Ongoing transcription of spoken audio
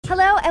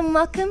Hello and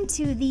welcome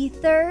to the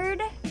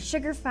third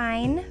Sugar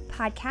Fine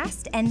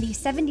podcast and the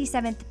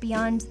 77th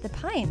Beyond the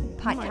Pine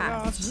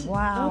podcast.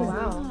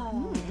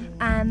 Wow.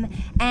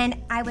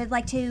 And I would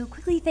like to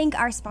quickly thank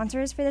our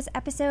sponsors for this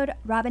episode,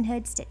 Robin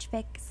Hood, Stitch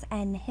Fix,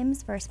 and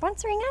Hims for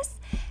sponsoring us.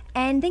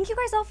 And thank you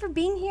guys all for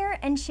being here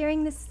and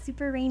sharing this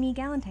super rainy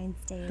Galentine's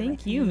Day.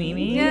 Thank you,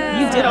 Mimi.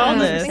 Yeah. You did all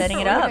this. Setting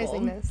it up.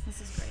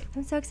 This is great.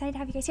 I'm so excited to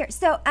have you guys here.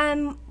 So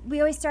we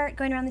always start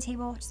going around the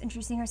table, just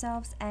introducing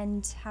ourselves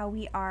and how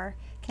we are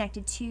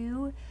connected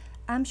to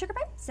Sugar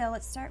Pine. So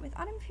let's start with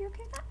Autumn, if you're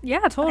okay with that.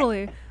 Yeah,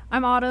 totally. Okay.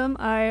 I'm Autumn.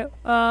 I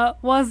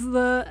was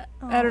the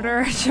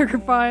editor at Sugar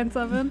Pine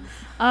 7.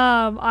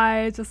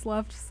 I just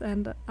left,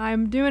 and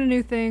I'm doing a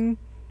new thing.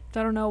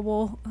 I don't know.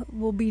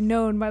 Will be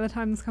known by the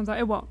time this comes out.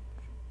 It won't.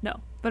 No,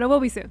 but it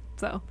will be soon.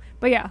 So,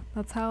 but yeah,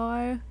 that's how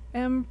I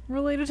am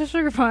related to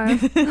Sugar Pine.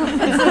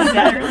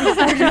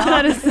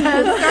 That is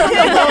sad. Start on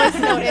the lowest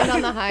note, end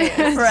on the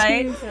highest.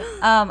 Right.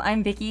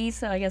 I'm Vicky,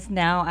 so I guess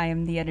now I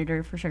am the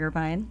editor for Sugar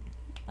Pine.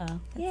 That's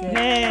it.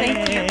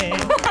 Thank you.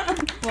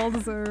 Well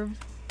deserved.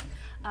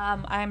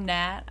 I'm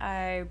Nat.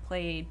 I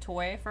played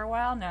Toy for a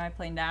while. Now I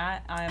play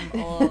Nat. I'm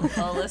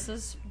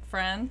Alyssa's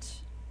friend,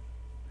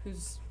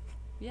 who's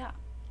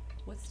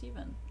with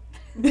Steven.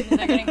 They're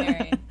getting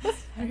married. I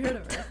heard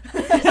of her.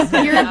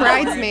 You're a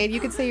bridesmaid.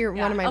 You could say you're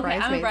one of my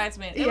bridesmaids. I'm a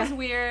bridesmaid. It was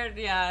weird.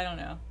 Yeah, I don't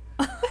know.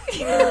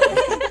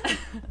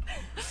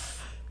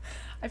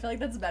 I feel like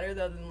that's better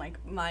though than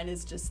like mine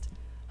is just,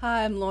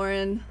 hi, I'm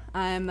Lauren.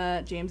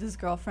 I'm James's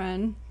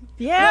girlfriend.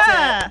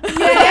 Yeah.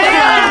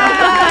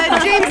 Yeah!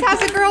 James has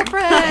a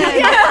girlfriend.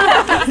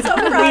 Yeah. So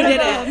proud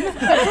of him.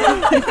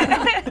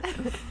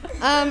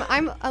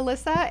 I'm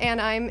Alyssa,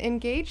 and I'm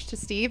engaged to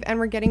Steve, and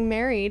we're getting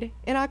married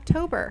in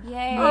October.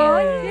 Yay. Oh,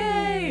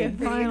 yay.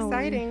 Pretty Finally.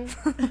 exciting.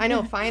 I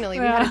know, finally.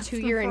 We Yeah, had a it's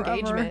 2-year been forever.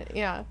 engagement.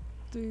 Yeah.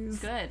 It's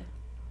good.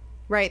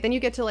 Right, then you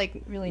get to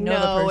Really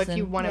know the if person.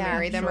 you want to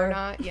marry them or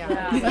not.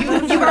 Yeah.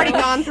 Yeah. You've already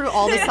gone through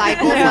all the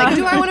cycles. Like,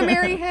 do I want to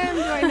marry him?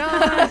 Do I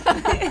not?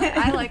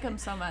 I like him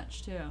so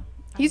much too.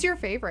 He's your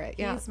favorite.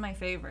 Yeah. He's my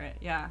favorite.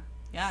 Yeah.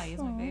 Yeah, he's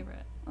my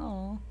favorite.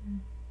 Oh.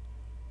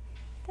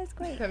 That's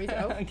great. Sammy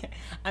Joe. Okay.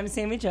 I'm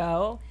Sammy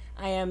Joe.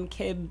 I am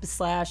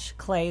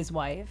Kib/Clay's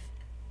wife.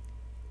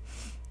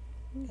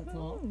 That's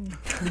all.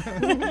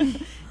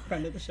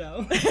 Friend of the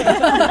show.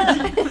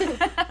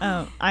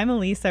 I'm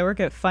Elise. I work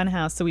at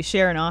Funhouse, so we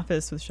share an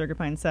office with Sugar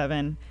Pine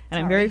 7. And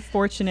I'm very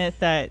fortunate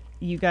that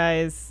you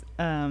guys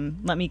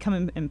let me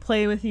come and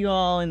play with you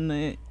all and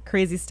the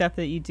crazy stuff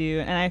that you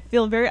do. And I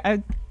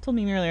told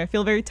Mimi earlier, I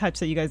feel very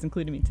touched that you guys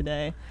included me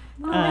today.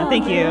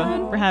 Thank you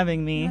for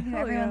having me.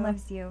 Everyone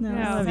loves you. No,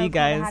 Yeah. I love So you cool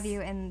guys. to have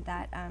you in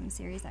that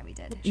series that we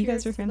did. You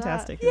guys are Cheers to that.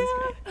 fantastic. It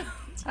was great.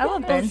 I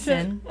love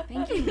Benson.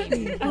 Thank you,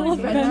 Mimi.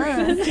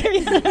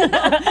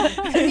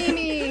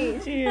 Mimi.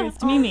 Cheers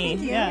to Mimi.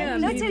 Yeah.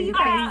 No, to you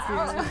guys.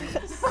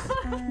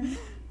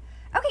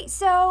 Okay,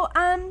 so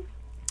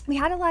we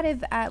had a lot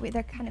of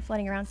they're kind of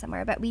floating around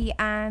somewhere, but we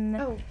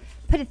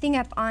put a thing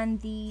up on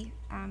the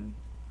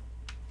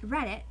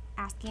Reddit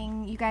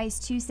asking you guys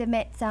to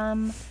submit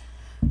some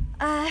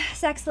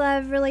sex,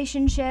 love,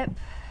 relationship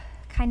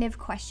kind of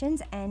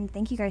questions, and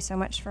thank you guys so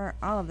much for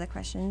all of the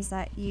questions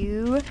that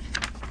you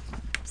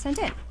sent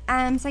in.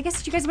 So I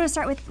guess you guys want to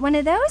start with one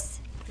of those?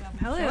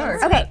 Hell yeah.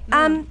 Okay.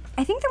 I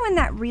think the one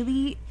that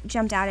really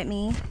jumped out at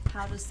me.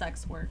 How does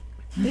sex work?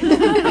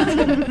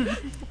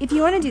 If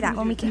you want to do that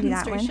one, we can do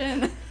that one.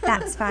 Demonstration.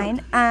 That's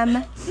fine.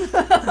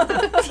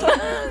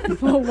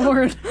 Oh,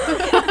 Lord.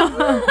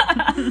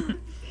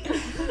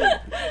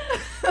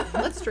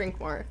 Let's drink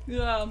more.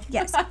 Yeah.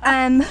 Yes.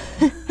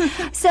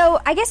 So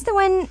I guess the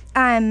one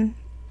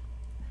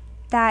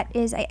that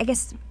is, I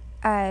guess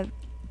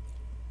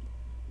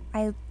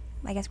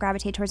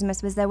gravitate towards the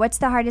most was what's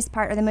the hardest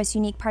part or the most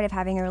unique part of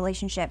having a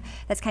relationship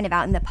that's kind of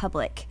out in the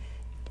public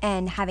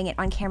and having it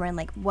on camera,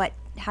 and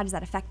how does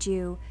that affect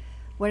you?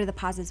 What are the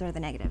positives or the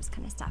negatives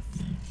kind of stuff?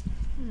 So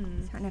I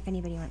don't know if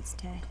anybody wants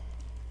to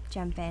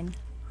jump in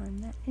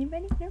on that.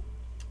 Anybody? No?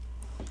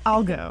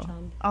 I'll go.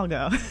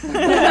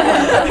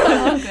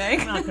 Okay.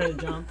 I'm not going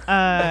to jump.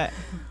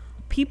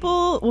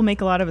 People will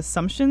make a lot of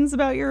assumptions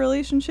about your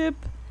relationship,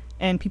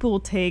 and people will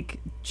take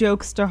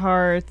jokes to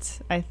heart,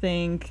 I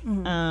think.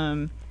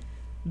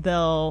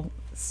 They'll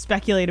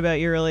speculate about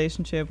your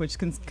relationship, which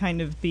can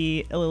kind of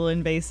be a little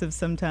invasive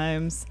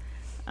sometimes.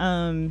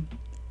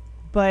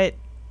 But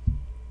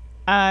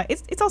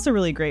it's also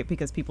really great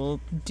because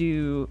people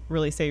do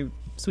really say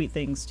sweet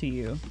things to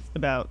you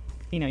about,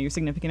 your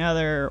significant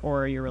other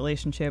or your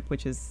relationship,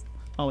 which is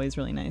always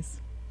really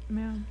nice.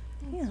 Yeah.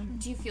 Yeah.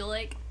 Do you feel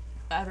like,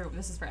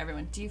 this is for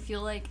everyone, do you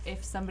feel like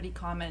if somebody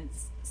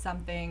comments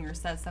something or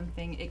says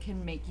something, it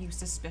can make you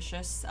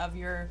suspicious of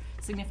your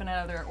significant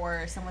other,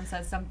 or someone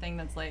says something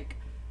that's like,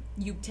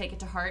 you take it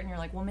to heart and you're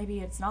like, well,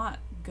 maybe it's not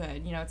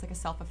good. It's like a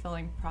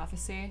self-fulfilling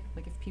prophecy,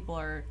 like if people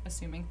are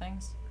assuming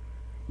things?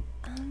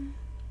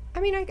 I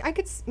mean, I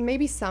could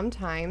maybe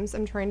sometimes.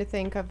 I'm trying to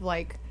think of,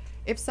 like,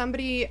 if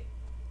somebody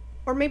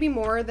Or maybe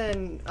more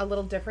than a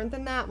little different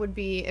than that would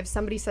be if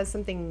somebody says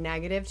something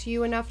negative to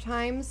you enough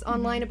times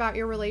online about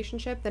your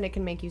relationship, then it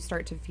can make you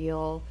start to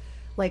feel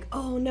like,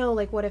 oh no,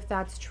 like what if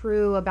that's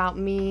true about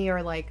me?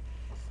 Or like,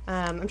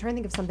 I'm trying to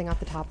think of something off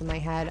the top of my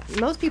head.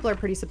 Most people are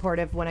pretty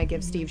supportive when I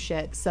give Steve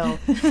shit, so.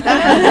 But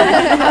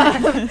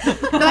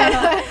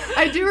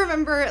I do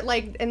remember,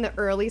 like, in the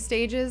early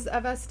stages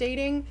of us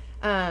dating,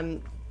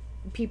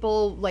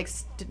 people like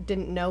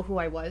didn't know who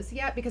I was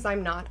yet because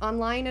I'm not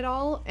online at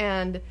all,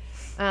 and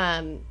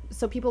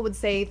so people would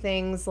say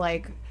things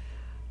like,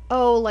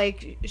 oh,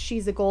 like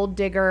she's a gold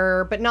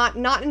digger, but not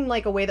in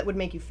like a way that would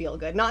make you feel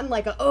good, not in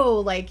like a, oh,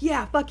 like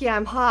yeah, fuck yeah,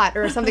 I'm hot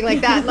or something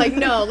like that. Like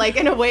no, like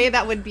in a way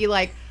that would be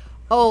like,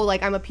 oh,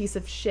 like I'm a piece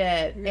of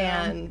shit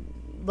and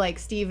like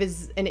Steve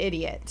is an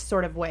idiot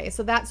sort of way.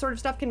 So that sort of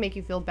stuff can make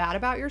you feel bad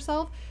about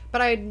yourself.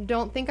 But I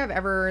don't think I've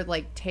ever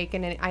like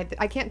taken it.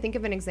 I can't think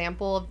of an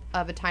example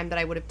of a time that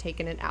I would have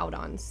taken it out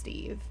on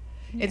Steve.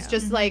 Yeah. It's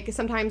just like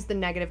sometimes the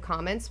negative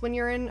comments when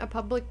you're in a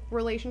public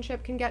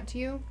relationship can get to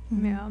you.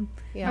 Yeah.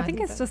 I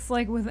think it's just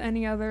like with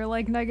any other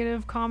like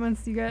negative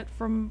comments you get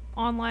from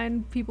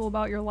online people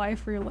about your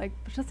life where you're like,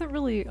 it doesn't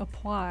really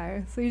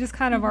apply. So you just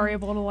kind of are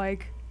able to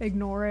like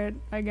ignore it,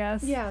 I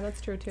guess. Yeah,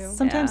 that's true too.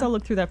 Sometimes I'll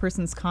look through that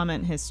person's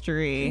comment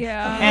history.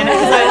 Yeah. And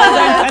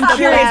I'm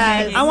curious.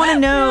 Yes. I want to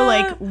know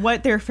like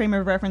what their frame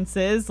of reference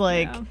is,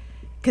 like,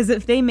 because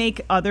if they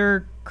make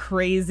other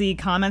crazy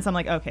comments, I'm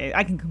like, okay,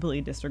 I can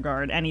completely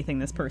disregard anything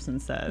this person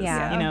says.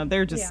 You know,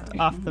 they're just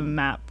off the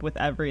map with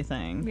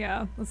everything.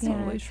 Yeah, that's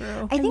totally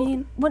true. I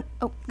think go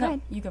ahead.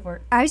 You go for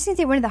it. I was just gonna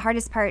say one of the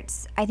hardest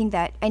parts, I think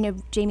that I know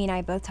Jamie and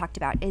I both talked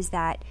about, is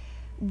that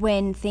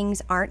when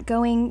things aren't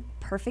going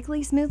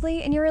perfectly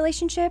smoothly in your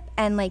relationship,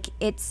 and like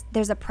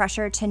there's a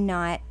pressure to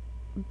not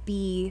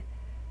be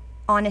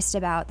honest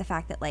about the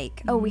fact that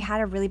like, oh, we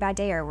had a really bad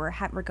day, or we're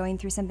going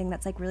through something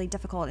that's like really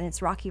difficult and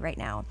it's rocky right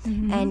now,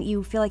 and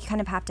you feel like you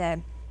kind of have to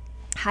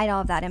hide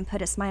all of that and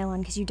put a smile on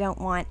because you don't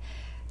want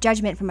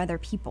judgment from other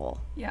people.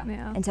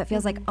 And so it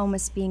feels like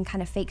almost being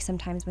kind of fake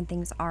sometimes when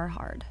things are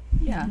hard.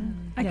 I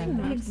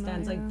think that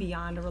extends like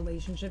beyond a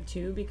relationship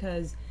too,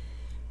 because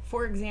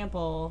for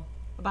example,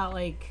 about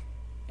like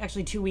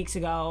actually 2 weeks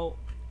ago,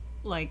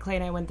 like Clay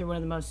and I went through one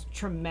of the most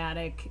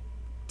traumatic,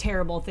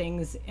 terrible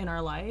things in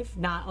our life,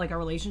 not like our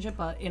relationship,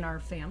 but in our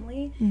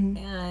family.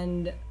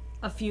 And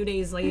a few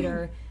days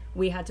later,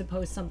 we had to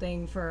post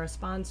something for a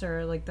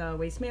sponsor, like the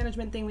waste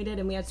management thing we did,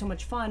 and we had so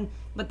much fun,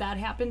 but that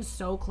happened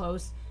so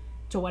close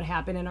to what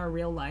happened in our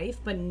real life,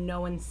 but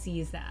no one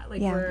sees that.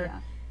 Like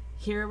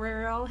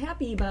we're all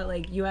happy, but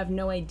like you have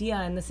no idea.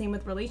 And the same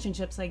with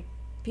relationships, like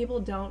people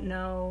don't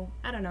know,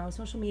 I don't know,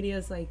 social media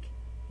is like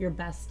your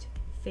best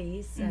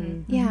face,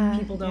 and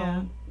people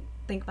don't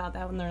think about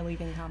that when they're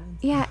leaving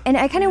comments. And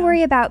I kind of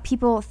worry about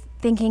people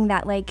thinking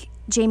that like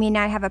Jamie and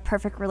I have a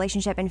perfect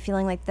relationship and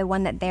feeling like the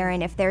one that they're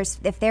in, if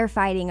they're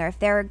fighting or if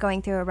they're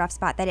going through a rough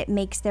spot, that it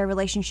makes their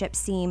relationship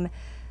seem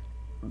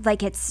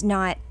like it's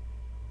not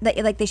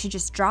like they should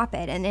just drop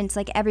it. And it's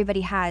like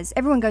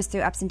everyone goes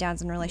through ups and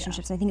downs in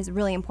relationships. And I think it's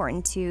really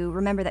important to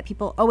remember that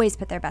people always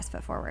put their best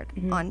foot forward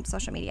on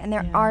social media, and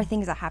there are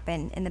things that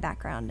happen in the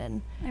background.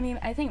 And I mean,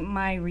 I think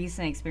my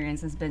recent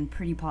experience has been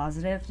pretty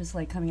positive, just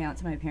like coming out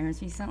to my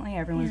parents recently.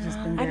 Everyone's just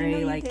been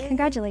very like,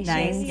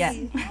 congratulations.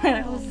 Nice.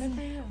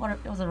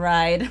 It was a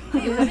ride.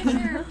 Wait, what did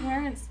your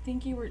parents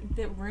think you were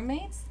the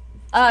roommates?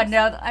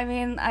 No, I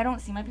mean, I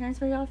don't see my parents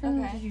very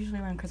often. It's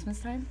usually around Christmas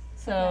time,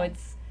 so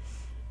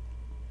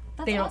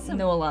they don't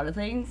know a lot of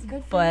things.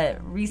 But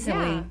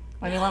recently,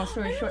 I mean, long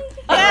story short.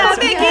 Yeah,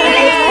 Vicky!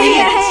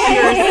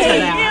 Cheers to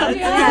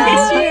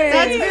that. Cheers.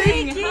 That's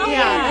very cute.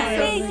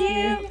 Thank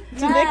you.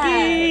 To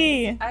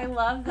Vicky. I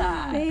love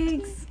that.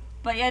 Thanks.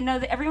 But yeah,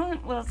 no,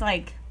 everyone was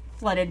like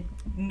flooded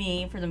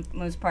me for the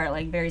most part,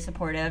 like very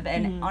supportive,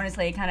 and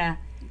honestly, it kind of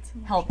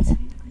helped.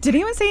 Did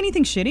anyone say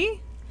anything shitty?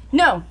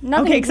 No,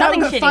 nothing. Okay, because I'm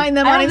nothing going to shitty. find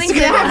them on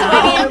Instagram.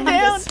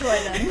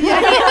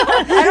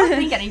 I don't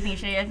think anything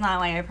shitty. It's not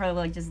like I probably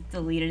like just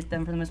deleted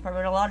them for the most part,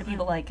 but a lot of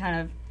people like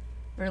kind of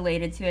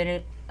related to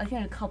it. I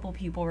think a couple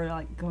people were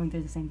like going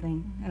through the same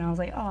thing, and I was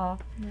like, oh,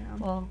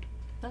 well,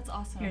 that's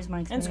awesome. Here's my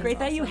experience. And it's great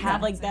that you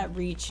have like that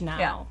reach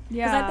now.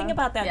 Because I think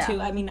about that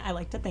too. I mean, I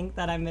like to think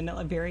that I'm in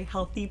a very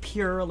healthy,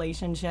 pure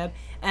relationship,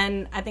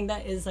 and I think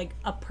that is like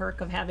a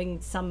perk of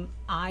having some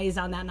eyes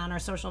on that and on our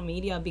social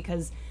media,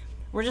 because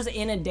we're just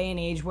in a day and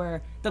age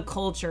where the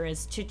culture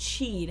is to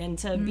cheat and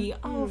to be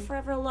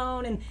forever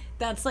alone, and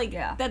that's like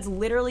that's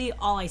literally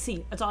all I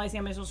see. That's all I see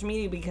on my social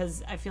media,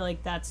 because I feel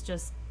like that's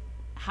just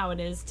how it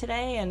is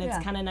today, and it's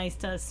kind of nice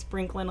to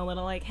sprinkle in a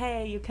little like,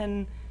 hey, you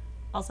can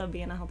also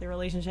be in a healthy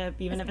relationship,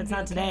 even if it's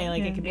not today.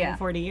 Like it could be in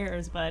 40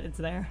 years, but it's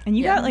there. And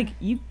you got like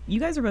you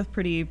guys are both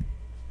pretty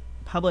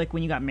public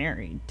when you got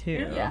married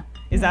too.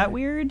 Is that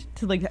weird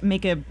to like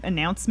make an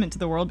announcement to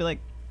the world, be like,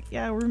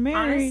 yeah, we're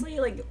married?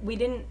 Honestly, like we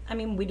didn't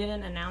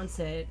announce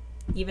it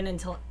even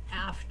until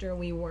after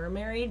we were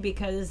married,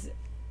 because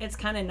it's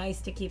kind of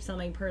nice to keep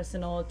something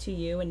personal to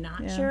you and not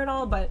share it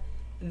all. But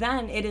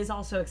then it is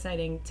also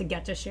exciting to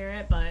get to share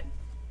it. But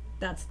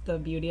that's the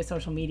beauty of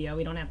social media.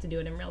 We don't have to do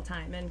it in real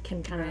time and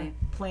can kind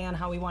of plan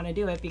how we want to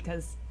do it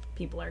because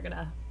people are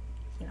gonna,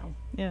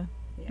 Yeah.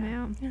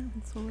 Yeah,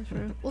 that's totally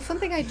true. Well,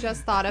 something I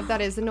just thought of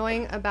that is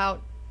annoying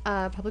about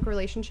public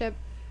relationship,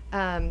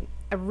 a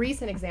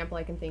recent example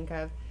I can think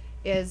of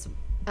is,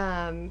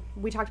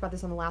 we talked about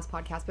this on the last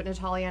podcast, but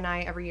Natalia and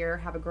I every year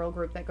have a girl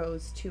group that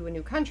goes to a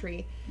new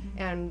country,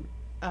 and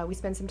we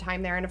spend some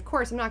time there. And of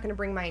course, I'm not going to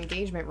bring my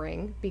engagement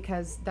ring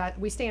because that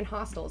we stay in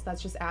hostels.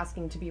 That's just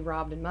asking to be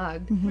robbed and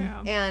mugged.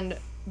 Yeah. And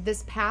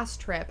this past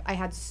trip, I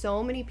had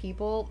so many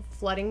people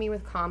flooding me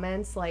with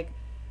comments like,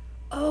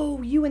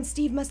 oh, you and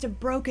Steve must have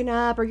broken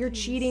up, or you're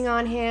cheating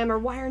on him, or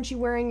why aren't you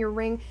wearing your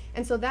ring?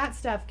 And so that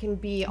stuff can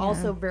be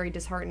also very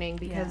disheartening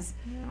because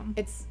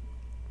it's,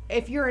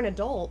 if you're an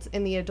adult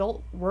in the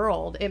adult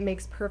world, it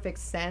makes perfect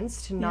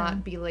sense to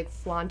not be like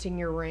flaunting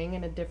your ring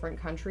in a different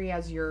country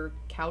as you're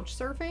couch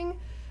surfing.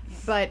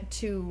 But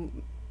to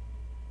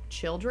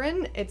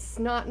children, it's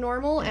not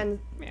normal.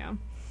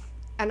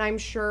 And I'm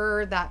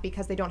sure that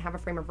because they don't have a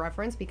frame of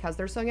reference, because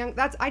they're so young,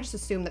 I just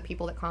assume that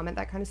people that comment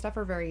that kind of stuff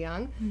are very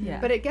young.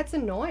 Yeah. But it gets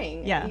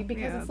annoying. Yeah.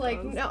 Because it's it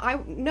like, does.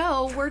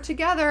 no, we're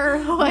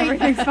together. Like,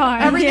 Everything's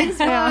fine. everything's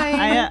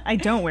fine. I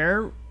don't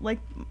wear like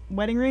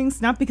wedding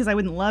rings, not because I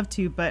wouldn't love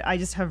to, but I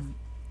just have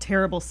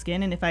terrible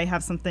skin, and if I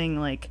have something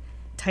like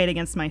tight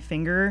against my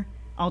finger,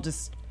 I'll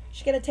just. You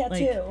should get a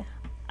tattoo.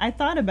 I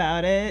thought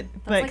about it,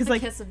 but That's because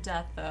like the kiss of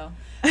death, though.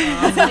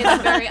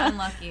 It's very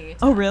unlucky.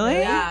 Oh, really?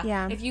 Yeah.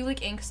 Yeah. If you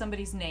like ink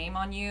somebody's name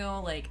on you,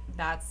 like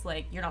that's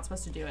like you're not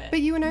supposed to do it. But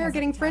you and I are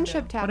getting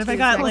friendship tattoos. if I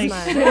got, next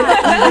like- month?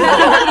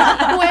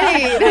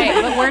 Wait.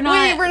 Hey, but we're not.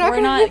 Wait, we're not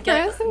gonna be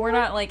friends we're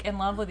not like in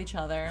love with each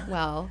other.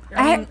 Well,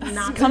 Not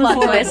Come the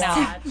forward watch.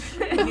 now.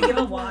 If you give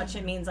a watch,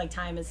 it means like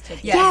time is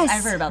ticking. Yes.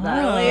 I've heard about that.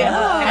 Really? and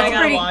I got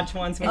pretty- a watch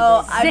once. When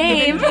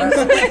Same.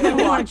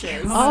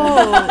 Watches.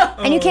 oh,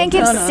 And you can't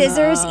give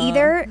scissors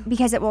either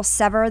because it will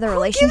sever the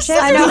relationship.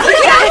 I know.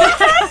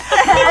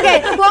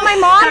 Okay, well, my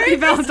mom. Happy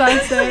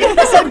Valentine's Day.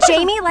 So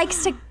Jamie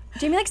likes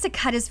to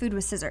cut his food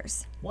with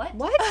scissors. what?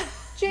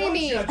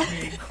 Jamie.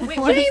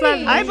 What is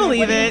that? I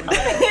believe it.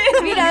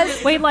 He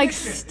does. Wait, like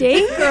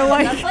steak or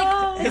like?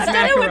 It's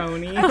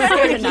macaroni.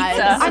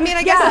 I mean,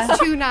 I guess it's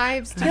two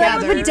knives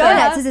together. With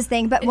donuts is his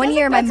thing. But one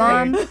year, my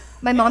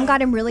mom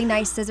got him really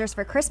nice scissors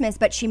for Christmas,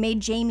 but she made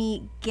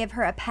Jamie give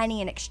her a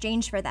penny in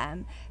exchange for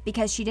them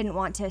because she didn't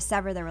want to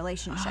sever the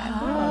relationship.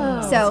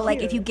 So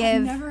like if you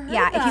give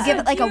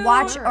like a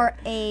watch or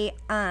a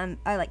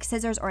like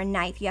scissors or a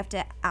knife, you have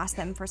to ask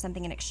them for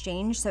something in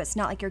exchange. So it's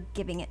not like you're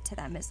giving it to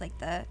them. It's like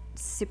the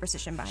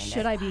superstition behind it.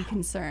 Should I be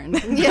concerned?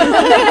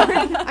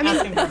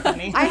 I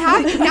mean, I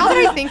have, now that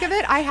I think of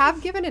it, I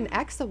have given an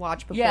ex a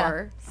watch before.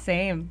 Yeah.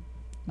 Same.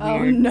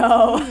 Oh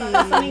no!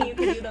 But I gave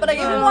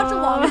him a watch a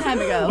long time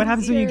ago. What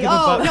happens when you give a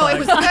Oh, butt no, plug? it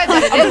was good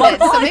that it ended.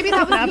 So maybe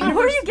that was Who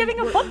are you giving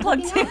a butt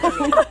plug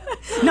to?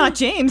 Not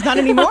James, not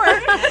anymore.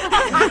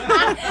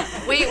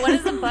 Wait, what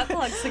does a butt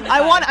plug signify?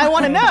 I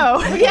want to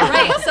know.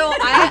 Right, so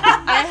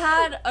I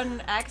had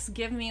an ex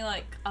give me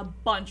like a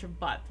bunch of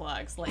butt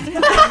plugs, like 10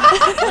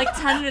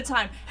 at a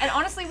time, and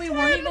honestly, we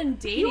weren't even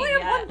dating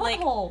yet. Like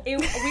we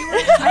were,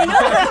 I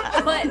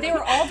know, but they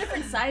were all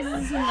different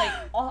sizes and like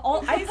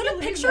all. I put a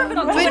picture of it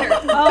on Twitter.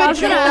 But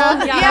Joel,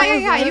 yeah, you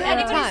If had a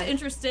anybody's ton.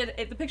 interested,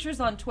 the picture's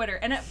on Twitter,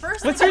 and at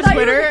first, What's I your thought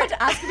Twitter?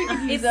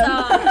 It's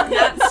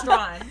Nat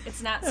Strawn.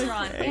 It's Nat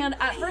Strawn. And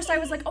at first I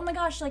was like, oh my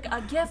gosh, like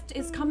a gift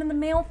is come in the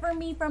mail for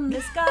me from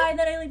this guy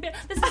that I like.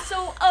 This is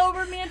so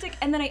romantic.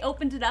 And then I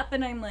opened it up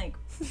and I'm like,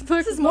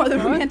 This is more than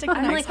romantic than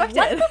I'm I like, what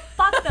expected. the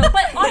fuck though?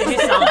 But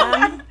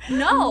honestly,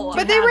 no.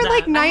 But they were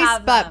like I nice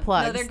have butt them.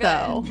 plugs, No, they're good.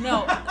 though.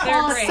 No,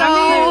 they're great.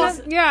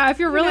 So, Yeah, if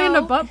you're really know,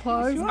 into butt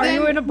plugs, are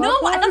you into butt no,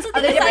 plugs? that's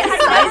the thing.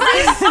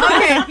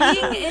 I had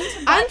being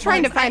into butt I'm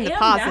trying to plugs. find the I am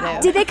positive. now.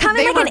 Did they come in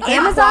They like were an good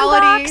Amazon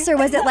quality. box or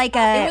was it like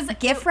a It was-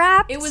 gift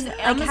wrap? It was like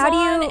Amazon, how do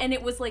you? and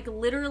it was like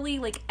literally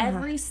like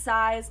every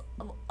size.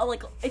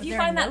 Like if you there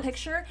find that notes?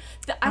 picture,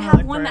 I have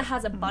look one for that it.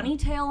 has a bunny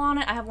tail on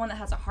it. I have one that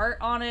has a heart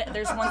on it.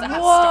 There's ones that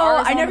have Whoa!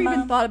 stars. I on never even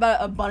them. thought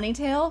about a bunny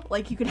tail.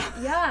 Like you could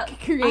Yeah,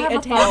 create I have a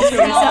a tail bunny for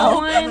tail yourself.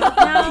 one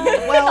now.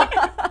 Well,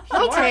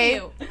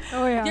 okay.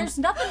 Oh yeah. There's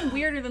nothing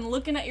weirder than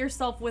looking at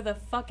yourself with a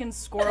fucking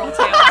squirrel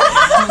tail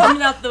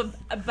coming out the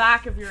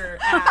back of your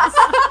ass.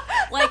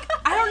 Like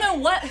I don't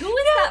know who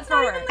is that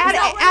for?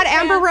 At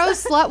Amber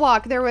Rose Slut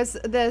Walk, there was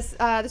this.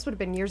 This would have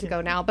been years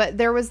ago now, but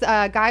there was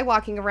a guy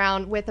walking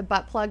around with a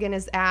butt plug in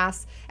his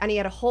ass, and he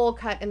had a hole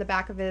cut in the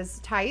back of his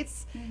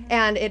tights,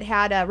 and it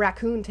had a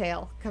raccoon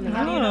tail coming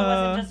How do out. you know it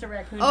wasn't just a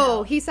raccoon?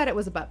 Oh, he said it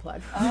was a butt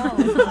plug.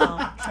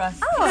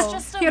 Trust. It's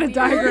just He had a weird-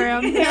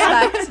 diagram.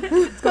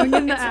 It's going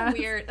in the It's ass. a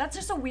weird. That's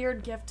just a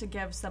weird gift to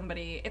give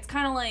somebody. It's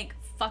kind of like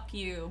fuck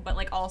you, but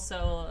like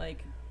also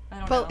like I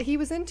don't Well, know. he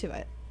was into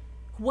it.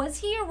 Was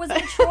he or was he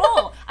a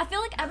troll? I feel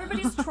like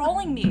everybody's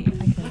trolling me.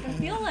 I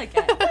feel like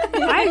it.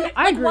 I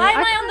agree. Why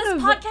am I on this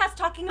podcast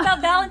talking about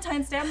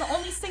Valentine's Day? I'm the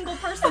only single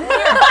person here.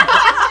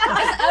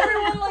 Is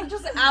everyone like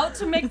just out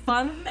to make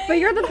fun of me? But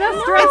you're the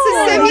best troll.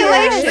 It's a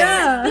simulation.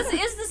 Yeah. This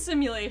is the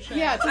simulation.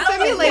 Yeah, it's a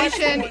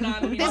simulation.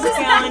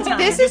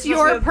 This is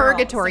your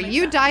purgatory.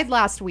 You died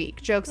last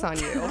week. Joke's on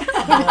you.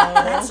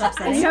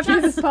 And you have to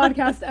do this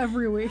podcast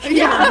every week.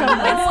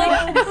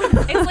 Yeah.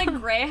 It's like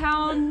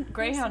Greyhound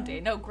Day.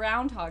 No,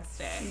 Groundhog's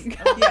Day. I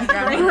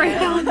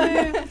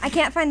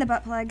can't find the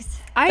butt plugs.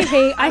 I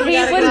hate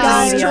when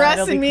guys.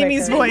 Stress in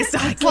Mimi's voice. I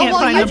can't Well,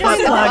 find you the find butt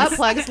the plugs. butt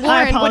plugs.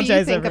 Lauren, what do you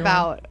apologize, think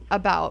everyone.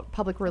 about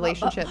public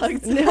relationships?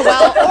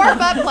 Well, or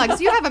butt plugs.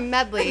 You have a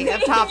medley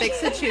of topics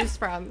to choose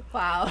from.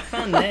 Wow.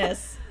 Found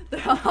this.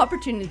 The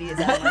opportunity is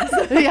endless.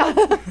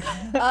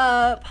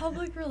 Yeah.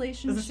 Public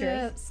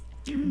relationships.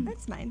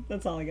 That's mine.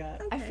 That's all I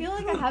got. I feel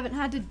like I haven't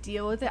had to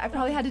deal with it. I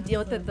probably had to deal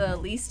with it the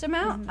least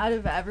amount out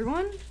of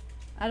everyone.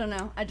 I don't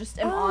know. I just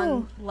am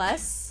on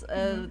less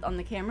on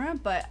the camera,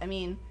 but I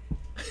mean,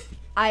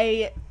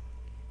 I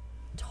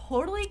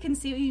totally can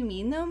see what you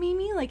mean though,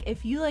 Mimi. Like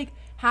if you like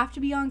have to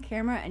be on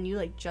camera and you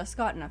like just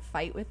got in a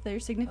fight with their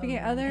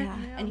significant other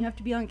and you have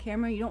to be on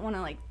camera, you don't want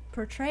to like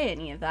portray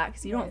any of that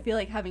because you don't feel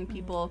like having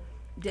people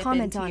dip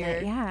Comment into on your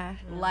it, yeah.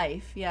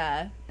 life,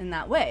 in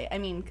that way. I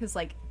mean, because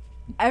like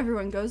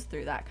everyone goes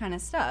through that kind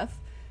of stuff.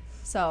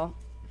 So,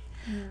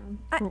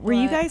 Were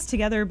you guys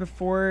together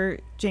before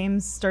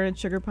James started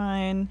Sugar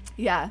Pine?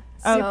 yeah.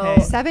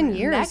 Okay. So 7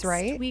 years, next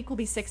right? week will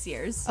be 6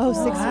 years. Oh,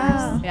 6 years.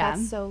 Yeah.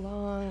 That's so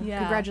long. Yeah.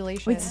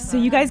 Congratulations. Wait, so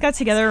you guys got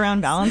together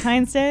around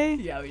Valentine's Day?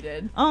 Yeah, we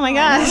did. Oh my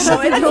gosh.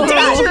 So it's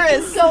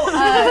dangerous. So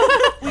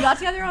we got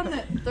together on the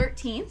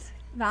 13th.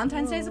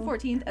 Valentine's Day is the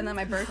 14th, and then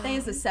my birthday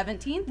is the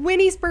 17th.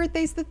 Winnie's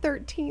birthday's the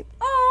 13th.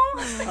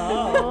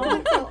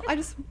 Oh.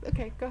 So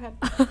okay, go ahead.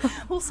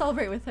 We'll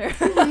celebrate with her.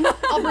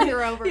 I'll bring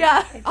her over.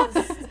 Yeah.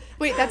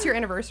 Wait, that's your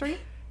anniversary?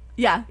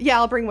 Yeah. Yeah,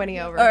 I'll bring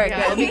Winnie over. All right, yeah,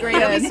 good. It'll be great.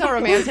 It'll be so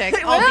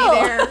romantic. I'll be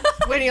there.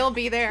 Winnie will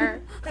be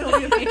there. It'll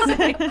be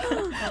amazing.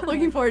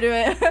 Looking forward to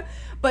it.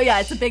 But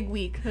yeah, it's a big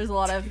week. There's a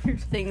lot of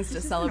things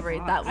to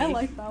celebrate that week. I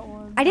like that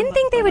one. I didn't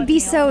think they would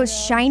be so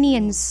shiny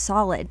and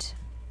solid.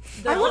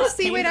 I want to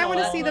see. Wait, I want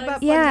to see the butt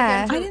plug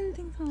Yeah. again. I didn't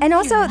think so. And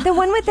also the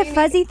one with the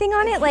fuzzy thing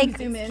on it, like I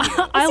seems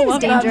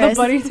love that. The dangerous.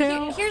 bunny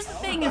tail. Here's the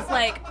thing: is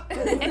like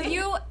if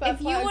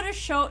you would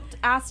have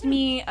asked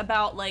me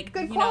about like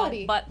Good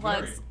quality. butt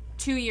plugs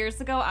 2 years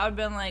ago, I would have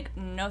been like,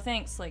 no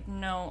thanks, like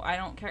no, I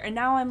don't care. And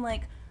now I'm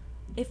like,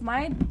 if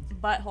my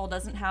butthole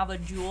doesn't have a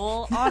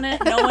jewel on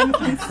it, no one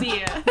can see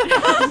it.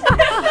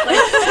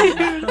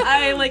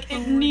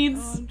 It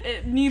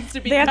needs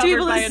to be. They have to be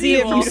covered able by to a see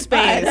it jewel. from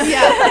space.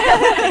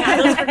 Yeah.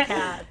 Those for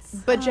cats.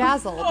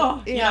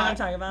 Bejazzled. You know what I'm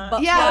talking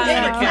about?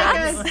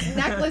 Yeah, it's like a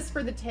necklace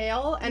for the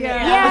tail, and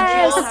then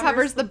Yes. the jewel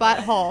covers the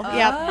butthole.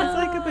 Yep. It's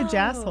like a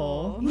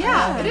bejazzle.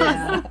 Yeah, it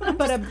is.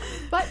 But a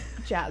butt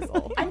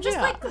jazzle. I'm just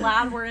like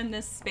glad we're in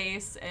this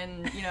space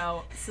and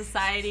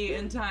society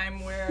and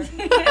time where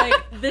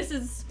like this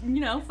is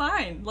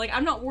fine. Like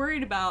I'm not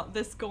worried about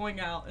this going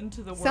out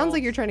into the world. Sounds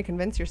like you're trying to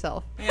convince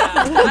yourself. Yeah.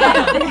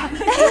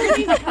 I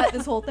We need to cut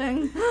this whole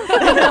thing.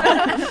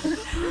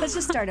 let's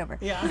just start over.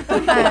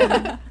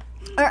 Yeah.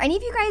 Are any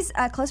of you guys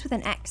close with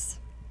an ex?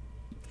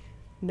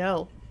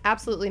 No,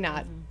 absolutely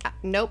not.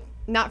 Nope,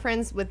 not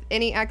friends with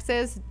any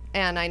exes,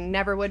 and I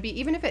never would be.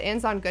 Even if it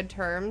ends on good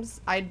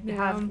terms, I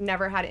have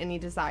never had any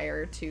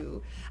desire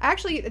to.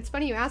 Actually, it's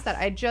funny you asked that.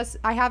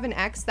 I have an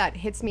ex that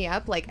hits me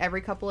up like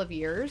every couple of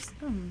years,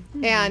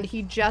 and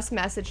he just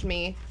messaged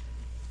me.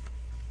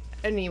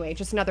 Anyway,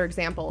 just another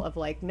example of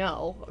like,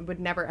 no, would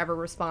never ever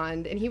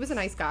respond. And he was a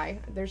nice guy.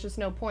 There's just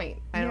no point.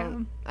 I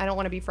don't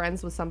want to be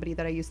friends with somebody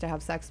that I used to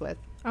have sex with.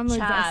 I'm the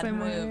exact Chad same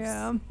way. moves.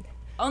 Yeah.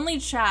 Only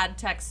Chad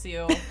texts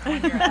you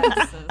when you're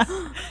exes.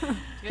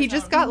 He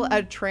just got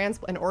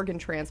an organ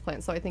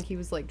transplant, so I think he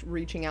was like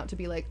reaching out to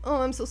be like,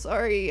 "Oh, I'm so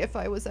sorry if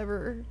I was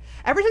ever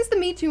since the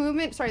Me Too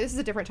movement." Sorry, this is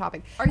a different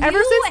topic. Are you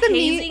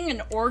hazing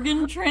an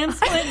organ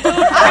transplant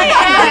donor?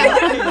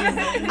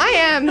 I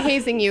am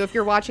hazing you if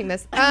you're watching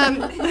this.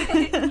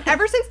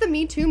 Ever since the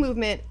Me Too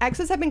movement,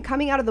 exes have been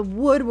coming out of the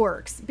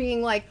woodworks,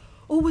 being like,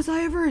 "Oh, was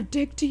I ever a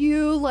dick to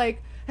you?"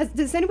 Like.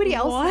 Has anybody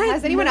else?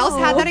 Has anyone else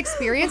had that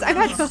experience? I've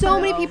had so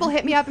many people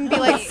hit me up and be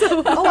like,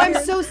 "Oh, I'm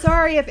so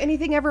sorry if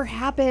anything ever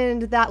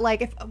happened. That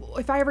like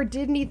if I ever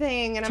did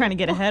anything." And Trying to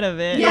get ahead of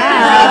it.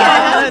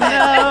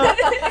 Yeah.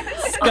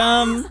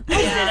 Scum.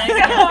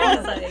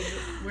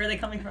 Where are they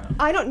coming from?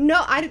 I don't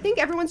know. I think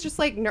everyone's just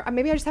like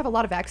maybe I just have a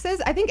lot of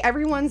exes. I think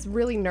everyone's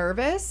really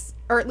nervous,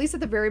 or at least at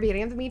the very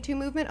beginning of the Me Too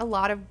movement, a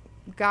lot of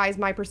guys.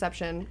 My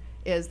perception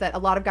is that a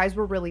lot of guys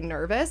were really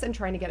nervous and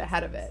trying to get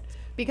ahead of it.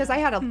 Because I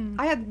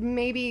had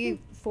maybe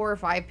 4 or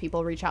 5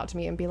 people reach out to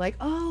me and be like,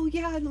 "Oh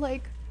yeah,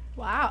 like,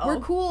 Wow.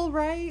 we're cool,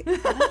 right?"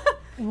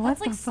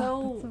 That's like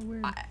so. That's so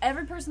weird.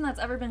 Every person that's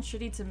ever been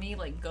shitty to me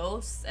like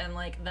ghosts and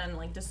like then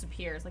like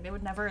disappears. Like they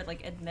would never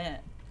like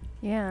admit.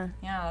 Yeah.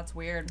 Yeah, that's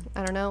weird.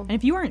 I don't know. And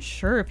if you weren't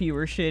sure if you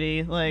were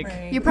shitty, like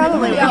You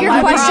probably Yeah, you're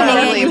why questioning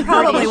probably it. You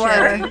probably pretty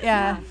were. sure.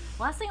 Yeah.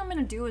 last thing I'm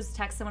gonna do is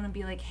text someone and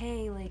be like,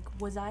 hey, like,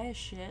 was I a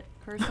shit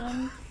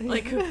person?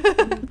 Like,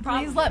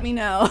 Please let me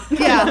know.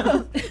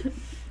 Yeah.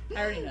 I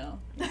already know.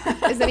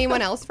 Is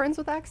anyone else friends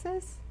with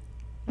exes?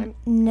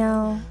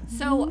 No.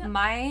 So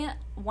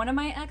one of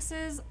my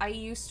exes I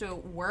used to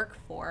work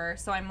for,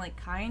 so I'm like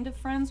kind of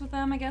friends with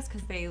them, I guess,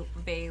 because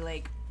they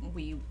like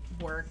we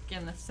work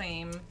in the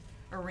same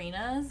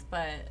arenas,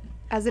 but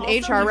As an Also, HR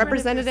even if you're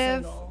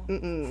representative, single.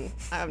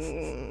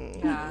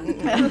 yeah.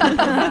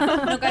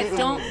 No, guys,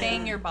 don't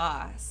bang your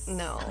boss.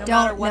 No. No Don't-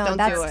 matter what no, the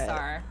that's- jokes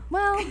are.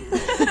 Well, But do you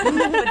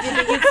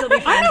think you'd still be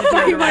friends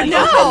if you were right?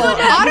 No,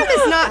 Autumn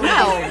is not.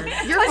 No,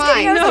 you're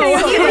fine. No.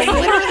 He was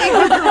literally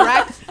her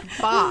direct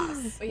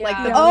boss, like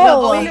the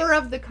Oh. owner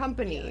of the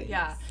company.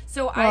 Yeah.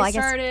 So Well, I I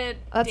guess started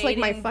that's like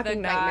dating my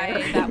fucking the guy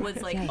nightmare. that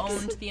was like Yikes.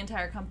 owned the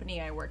entire company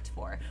I worked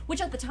for,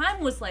 which at the time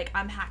was like,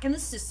 I'm hacking the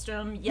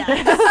system, yes,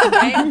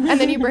 right? And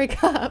then you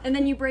break up. And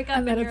then you break up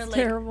and, then you're it's like,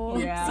 terrible.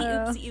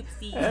 oopsie,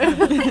 oopsie.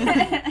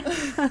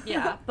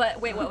 Yeah,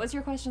 but wait, what was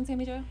your question,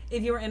 Sammy Jo?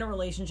 If you were in a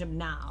relationship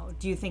now,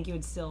 do you think you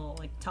would still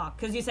like talk?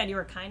 Because you said you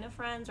were kind of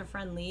friends or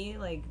friendly.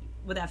 Like,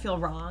 would that feel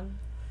wrong?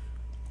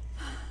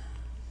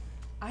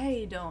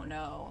 I don't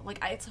know. Like,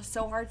 it's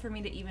so hard for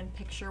me to even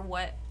picture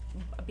what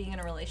being in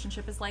a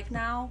relationship is like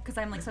now, because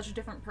I'm like such a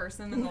different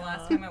person than the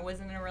last time I was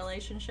in a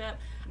relationship.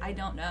 I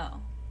don't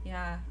know.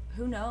 Yeah,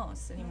 who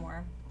knows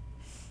anymore?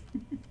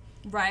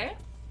 Right?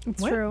 It's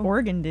What true.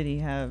 organ did he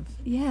have?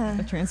 yeah.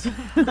 A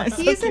transplant.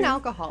 He's an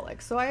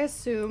alcoholic, so I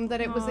assumed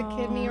that it was a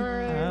kidney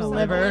or Oh, something.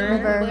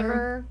 liver.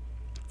 Liver.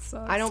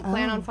 Sucks. I don't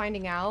plan on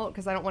finding out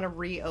because I don't want to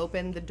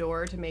reopen the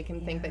door to make him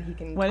think that he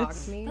can What talk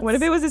if, to me. what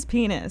if it was his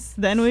penis?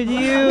 Then would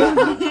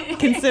you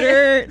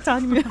consider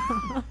talking to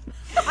him?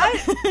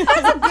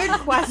 That's a good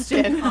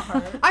question.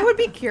 I would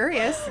be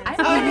curious. I would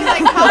be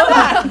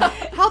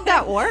like, how'd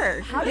that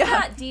work? How did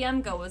that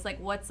DM go? It was like,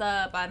 what's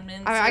up? I'm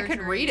in I could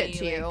surgery," read it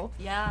to like- you.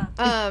 Yeah.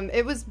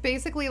 It was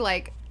basically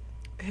like,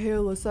 hey,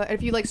 Alyssa.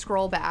 If you like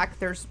scroll back,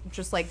 there's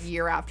just like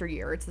year after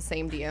year, it's the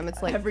same DM.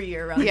 It's like Every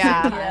year around.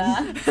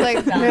 yeah. It's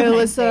like, hey,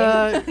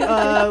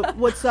 Alyssa,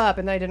 what's up?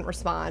 And then I didn't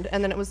respond.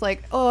 And then it was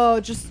like, oh,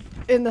 just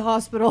in the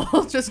hospital,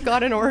 just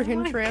got an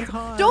organ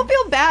transplant. Don't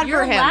feel bad You're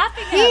for him.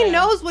 laughing at He him.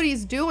 knows what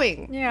he's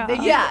doing. Yeah.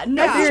 Yeah,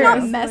 no, Yeah. he's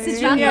not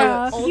Seriously. messaging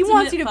Yeah. you. He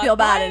wants you to feel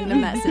bad Ultimate in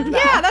a message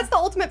back. Yeah, that's the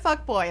ultimate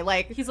fuckboy.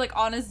 Like, He's like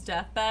on his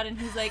deathbed, and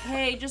he's like,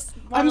 "Hey, just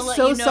want I'm to let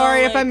so you know,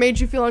 sorry if like, I made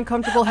you feel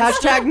uncomfortable.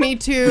 Hashtag me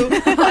too.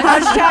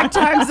 Hashtag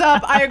time's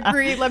up. I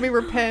agree. Let me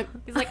repent.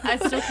 He's like, I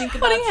still think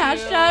about Putting you.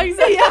 hashtags.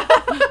 Yeah.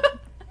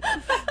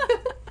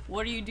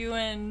 What are you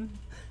doing?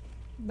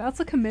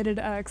 That's a committed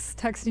ex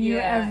texting you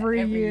Yeah,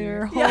 every every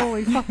year. year.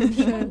 Holy fucking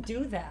shit.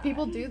 Do that.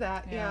 People do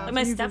that. Yeah. Like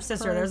my Jesus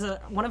stepsister, Christ. there's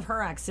one of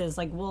her exes,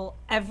 like, will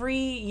every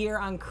year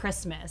on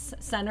Christmas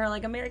send her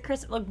like a Merry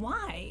Christmas. Like,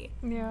 why?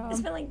 Yeah.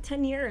 It's been like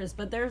 10 years,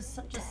 but there's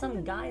just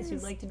some guys who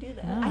like to do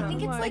that. I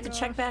think it's my like to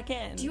check back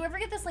in. Do you ever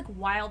get this like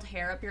wild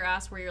hair up your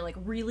ass where you're like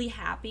really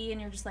happy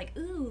and you're just like,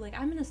 ooh, like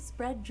I'm gonna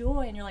spread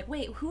joy, and you're like,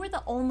 wait, who are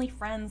the only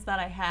friends that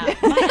I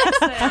have? My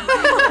exes.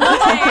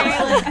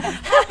 Okay, like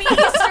Happy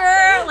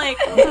Easter, like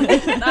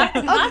that's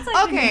I think,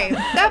 Okay,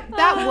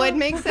 that would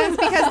make sense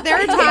because there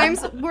are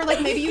times where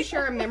like maybe you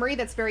share a memory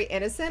that's very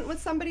innocent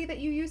with somebody that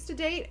you used to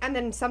date, and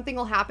then something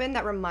will happen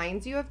that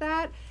reminds you of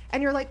that,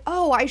 and you're like,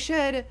 oh,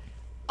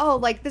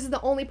 like this is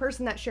the only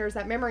person that shares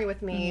that memory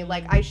with me.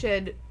 Like I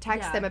should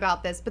text Yeah. them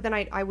about this, but then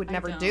I would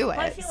never don't. do it. Well,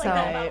 I feel like so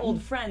that about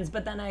old friends,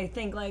 but then I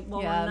think like,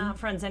 well, Yeah. we're not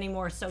friends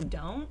anymore, so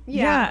don't.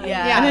 yeah,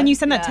 Yeah. And then you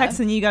send that Yeah. text,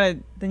 and you gotta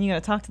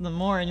talk to them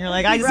more, and you're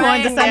like, I just Right,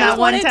 wanted to send yeah. that one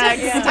Wanted to-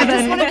 text. I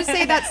just wanted to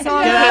say that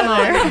song Get out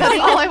came there. on. That's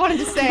all I wanted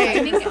to I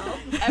say. think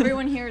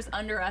everyone here is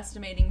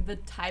underestimating the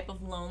type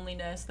of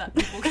loneliness that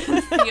people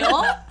can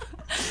feel.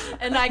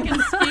 And I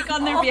can speak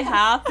on their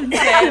behalf and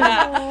say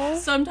that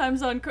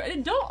sometimes on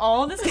don't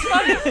all this is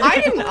funny.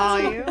 I didn't awe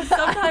you.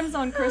 Sometimes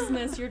on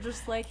Christmas you're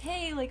just like,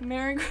 hey, like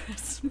Merry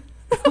Christmas.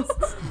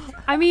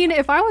 I mean,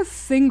 if I was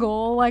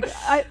single, like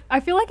I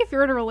feel like if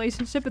you're in a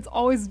relationship, it's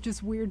always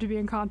just weird to be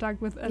in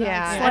contact with an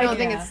Yeah, ex. I Like, don't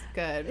think it's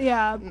good.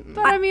 yeah,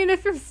 but I mean,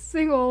 if you're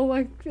single,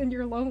 like, and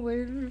you're lonely,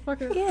 you're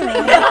fucking Fuck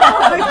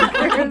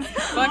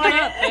it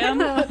up,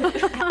 fam.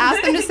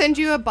 Ask them to send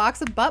you a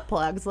box of butt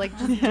plugs. Like,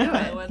 just do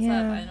it. What's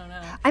Yeah. up? I don't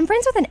know. I'm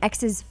friends with an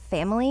ex's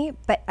family,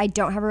 but I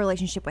don't have a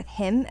relationship with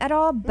him at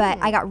all. But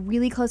I got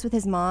really close with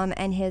his mom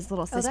and his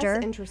little Oh, sister.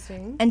 that's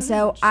interesting. And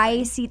so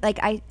I see, like,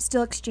 I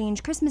still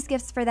exchange Christmas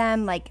gifts for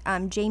them. Like,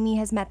 Jamie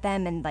has met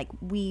them, and like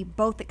we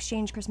both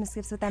exchange Christmas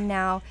gifts with them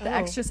now. The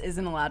ex just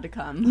isn't allowed to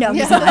come. No,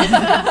 he's not. He's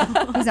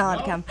not allowed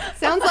to come.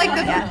 Sounds like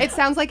it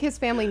sounds like his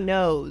family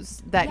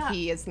knows that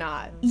he is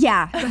not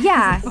Yeah,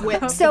 yeah.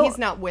 with. So he's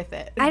not with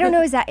it. I don't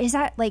know. Is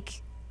that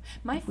like?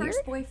 My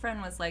first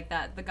boyfriend was like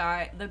that. The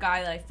guy that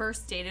I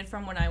first dated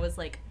from when I was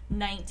like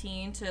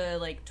 19 to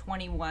like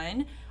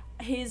 21.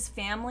 his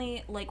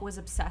family like was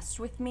obsessed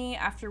with me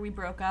after we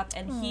broke up,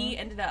 and he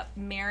ended up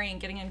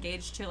getting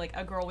engaged to like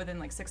a girl within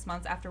like 6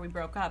 months after we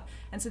broke up,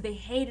 and so they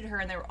hated her,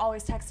 and they were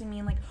always texting me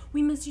and like,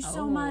 we miss you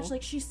so much,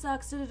 like she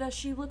sucks,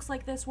 she looks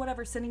like this,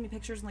 whatever, sending me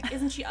pictures and like,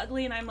 isn't she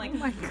ugly? And I'm like, Oh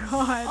my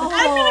god. I'm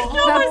gonna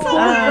kill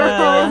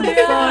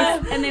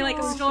myself. And they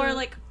like still are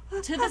like,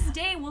 to this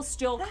day will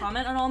still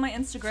comment on all my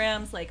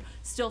Instagrams, like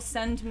still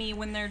send me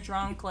when they're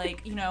drunk,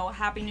 like, you know,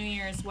 Happy New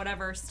Year's,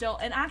 whatever, still.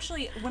 And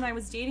actually, when I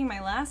was dating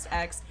my last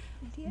ex,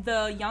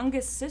 the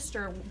youngest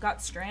sister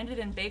got stranded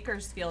in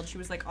Bakersfield. She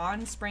was like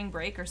on spring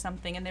break or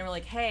something, and they were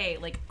like, hey,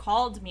 like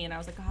called me, and I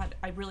was like, God,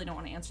 I really don't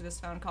want to answer this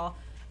phone call.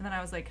 And then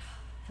I was like,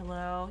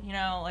 hello, you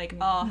know, like,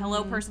 oh,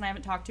 hello, person I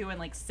haven't talked to in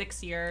like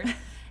 6 years.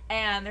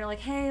 And they're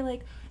like, hey,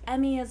 like,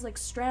 Emmy is like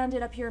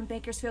stranded up here in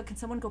Bakersfield. Can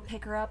someone go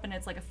pick her up? And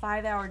it's like a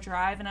 5-hour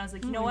drive. And I was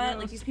like, you know what?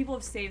 Like, these people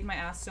have saved my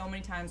ass so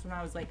many times when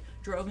I was like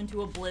drove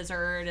into a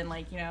blizzard and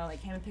like, you know,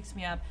 like came and picks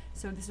me up.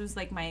 So this was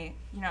like my,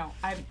 you know,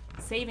 I'm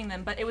saving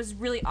them. But it was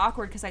really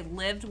awkward because I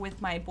lived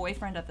with my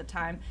boyfriend at the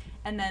time.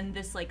 And then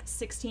this like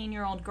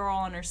 16-year-old girl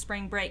on her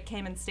spring break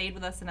came and stayed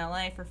with us in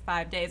LA for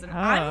 5 days. And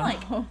I'm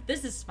like,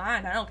 this is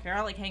fine. I don't care.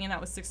 I like hanging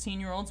out with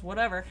 16-year-olds,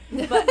 whatever.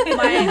 But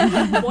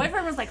my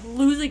boyfriend was like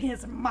losing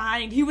his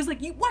mind. He was like,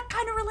 what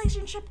kind of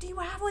relationship do you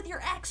have with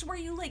your ex where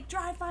you like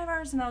drive 5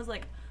 hours? And I was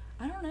like,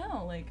 I don't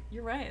know. Like,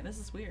 you're right. This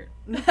is weird.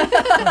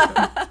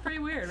 It's pretty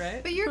weird,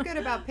 right? But you're good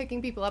about picking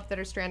people up that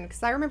are stranded.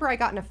 Because I remember I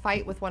got in a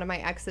fight with one of my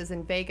exes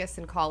in Vegas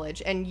in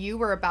college, and you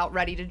were about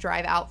ready to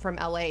drive out from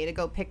LA to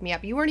go pick me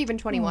up. You weren't even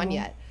 21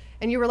 yet.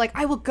 And you were like,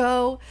 I will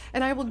go,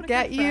 and I will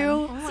get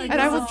you, and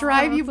I will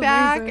drive you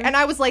back. Amazing. And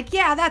I was like,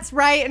 yeah, that's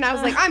right. And I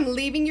was like, I'm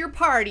leaving your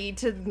party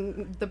to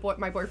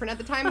my boyfriend at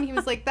the time. And he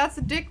was like, that's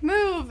a dick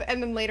move.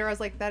 And then later I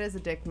was like, that is a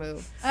dick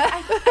move. I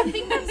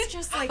think that's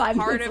just like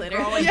part of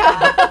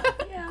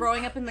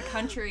growing up in the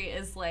country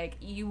is like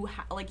you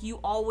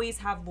always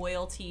have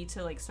loyalty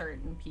to like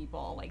certain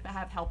people like that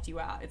have helped you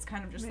out. It's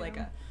kind of just like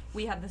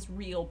we have this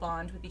real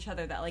bond with each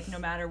other that like no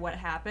matter what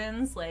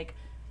happens, like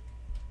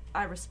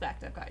I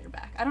respect, I've got your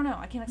back. I don't know,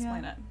 I can't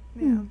explain it.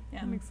 Yeah,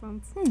 that makes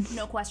sense.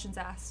 No questions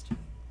asked.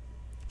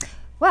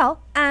 Well,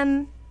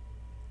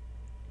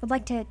 would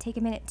like to take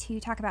a minute to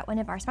talk about one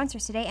of our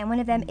sponsors today, and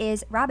one of them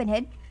is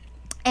Robinhood.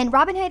 And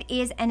Robinhood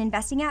is an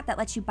investing app that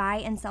lets you buy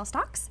and sell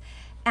stocks.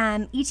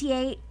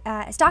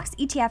 Stocks,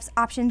 ETFs,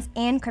 options,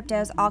 and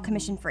cryptos, all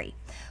commission-free.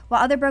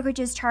 While other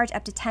brokerages charge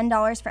up to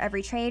 $10 for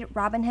every trade,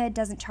 Robinhood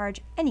doesn't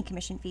charge any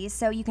commission fees,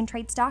 so you can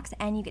trade stocks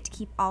and you get to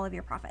keep all of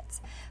your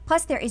profits.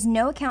 Plus, there is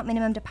no account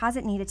minimum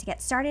deposit needed to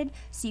get started,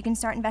 so you can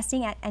start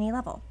investing at any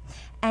level.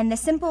 And the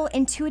simple,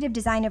 intuitive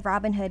design of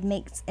Robinhood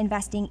makes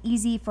investing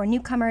easy for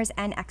newcomers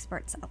and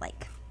experts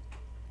alike.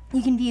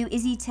 You can view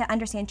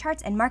easy-to-understand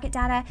charts and market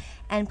data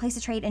and place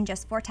a trade in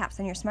just 4 taps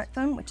on your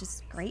smartphone, which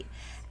is great.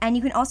 And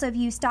you can also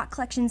view stock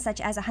collections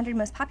such as 100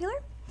 most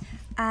popular.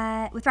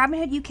 With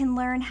Robinhood, you can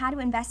learn how to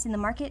invest in the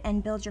market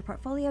and build your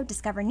portfolio,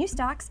 discover new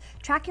stocks,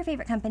 track your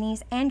favorite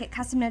companies, and get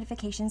custom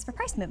notifications for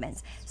price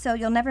movements, so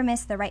you'll never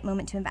miss the right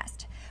moment to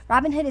invest.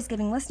 Robinhood is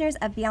giving listeners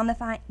of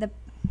Robinhood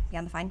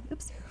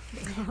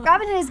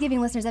is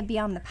giving listeners of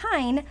Beyond the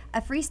Pine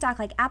a free stock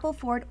like Apple,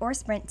 Ford, or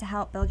Sprint to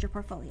help build your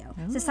portfolio.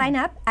 So sign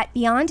up at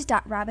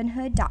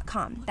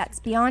beyond.robinhood.com. That's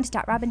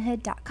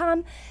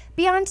beyond.robinhood.com.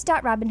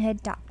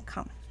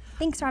 Beyond.robinhood.com.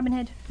 Thanks,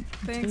 Robinhood.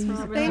 Thanks,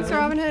 Robinhood. Thanks,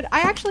 Robinhood.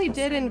 I actually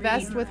did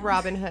invest with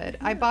Robinhood.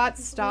 I bought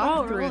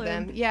stock through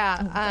them.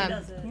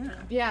 Yeah.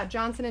 Yeah,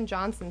 Johnson &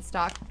 Johnson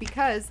stock,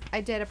 because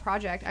I did a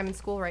project. I'm in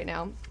school right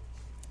now.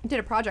 I did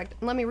a project.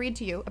 And let me read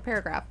to you a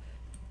paragraph.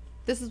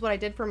 This is what I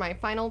did for my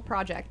final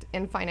project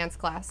in finance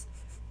class.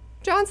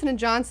 Johnson &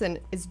 Johnson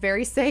is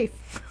very safe.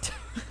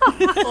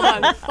 Hold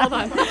on.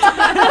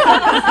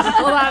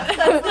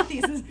 That's the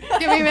thesis.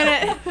 Give me a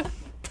minute.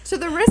 To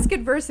the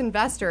risk-adverse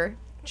investor,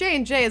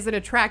 J&J is an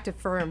attractive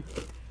firm.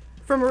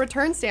 From a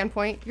return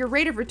standpoint, your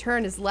rate of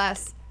return is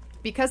less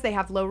because they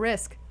have low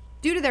risk.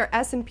 Due to their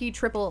S&P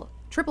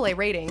AAA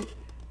rating,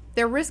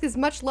 their risk is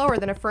much lower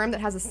than a firm that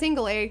has a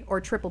single A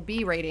or triple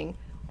B rating.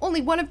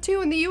 Only one of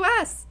 2 in the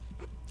U.S.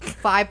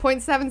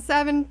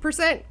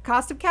 5.77%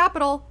 cost of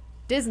capital.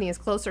 Disney is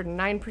closer to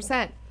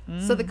 9%.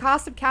 So the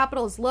cost of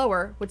capital is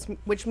lower,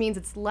 which means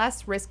it's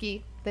less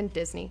risky than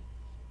Disney.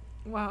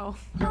 Wow.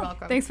 You're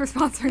welcome. Thanks for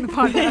sponsoring the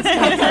podcast.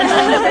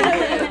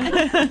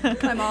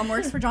 My mom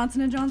works for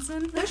Johnson &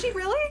 Johnson. Does she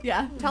really?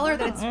 Yeah. Tell her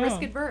that it's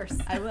risk adverse.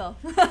 I will.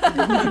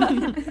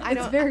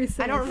 It's very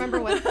safe. I don't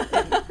remember what.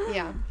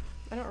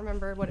 I don't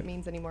remember what it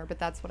means anymore, but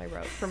that's what I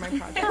wrote for my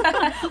project.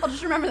 I'll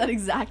just remember that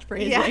exact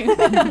phrasing.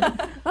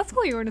 Yeah. That's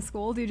cool. You were in a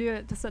school. Do you do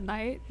it just at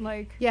night?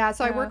 I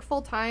work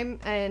full time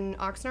in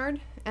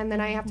Oxnard, and then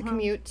I have to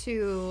commute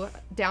to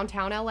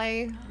downtown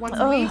LA once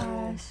a week,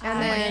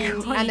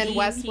 and then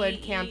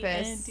Westwood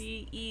campus.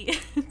 Do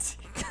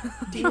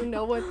you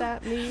know what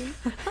that means?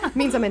 It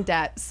means I'm in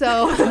debt.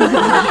 So,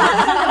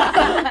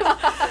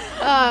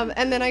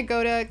 and then I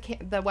go to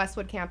the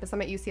Westwood campus.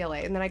 I'm at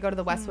UCLA, and then I go to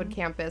the Westwood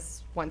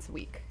campus once a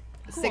week,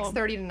 6:30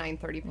 to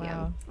 9:30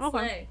 p.m.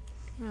 Okay.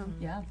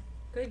 Yeah.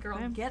 Good girl.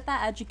 Get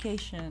that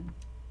education.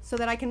 so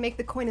that I can make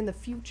the coin in the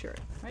future.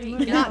 Right.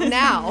 Not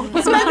now.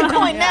 Spend the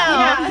coin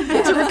now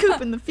to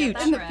recoup in the future.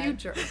 Get In that the bread.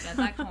 future. Get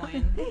that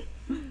coin.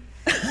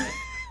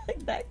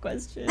 Like that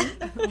question.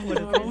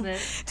 What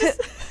is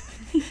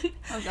it?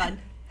 Oh God.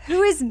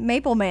 Who is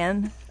Maple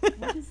Man?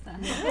 What is that?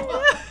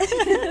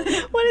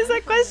 What does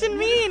that question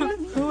mean?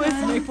 Who is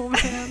Maple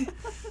Man?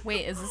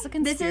 Wait, is this a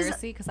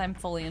conspiracy? Because I'm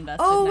fully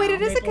invested. Oh, now. wait,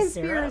 it is a Maple syrup?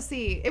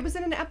 conspiracy. It was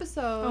in an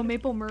episode. Oh,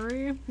 Maple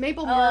Murray.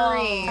 Maple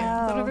Murray. Is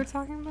that Oh. what they're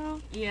talking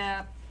about?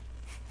 Yeah.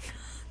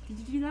 Did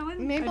you do that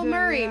one? Maple I did,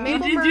 Murray. yeah. Maple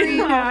Did you Murray. do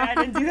that?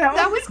 I didn't do that one.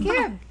 That was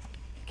Kib.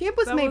 Kib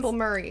was That Maple was-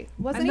 Murray,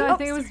 wasn't No, he? I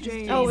think it was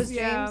James. Oh, it was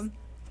Yeah. James.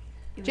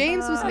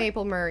 James was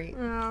Maple Murray.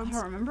 I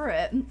don't remember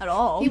it at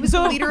all. He was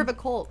So- the leader of a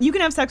cult. You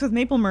can have sex with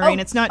Maple Murray and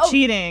it's not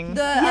cheating.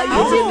 the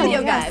YouTube video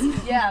yes. guy.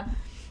 Yeah.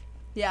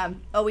 Yeah.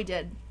 Oh, we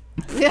did.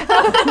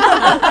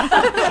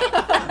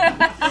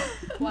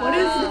 What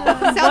is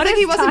Sounds like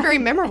he wasn't very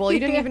memorable. You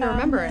didn't even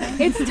remember it.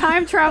 It's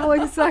time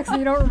traveling sex and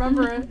you don't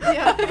remember it.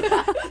 Yeah.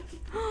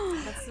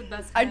 That's the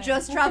best. I kind.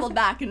 just traveled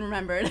back and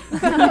remembered.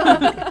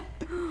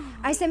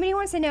 Somebody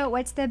wants to know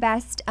what's the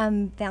best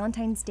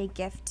Valentine's Day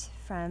gift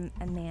from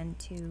a man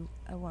to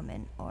a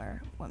woman,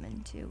 or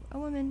woman to a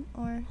woman,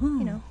 or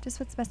you know, just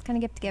what's the best kind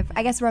of gift to give?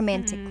 I guess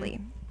romantically.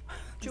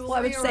 Well,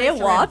 I would Jewelry say a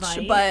or watch,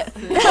 advice?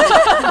 but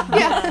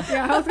Yeah.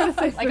 Yeah, I was gonna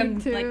say Like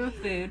food too. like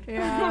food.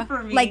 Yeah.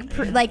 For me.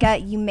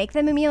 Like you make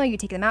them a meal, or you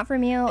take them out for a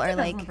meal, or Depends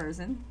like. on the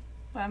person.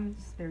 But I'm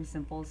just very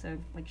simple, so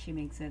like she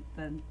makes it,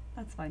 then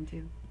that's fine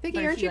too. Vicky,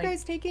 But if aren't she, you like-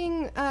 guys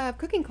taking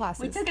cooking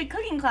classes? We took a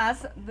cooking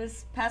class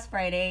this past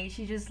Friday.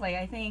 She just like,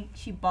 I think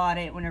she bought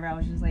it whenever I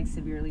was just like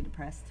severely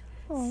depressed.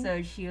 Aw.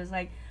 So she was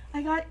like,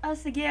 I got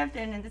us a gift,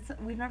 and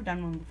we've never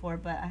done one before,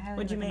 but I highly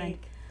What'd you recommend.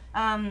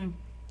 make?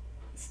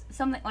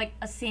 Something like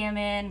a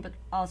salmon, but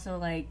also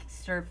like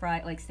stir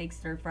fry, like steak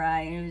stir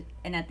fry,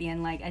 and at the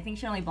end, like I think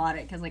she only bought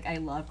it because like I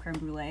love creme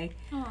brulee.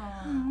 So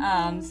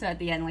at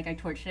the end, like I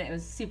torched it. It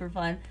was super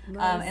fun.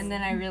 And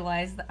then I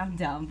realized I'm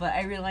dumb, but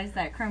I realized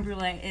that creme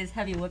brulee is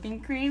heavy whipping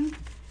cream.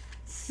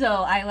 So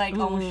I like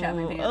almost shut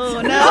my pants.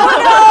 Oh no!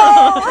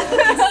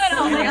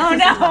 Oh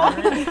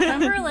no! Creme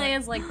brulee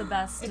is like the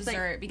best It's like-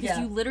 dessert because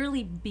yeah. you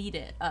literally beat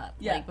it up.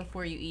 Yeah. Like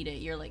before you eat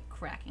it, you're like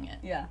cracking it.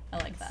 Yeah, I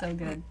like that. so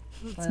good.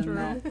 That's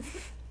true.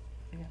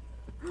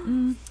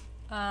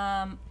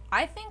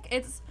 I think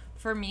it's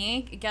for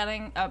me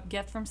getting a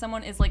gift from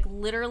someone is like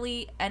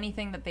literally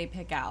anything that they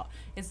pick out.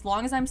 As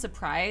long as I'm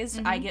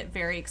surprised, I get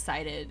very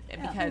excited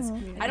because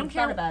I don't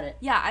care about it.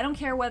 Yeah, I don't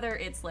care whether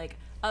it's like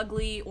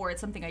ugly or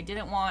it's something I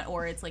didn't want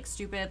or it's like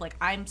stupid. Like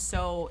I'm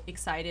so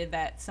excited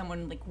that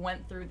someone like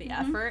went through the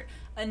effort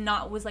and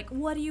not was like,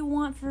 what do you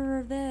want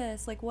for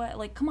this? Like what?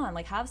 Like come on,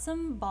 like have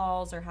some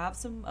balls or have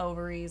some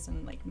ovaries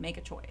and like make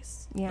a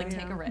choice. Yeah. Like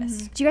take a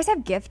risk. Do you guys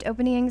have gift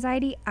opening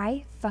anxiety?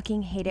 I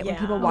fucking hate it when Yeah.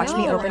 people watch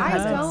me No, open I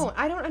presents. don't.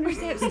 I don't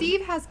understand.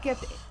 Steve has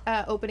gift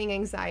opening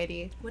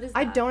anxiety. What is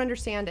I that? don't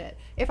understand it.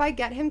 If I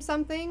get him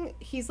something,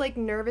 he's like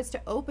nervous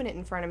to open it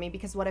in front of me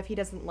because what if he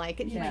doesn't like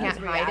it? He Yeah. can't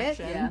His hide it.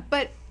 reaction. Yeah.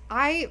 But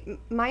I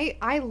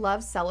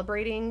love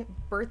celebrating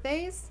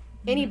birthdays.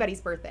 Anybody's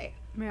birthday.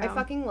 I Yeah.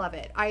 fucking love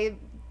it.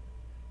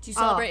 Do you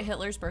celebrate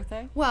Hitler's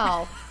birthday?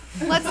 Well,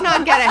 let's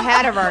not get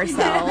ahead of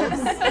ourselves.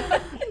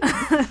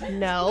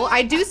 No,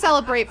 I do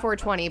celebrate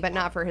 420, but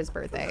not for his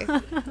birthday.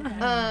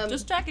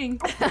 Just checking.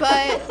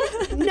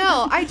 But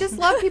no, I just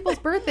love people's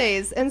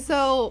birthdays. And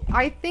so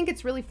I think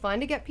it's really fun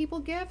to get people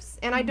gifts.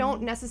 And I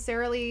don't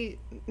necessarily,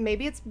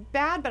 maybe it's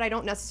bad, but I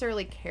don't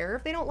necessarily care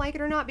if they don't like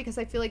it or not because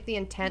I feel like the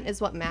intent is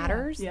what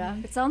matters. yeah.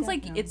 It sounds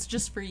like it's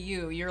just for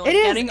you. You're like It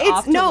is. getting It's-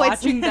 off to no,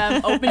 it's- watching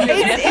them open your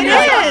gift. It and you're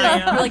like,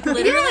 is. You're like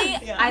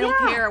literally, I don't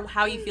Yeah. care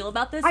how you feel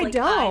about this. I like,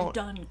 don't. I've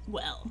done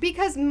well.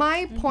 Because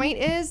my point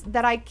is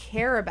that I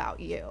care about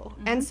you.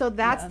 And so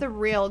that's the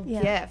real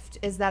Yeah. gift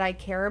is that I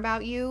care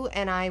about you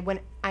and I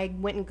went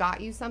and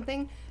got you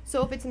something.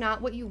 So if it's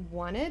not what you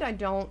wanted, I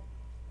don't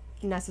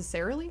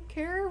necessarily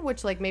care,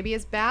 which like maybe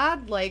is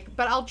bad, like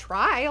but I'll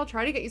try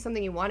to get you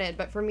something you wanted,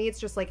 but for me it's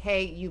just like,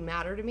 hey, you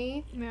matter to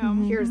me. Yeah.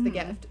 Here's the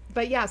gift.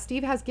 But yeah,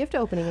 Steve has gift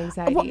opening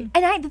anxiety. Well,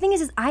 and the thing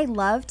is I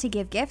love to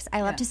give gifts.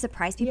 I love to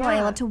surprise people. And I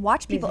Yeah. love to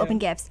watch people too. open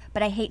gifts.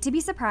 But I hate to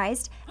be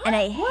surprised, and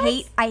I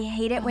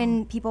hate it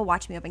when people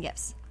watch me open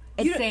gifts.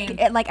 Same.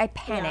 Like I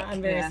panic.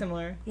 I'm very Yeah.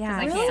 similar. Yeah.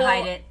 I can't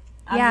hide it.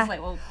 I'm Yeah. just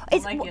like, well, I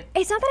It's, like it.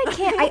 it's not that I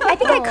can't. I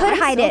think I Oh, could I'm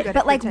hide so it, good but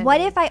at like, what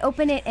pretending. if I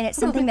open it and it's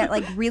something that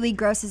like really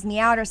grosses me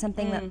out or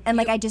something, that, and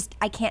like I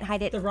can't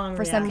hide it The wrong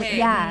for some. reaction. Okay.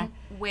 Yeah.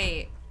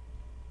 Wait.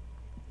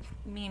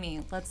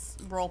 Mimi, let's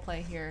role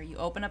play here. You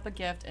open up a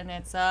gift and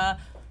it's a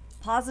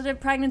positive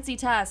pregnancy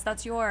test.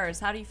 That's yours.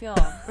 How do you feel?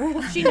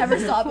 She never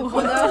saw it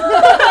before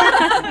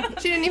though.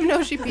 She didn't even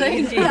know she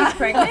peed. James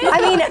pregnant?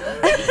 I mean,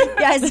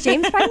 yeah, is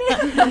James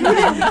pregnant?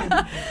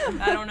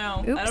 I don't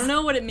know. Oops. I don't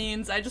know what it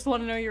means. I just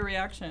want to know your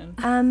reaction.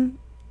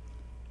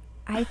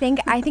 I think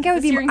I would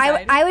this be your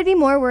anxiety? I would be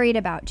more worried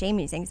about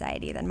Jamie's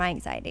anxiety than my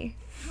anxiety.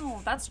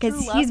 Oh, that's true.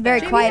 Because love he's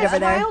very there. quiet Jamie has over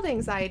there. child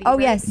anxiety. Oh,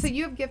 right? yes. So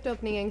you have gift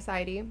opening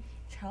anxiety.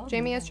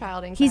 Jamie has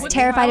child anxiety. He's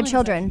terrified of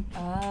children.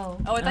 Oh.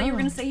 Oh, I thought you were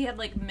gonna say he had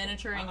like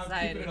miniature anxiety.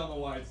 I'm keeping it on the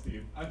wide,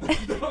 Steve. I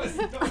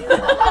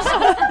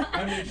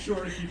made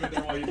sure to keep it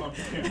there while you bumped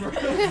the camera.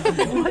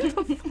 What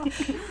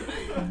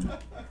the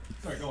fuck?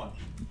 Sorry, go on.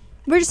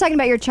 We're just talking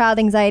about your child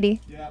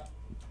anxiety. Yeah.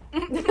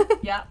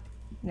 Yeah.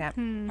 Yeah.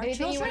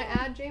 Anything you want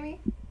to add, Jamie?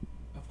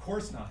 Of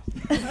course not.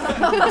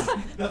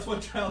 That's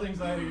what child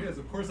anxiety is.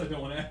 Of course I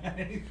don't want to add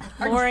anything.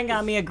 Lauren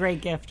got me a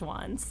great gift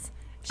once.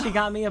 She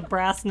got me a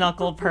brass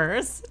knuckle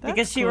purse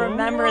because she cool.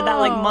 remembered that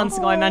like months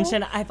ago I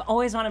mentioned I've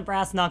always wanted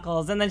brass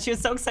knuckles, and then she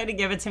was so excited to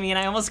give it to me and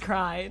I almost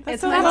cried.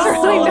 It's really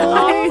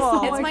nice.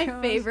 Oh It's my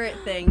my favorite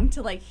thing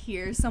to like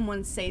hear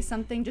someone say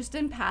something just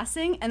in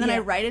passing, and then I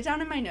write it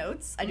down in my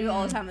notes. I do it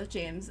all the time with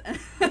James, and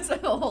it's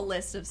like a whole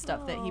list of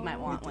stuff that he might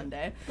want one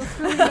day. Do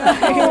you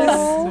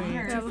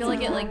feel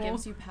like it like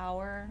gives you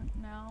power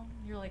now?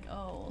 You're like,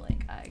 oh,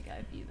 like I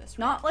gotta be this.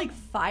 Not like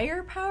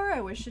firepower.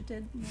 I wish it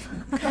did.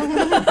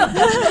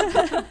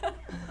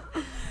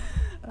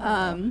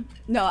 No,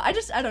 I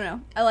don't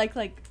know. I like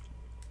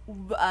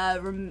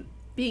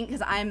being,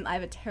 because I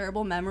have a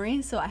terrible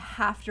memory, so I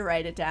have to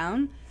write it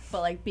down.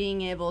 But like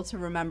being able to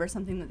remember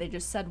something that they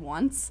just said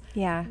once.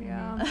 Yeah.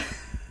 Yeah.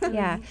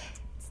 Yeah.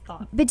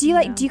 But do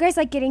you guys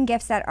like getting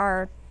gifts that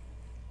are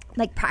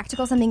like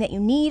practical, something that you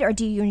need, or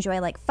do you enjoy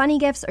like funny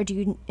gifts, or do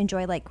you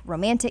enjoy like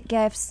romantic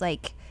gifts?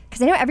 Like,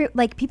 because I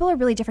know people are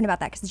really different about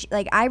that. Because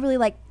like I really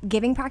like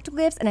giving practical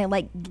gifts, and I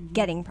like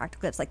getting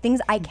practical gifts, like things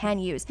I can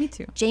use. Me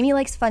too. Jamie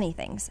likes funny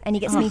things, and he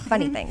gets me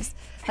funny things.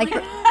 Like,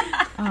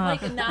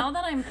 like now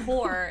that I'm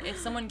poor, if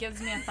someone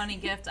gives me a funny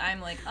gift,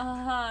 I'm like,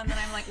 and then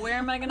I'm like, where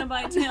am I gonna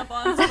buy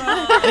tampons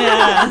from?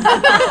 Yeah.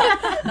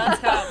 That's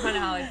kind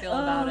of how I feel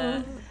about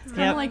it. It's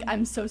kind of like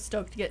I'm so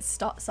stoked to get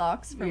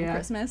socks from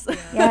Christmas.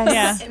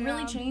 yes. It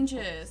really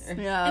changes.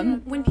 Yeah.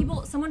 And when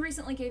someone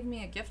recently gave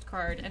me a gift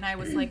card, and I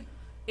was like,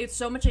 it's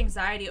so much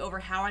anxiety over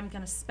how I'm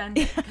gonna spend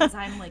it, because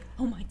I'm like,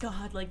 oh my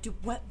god, like,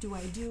 what do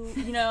I do?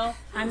 You know,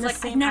 I'm it's the like,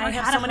 same. I've never I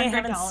have had so many I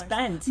haven't $100.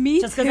 spent.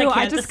 Me just too. 'cause I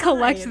can't just decide.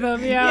 collect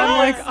them. Yeah. I'm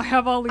like, I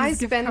have all these I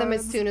gift spend them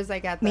as cards. soon as I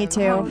get them. Me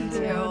too.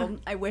 Too.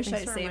 I wish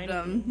I for saved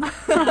reminding them.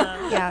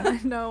 Yeah.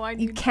 No, I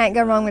You need can't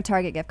go wrong with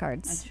Target gift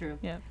That's cards. true.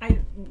 Yeah. I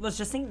was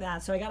just thinking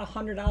that, so I got a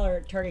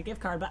 $100 Target gift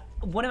card, but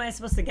what am I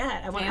supposed to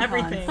get? I want Tampons.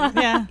 everything.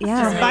 Yeah.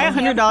 Yeah. Just buy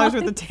 $100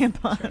 worth of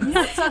tampons.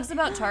 What sucks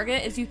about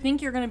Target is you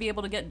think you're gonna be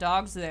able to get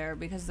dogs there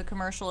because the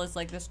commercial is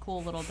like this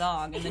cool little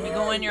dog, and then you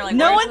go in, you're like,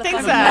 No where's one the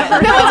thinks fucking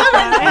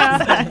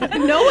that. dog?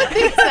 No one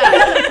thinks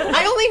that.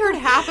 I only heard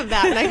half of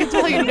that, and I can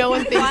tell you no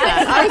one thinks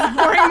that. I was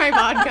pouring my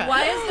vodka.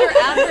 Why is their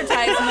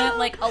advertisement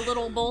like a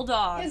little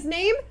bulldog? His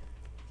name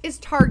is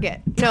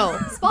Target. No,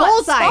 Spot,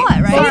 Bullseye.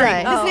 right?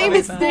 Bullseye. Oh. His name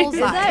is Is Bullseye.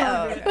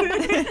 that-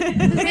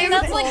 I mean,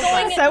 that's like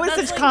going. So with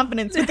that's such like,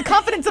 confidence, with the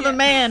confidence of a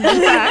man,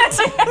 in fact.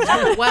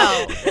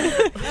 Well,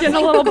 getting a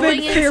little big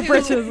going for your into-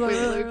 britches.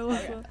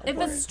 If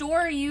a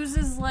store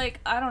uses like,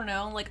 I don't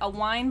know, like a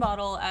wine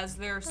bottle as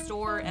their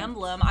store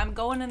emblem, I'm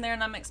going in there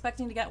and I'm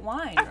expecting to get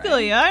wine. I feel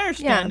you. I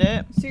understand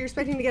it. so you're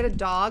expecting to get a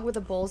dog with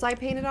a bullseye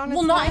painted on it?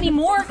 Well, not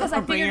anymore because I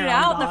Bring figured your it own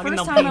out the dog and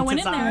first they'll time I paint went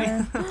in his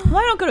there. Well,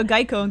 I don't go to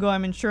Geico and go,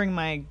 I'm insuring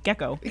my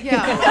gecko.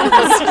 Yeah.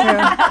 That's true.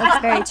 That's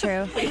very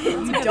true.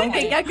 Don't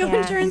get gecko Yeah.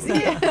 insurance.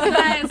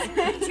 Guys,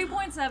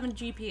 2.7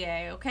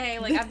 GPA, okay?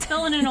 Like, I'm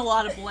filling in a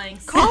lot of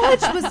blanks. College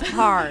was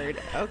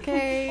hard.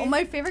 Okay. Well,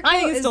 my favorite I quote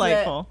think it's is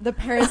delightful. the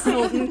Paris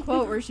Hilton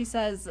quote where she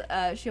says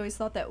she always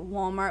thought that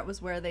Walmart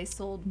was where they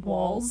sold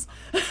walls.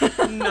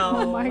 No.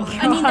 Oh my god.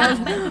 I mean,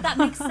 that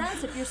makes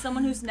sense if you're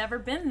someone who's never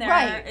been there.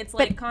 Right, It's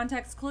like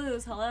context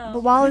clues. Hello.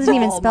 But wall isn't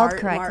even Walmart, spelled Mart of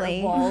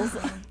correctly. walls.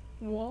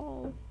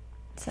 Whoa.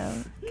 So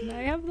Can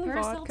I have the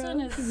Paris vodka?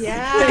 Hilton is.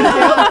 Yeah.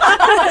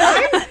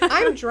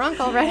 I'm drunk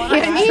already.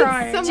 I need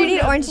trying. someone Do you need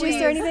to orange juice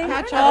or please anything?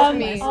 Catch up with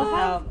me.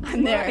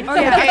 I'm there. Oh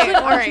yeah, Okay, actually,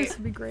 all orange right. juice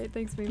would be great.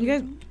 Thanks, baby. You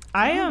guys,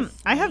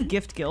 I have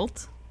gift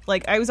guilt.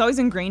 Like I was always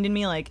ingrained in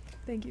me. Like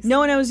Thank you. no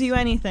one owes you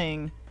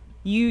anything.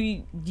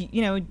 You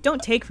know,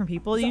 don't take from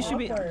people. You should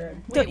be.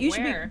 Wait, You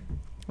should be. where?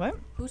 What?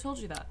 Who told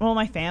you that? Well,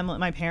 my family,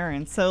 my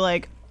parents. So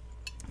like,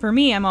 for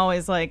me, I'm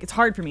always like, it's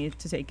hard for me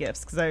to take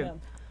gifts because I,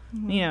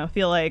 you know,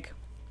 feel like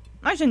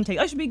I shouldn't take.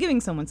 I should be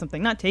giving someone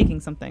something, not taking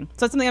something.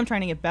 So that's something I'm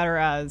trying to get better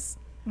as,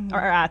 or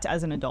at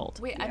as an adult.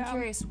 Wait, I'm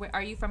curious.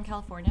 Are you from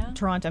California?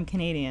 Toronto, I'm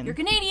Canadian. You're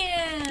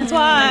Canadian. That's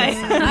why.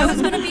 I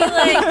was gonna be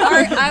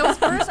like,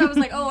 I was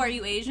like, oh, are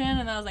you Asian?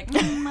 And I was like,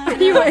 are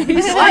you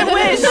Asian? I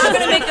wish. I'm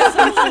gonna make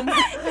assumptions.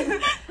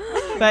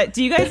 But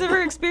do you guys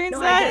ever experience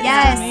that?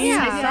 Yes.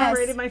 Yeah. I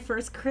celebrated my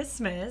first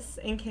Christmas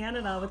in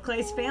Canada with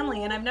Clay's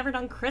family, and I've never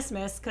done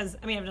Christmas because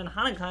I've done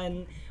Hanukkah,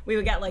 and we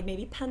would get like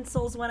maybe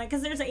pencils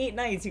because there's 8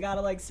 nights. You gotta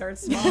like start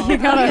small. You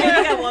gotta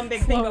get one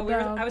big thing. slow But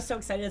down. I was so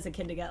excited as a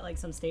kid to get like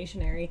some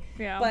stationery.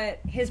 Yeah. But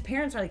his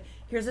parents are like,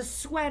 here's a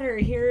sweater,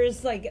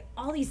 here's like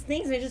all these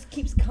things, and it just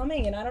keeps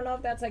coming. And I don't know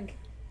if that's like,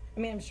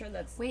 I'm sure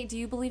that's. Wait, do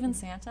you believe in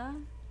Santa?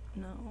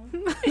 No.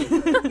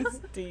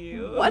 Do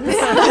you? What?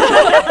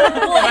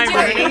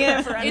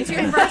 It's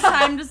your first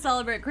time to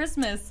celebrate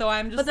Christmas, so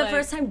I'm just But the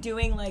first time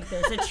doing, like,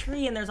 there's a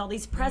tree and there's all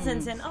these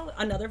presents and,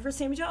 another for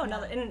Sammy Joe,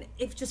 another, and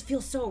it just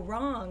feels so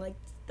wrong. Like,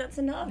 that's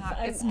enough.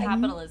 It's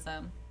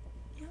capitalism.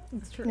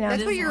 It's true. Yeah.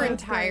 That's what your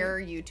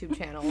entire YouTube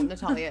channel,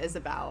 Natalia, is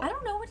about. I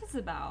don't know what it's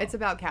about. It's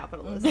about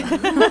capitalism.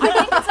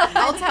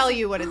 I'll tell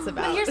you what it's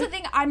about. But here's the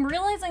thing, I'm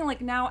realizing,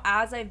 like, now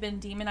as I've been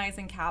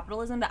demonizing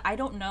capitalism, that I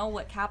don't know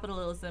what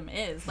capitalism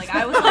is. Like,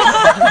 I was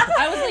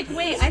like,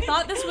 wait, I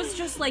thought this was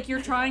just, like,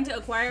 you're trying to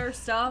acquire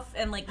stuff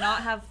and, like,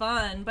 not have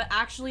fun. But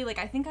actually, like,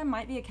 I think I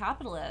might be a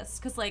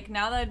capitalist. Because, like,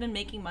 now that I've been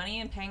making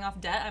money and paying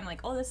off debt, I'm like,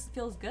 oh, this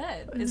feels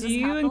good. Is Do this you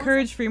capitalism?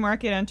 encourage free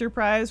market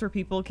enterprise where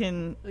people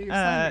can, You're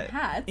selling your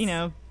hats. you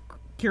know,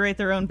 curate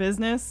their own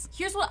business?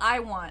 Here's what I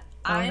want.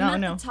 Oh,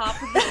 I'm no. at the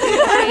top of the food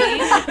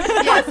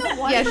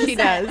chain. Yes, she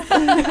does.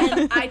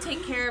 And I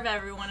take care of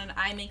everyone, and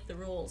I make the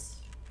rules.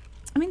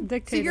 I mean, So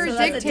dictator. you're a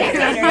that's a dictator.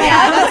 dictator.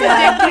 Yeah, that's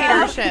a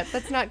dictatorship.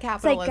 That's not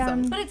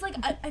capitalism. But it's like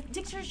a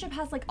dictatorship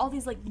has like all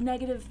these like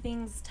negative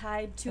things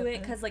tied to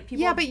it because like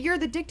people. Yeah, but you're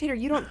the dictator.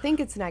 You don't think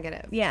it's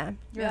negative. Yeah.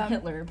 You're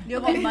Hitler. You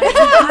have all money.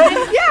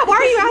 Yeah, why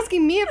are you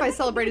asking me if I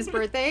celebrate his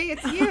birthday?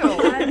 It's you.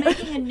 I'm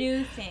making a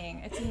new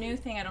thing. It's a new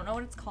thing. I don't know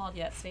what it's called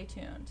yet. Stay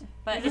tuned.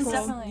 But it's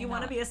definitely You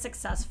want to be a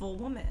successful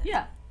woman.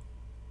 Yeah.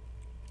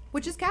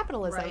 Which is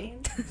capitalism.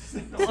 Right?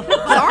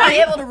 Sorry.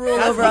 able to rule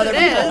over other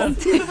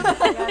people.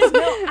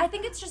 No, I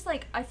think it's just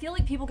like I feel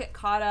like people get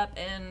caught up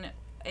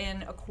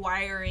in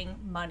acquiring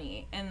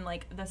money in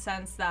like the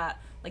sense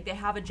that like they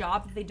have a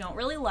job that they don't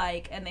really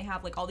like and they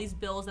have like all these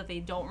bills that they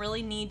don't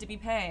really need to be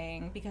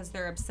paying because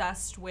they're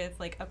obsessed with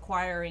like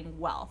acquiring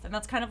wealth, and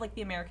that's kind of like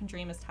the American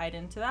dream is tied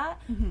into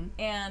that.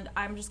 And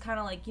I'm just kind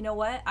of like, you know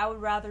what, I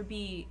would rather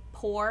be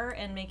poor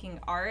and making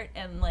art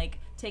and like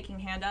taking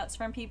handouts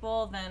from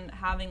people than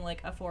having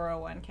like a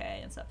 401k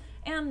and stuff.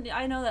 And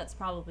I know that's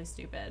probably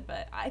stupid,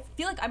 but I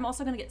feel like I'm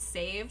also gonna get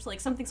saved. Like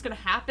something's gonna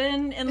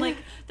happen in like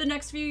the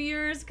next few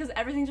years because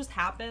everything just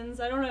happens.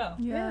 I don't know.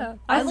 Yeah.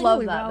 I That's love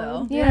really that, valid.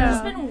 though. I've Yeah.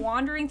 just been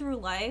wandering through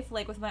life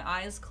like with my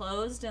eyes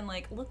closed and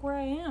like look where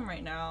I am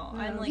right now.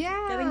 I'm like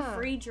Yeah. getting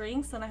free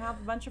drinks and I have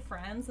a bunch of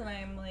friends and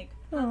I'm like,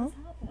 how does this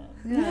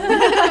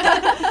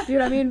happen?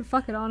 Dude, I mean,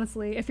 fuck it,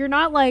 honestly. If you're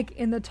not like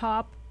in the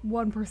top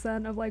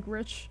 1% of like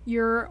rich,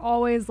 you're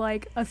always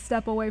like a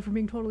step away from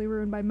being totally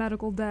ruined by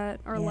medical debt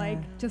or like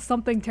just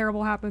something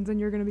terrible happens and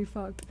you're gonna be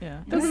fucked.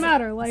 Yeah. Doesn't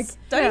matter. Like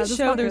Studies just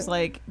show fuck there's it.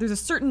 like there's a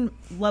certain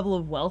level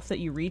of wealth that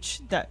you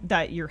reach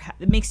that you're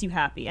that makes you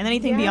happy, and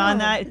anything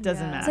beyond that it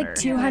doesn't It's matter. like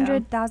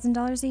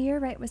 $200,000 a year,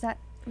 right? Was that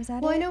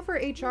Well, I it? know for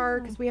HR,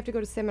 because we have to go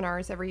to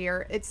seminars every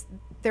year,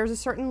 there's a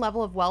certain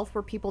level of wealth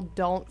where people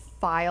don't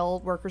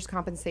file workers'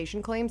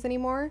 compensation claims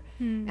anymore.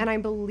 And I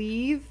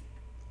believe,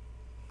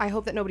 I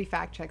hope that nobody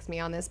fact checks me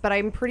on this, but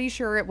I'm pretty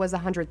sure it was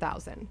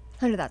 100,000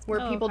 $100,000.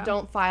 where people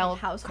don't file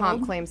household?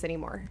 comp claims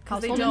anymore.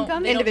 Household don't-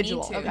 income? they don't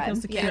Individual. need to. Okay.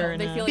 Secure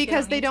They enough. feel like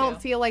Because they need don't to.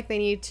 feel like they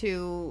need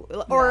to,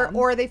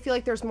 or they feel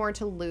like there's more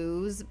to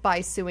lose by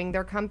suing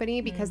their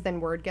company because then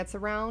word gets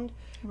around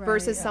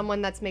versus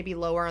someone that's maybe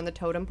lower on the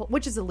totem pole,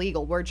 which is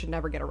illegal. Word should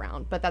never get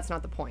around, but that's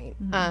not the point.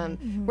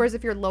 Whereas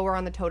if you're lower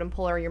on the totem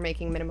pole or you're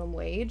making minimum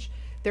wage,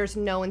 there's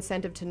no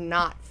incentive to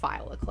not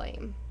file a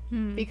claim.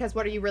 Because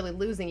what are you really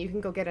losing? You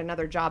can go get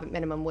another job at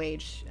minimum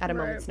wage at a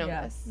moment's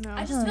notice. No.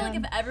 I just feel like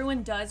if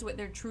everyone does what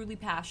they're truly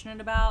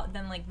passionate about,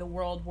 then like the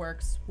world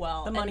works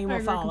well. The money And- will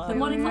follow. The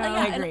money, Yeah. yeah,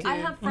 I and agree. I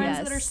have friends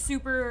that are Yes.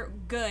 super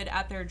good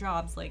at their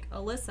jobs, like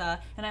Alyssa,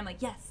 and I'm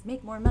like, yes,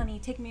 make more money,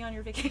 take me on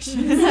your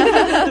vacations.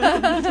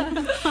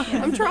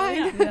 I'm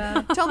trying.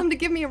 Tell them to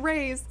give me a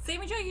raise.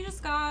 Sammy Joe, you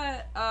just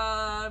got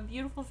a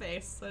beautiful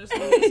face. I just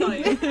wanted to tell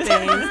you.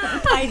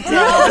 I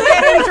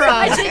Getting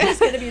drunk. Just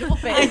get a beautiful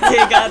face.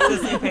 did got the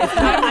same face.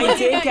 I looking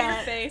did at your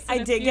get face, I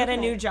and it's did get a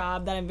new beautiful.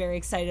 job that I'm very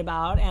excited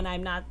about, and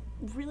I'm not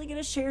really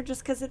gonna share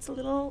just because it's a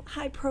little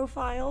high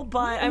profile,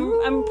 but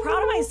I'm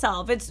proud of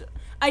myself.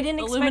 I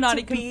didn't expect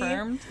Illuminati to be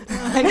confirmed.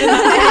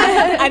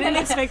 I didn't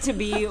expect to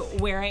be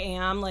where I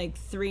am like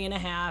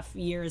 3.5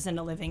 years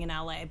into living in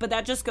LA. But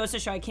that just goes to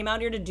show I came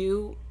out here to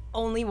do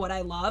only what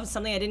I love,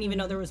 something I didn't even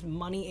know there was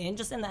money in,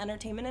 just in the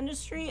entertainment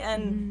industry.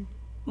 And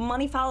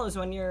money follows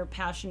when you're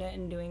passionate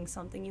and doing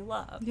something you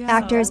love.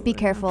 Actors, be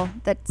careful.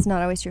 That's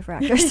not always true for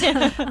actors.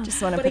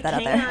 Just want to But put it that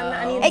out can. there.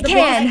 I mean, It the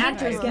can. biggest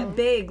actors get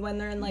big when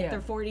they're in like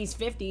their 40s,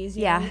 50s.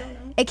 You know, Yeah, you don't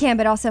know. it can,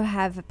 but also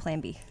have a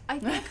plan B. I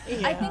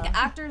think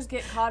actors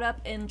get caught up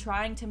in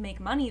trying to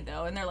make money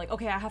though, and they're like,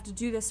 okay, I have to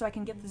do this so I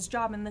can get this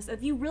job and this.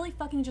 If you really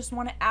fucking just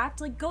want to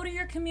act, like go to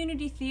your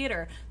community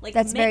theater, like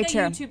That's make very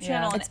a true. YouTube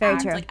channel and It's very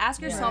act. true. Like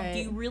ask yourself, do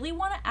Right. you really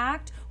want to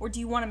act or do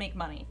you want to make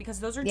money? Because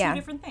those are Yeah. two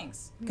different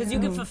things. Because you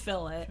can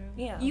fulfill it.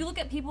 Yeah. You look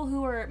at people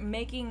who are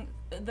making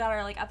that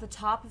are like at the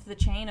top of the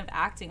chain of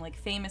acting, like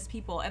famous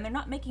people, and they're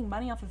not making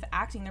money off of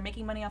acting, they're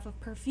making money off of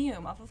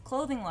perfume, off of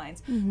clothing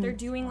lines. They're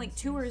doing like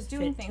tours,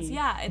 doing Fit things. teeth.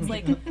 Yeah, it's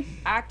like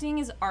acting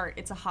is art.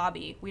 It's a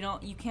hobby.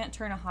 You can't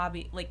turn a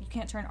hobby, like you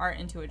can't turn art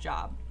into a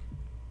job.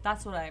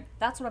 That's what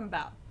I'm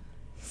about.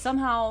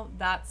 Somehow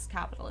that's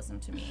capitalism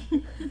to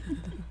me.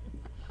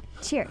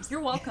 Cheers.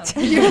 You're welcome.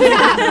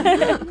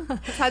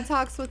 TED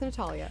Talks with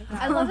Natalia.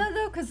 I love that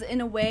though, because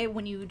in a way,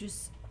 when you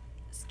just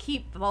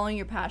keep following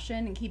your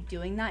passion and keep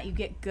doing that, you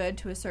get good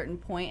to a certain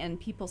point, and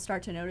people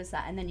start to notice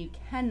that, and then you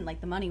can, like,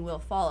 the money will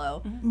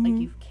follow. Like,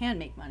 you can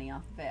make money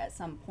off of it at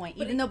some point,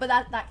 but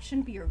that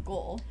shouldn't be your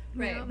goal.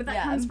 Right, but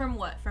that comes from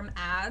what? From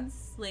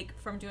ads? Like,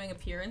 from doing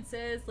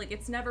appearances? Like,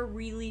 it's never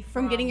really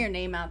from getting your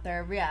name out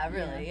there. Yeah,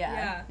 really.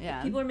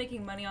 Yeah. People are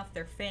making money off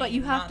their fame, but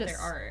you have not to their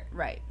art.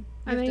 Right.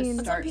 I mean,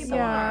 start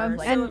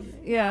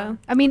yeah.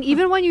 I mean,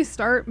 even when you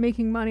start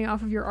making money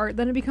off of your art,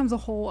 then it becomes a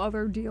whole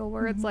other deal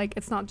where it's like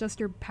it's not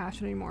just your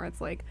passion anymore. It's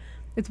like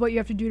it's what you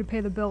have to do to pay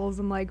the bills.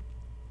 And like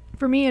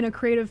for me in a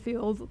creative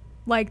field,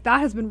 like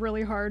that has been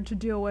really hard to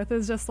deal with.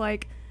 Is just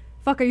like,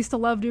 fuck, I used to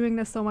love doing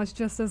this so much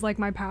just as like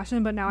my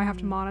passion, but now I have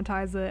to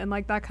monetize it, and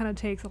like that kind of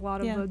takes a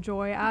lot of the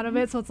joy out of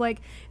it. So it's like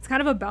it's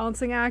kind of a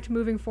balancing act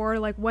moving forward.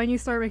 Like when you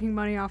start making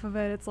money off of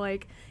it, it's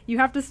like you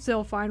have to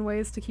still find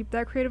ways to keep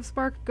that creative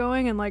spark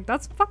going, and like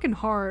that's fucking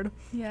hard.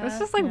 It's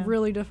just like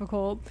really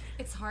difficult.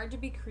 It's hard to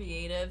be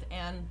creative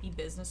and be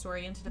business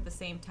oriented at the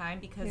same time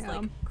because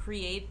like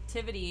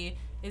creativity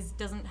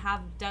doesn't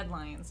have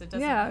deadlines. It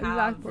doesn't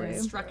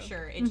have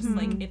structure. It just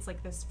like it's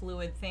like this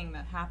fluid thing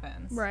that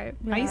happens. Right.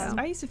 Yeah.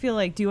 I used to feel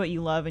like do what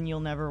you love and you'll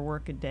never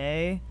work a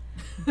day,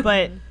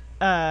 but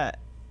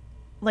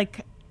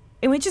like,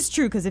 and which is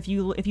true because if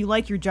you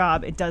like your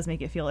job, it does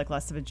make it feel like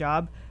less of a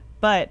job.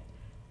 But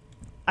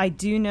I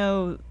do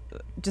know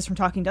just from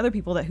talking to other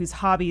people that whose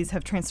hobbies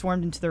have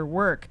transformed into their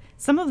work,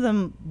 some of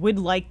them would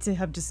like to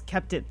have just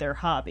kept it their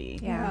hobby.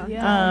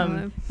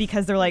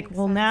 Because they're like,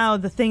 well, now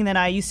the thing that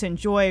I used to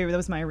enjoy, that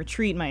was my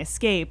retreat, my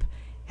escape,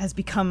 has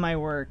become my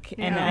work,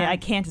 and I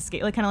can't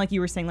escape. Like kind of like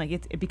you were saying, like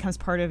it becomes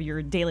part of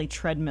your daily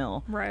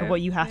treadmill of what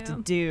you have to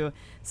do.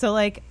 So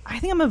like I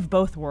think I'm of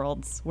both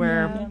worlds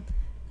where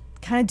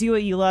kind of do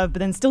what you love, but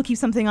then still keep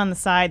something on the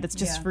side that's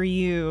just for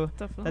you.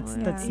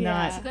 Definitely. That's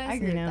not. So guys,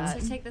 you know.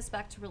 to take this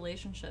back to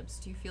relationships,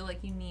 do you feel like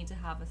you need to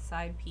have a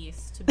side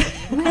piece to be?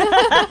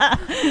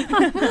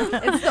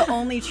 It's the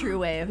only true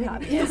way of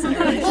happiness in a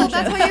relationship. Well,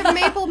 that's why you have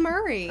Maple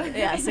Murray.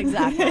 Yes,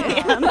 exactly.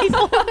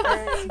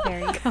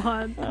 Very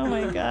God. Oh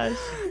my gosh.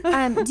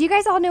 Do you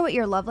guys all know what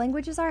your love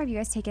languages are? Have you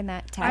guys taken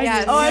that test?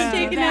 Yes. Oh, I've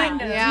taken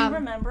it. Yeah. Do you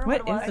remember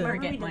What what is it was? it? I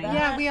forget mine.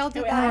 Yeah, we all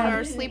did that at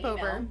our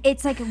sleepover.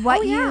 It's like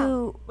what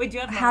you, Wait, do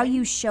you have how mine?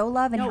 you show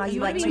love and how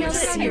you like to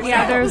receive.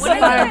 Yeah, there's What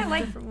five.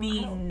 I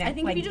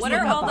think if you just What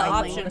look are up all the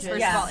love options? languages.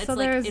 First of all, it's So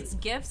like there's- it's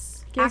gifts.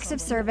 Acts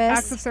of service.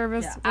 Acts of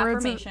service,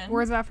 Affirmation.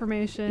 words of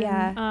affirmation.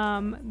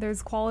 Yeah.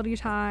 There's quality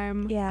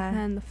time. Yeah.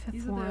 And the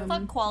fifth one.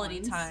 Fuck quality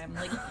time.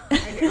 Like,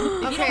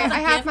 Okay, I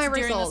have my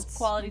during this results.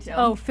 quality time.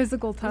 Oh,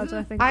 physical touch.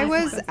 I think I that's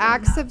was what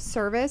acts of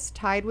service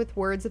tied with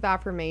words of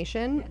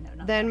affirmation.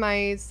 Then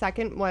my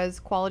second was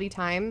quality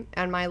time,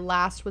 and my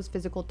last was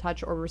physical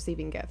touch or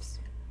receiving gifts.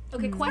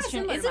 Okay,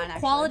 question: similar to Isn't mine, actually.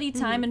 quality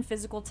time and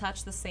physical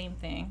touch the same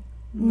thing?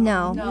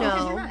 No. No.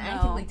 Because you're not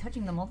actively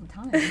touching them all the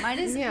time. Mine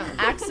is Yeah.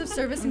 acts of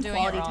service and doing it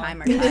quality wrong.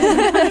 time are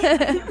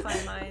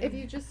tied. If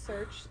you just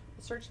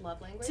search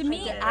love language. To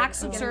me,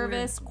 acts of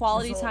service,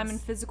 quality time, and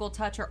physical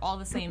touch are all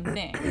the same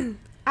thing.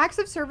 acts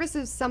of service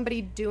is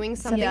somebody doing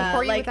something Yeah,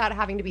 for you like without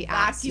having to be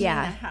asked. Vacuuming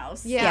Yeah. the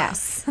house. Yeah.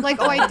 Yes. Like,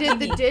 oh, I did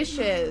the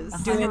dishes.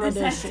 Doing the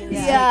dishes.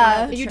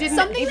 Yeah. You didn't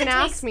Something even that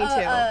ask takes me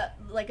to.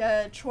 like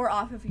a chore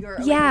off of your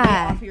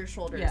Yeah. off of your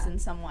shoulders in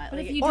some way. But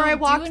Like, if you Or I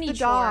don't walked do any the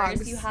dogs.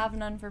 chores, you have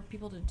none for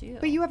people to do.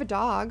 But you have a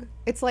dog.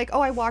 It's like,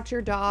 oh, I walked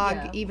your dog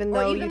even or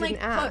though even you like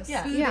didn't ask.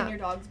 put food Yeah. in your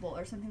dog's bowl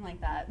or something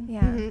like that.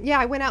 Yeah. Yeah,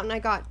 I went out and I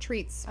got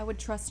treats. I would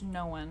trust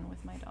no one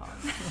with my dog.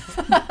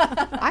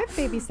 I've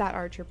babysat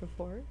Archer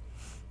before.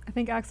 I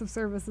think acts of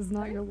service is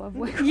not your love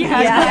language.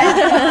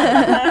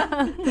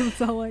 Doesn't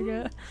sound like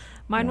it.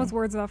 Mine was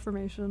words of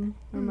affirmation.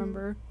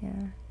 Remember? Yeah.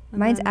 And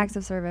Mine's then- acts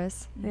of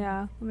service.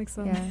 Yeah, that makes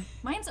sense. Yeah.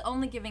 Mine's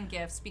only giving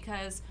gifts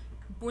because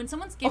when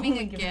someone's giving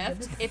a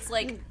gift, it's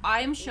like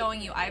I'm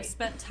showing you I've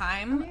spent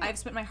time, I've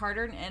spent my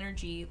hard-earned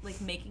energy like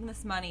making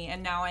this money,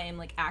 and now I am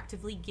like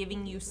actively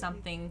giving you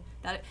something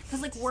that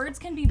because like words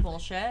can be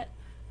bullshit,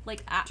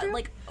 like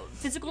like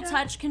physical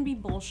touch can be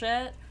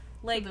bullshit,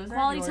 like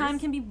quality time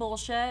can be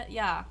bullshit.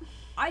 Yeah.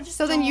 I just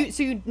So then don't-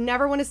 you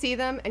never want to see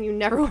them and you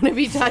never want to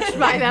be touched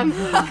by them.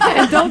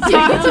 Don't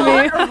talk to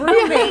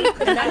me.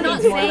 I'm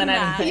not saying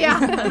that. Yeah.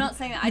 I'm not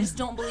saying that. I just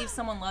don't believe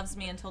someone loves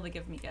me until they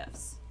give me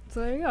gifts. So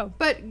there you go.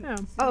 But Yeah.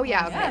 oh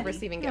yeah, okay, Yeah.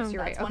 receiving gifts.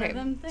 You're right. That's one Okay, of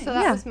them things. so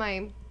that Yeah. was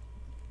my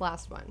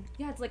last one.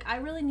 Yeah, it's like I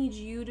really need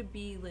you to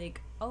be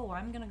like, oh,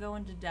 I'm gonna go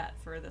into debt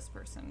for this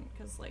person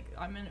because like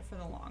I'm in it for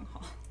the long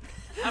haul.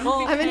 I'm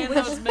in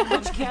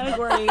which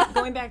category?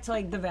 Going back to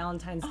like the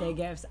Valentine's Day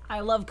gifts, I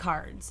love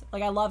cards.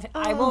 Like I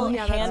will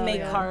yeah, that's hand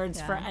make good.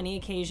 cards for any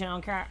occasion. I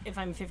don't care if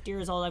I'm 50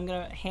 years old. I'm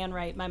gonna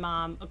handwrite my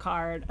mom a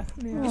card.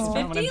 Yeah. Just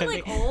don't wanna 50 be-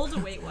 like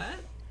old? Wait, what?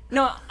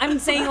 No, I'm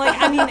saying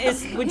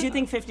would you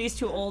think 50 is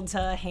too old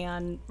to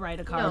hand write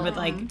a card with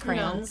like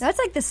crayons? That's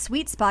like the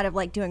sweet spot of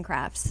like doing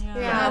crafts.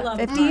 Yeah. I love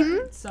 50.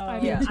 that. So I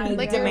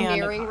Like you're demand a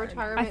nearing card.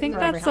 retirement. I think for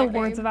that's the every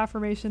words of holiday.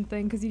 affirmation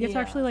thing because you get to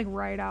actually like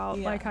write out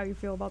like how you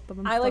feel about them.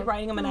 And I like stuff.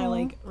 writing them and I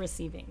like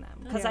receiving them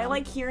because I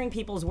like hearing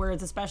people's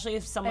words, especially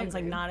if someone's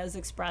like agree. not as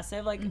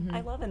expressive. Like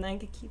I love it, and then I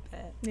could keep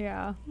it.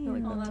 Yeah. I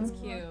like Oh, that that's too.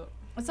 cute.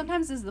 But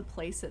sometimes is the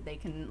place that they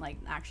can like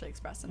actually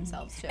express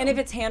themselves too. And if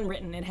it's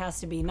handwritten, it has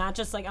to be not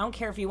just like I don't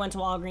care if you went to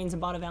Walgreens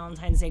and bought a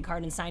Valentine's Day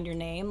card and signed your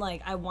name.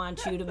 Like I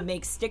want you to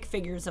make stick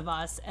figures of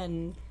us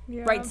and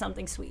write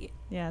something sweet.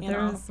 Yeah, you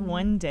there know? was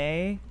one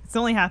day, it's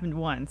only happened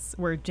once,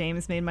 where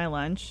James made my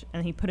lunch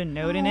and he put a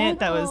note in it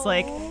that was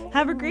like,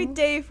 have a great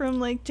day from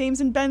like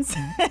James and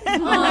Benson,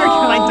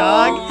 my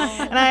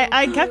dog. And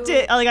I kept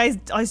it, like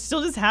I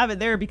still just have it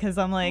there because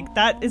I'm like,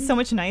 that is so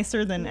much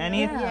nicer than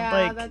any, Yeah,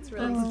 like, that's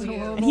really sweet.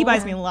 and he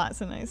buys me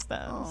lots of nice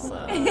stuff.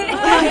 So.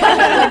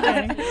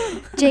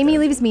 Jamie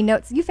leaves me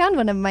notes. You found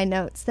one of my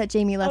notes that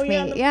Jamie left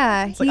me.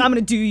 Yeah. It's like, I'm going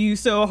to do you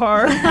so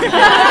hard.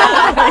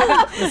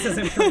 This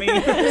isn't for me. Do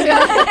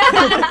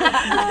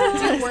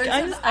words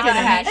of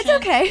affirmation? It's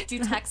okay. Do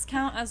texts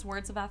count as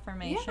words of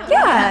affirmation?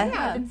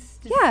 Yeah.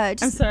 Yeah.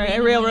 I'm sorry, I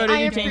railroaded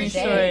I you, Jamie's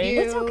appreciate story.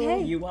 you. It's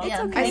okay. You up? It's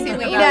I okay. see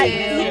what you Yeah.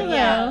 did.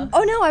 Yeah.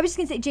 Oh no, I was just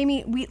gonna say,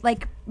 Jamie, we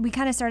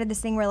kind of started this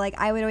thing where like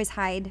I would always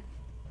hide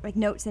like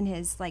notes in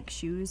his like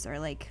shoes or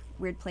like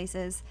weird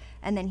places,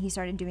 and then he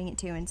started doing it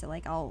too, and so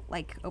like I'll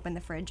like open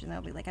the fridge and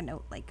there'll be like a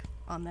note like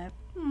on the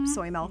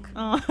soy milk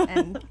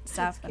and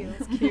stuff.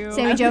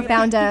 Sammy Joe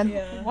found a.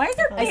 Why is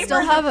there paper I still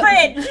in have the a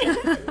fridge?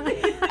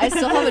 I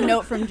still have a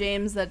note from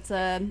James that's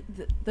the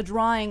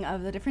drawing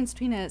of the difference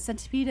between a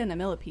centipede and a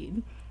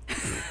millipede. Dude,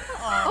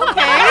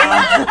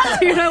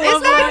 I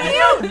love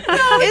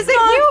that. Is it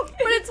cute?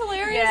 But it's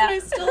hilarious, Yeah. and I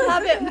still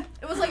have it.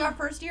 It was like our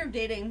first year of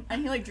dating,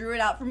 and he like drew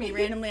it out for me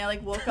randomly. I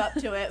like woke up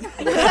to it.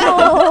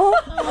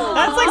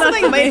 That's like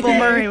something Maple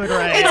Murray would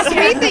write. It's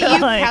sweet that you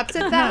Like, kept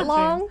it that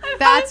long.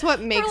 That's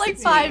what makes For like it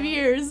 5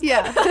 years.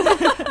 Yeah.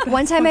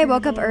 One time I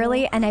woke up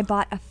early and I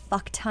bought a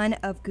fuck ton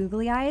of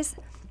googly eyes.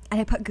 And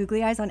I put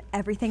googly eyes on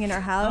everything in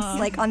our house,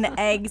 like on the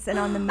eggs and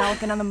on the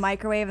milk and on the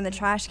microwave and the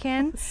trash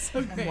can.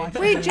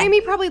 Wait, Jamie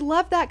probably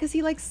loved that because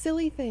he likes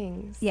silly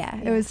things. Yeah,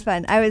 it was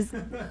fun.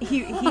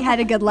 He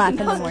had a good laugh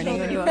in the morning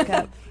when he woke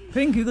up.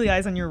 Putting googly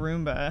eyes on your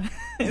Roomba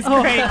is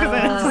great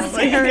because it's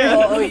like,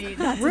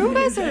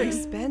 Roombas are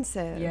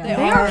expensive. They They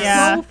are. are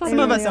yeah, so fucking some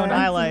of us expensive. own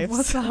iLifes,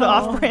 What the the hell?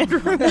 off-brand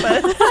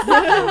Roombas.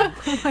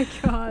 Oh my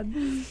god.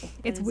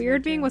 It's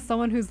weird being with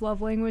someone whose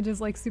love language is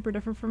like super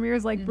different from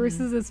yours. Like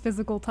Bruce's is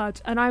physical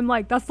touch, and I'm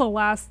like, that's the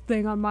last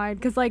thing on mine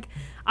because like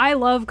I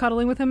love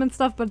cuddling with him and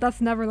stuff, but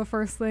that's never the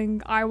first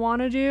thing I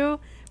want to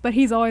do. But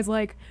he's always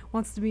like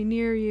wants to be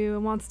near you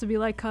and wants to be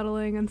like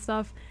cuddling and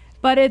stuff.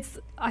 But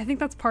I think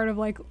that's part of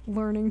like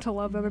learning to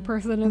love the other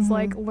person is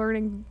like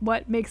learning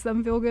what makes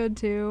them feel good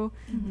too.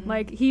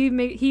 Like he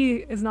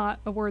is not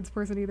a words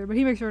person either, but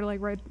he makes sure to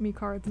like write me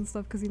cards and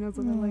stuff because he knows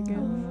that I like it.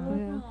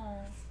 Yeah.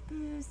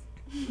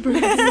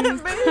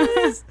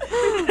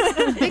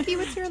 Vicky,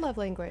 what's your love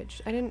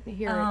language? I didn't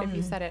hear it if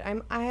you said it.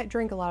 I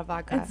drink a lot of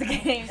vodka. It's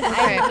okay. Okay.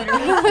 I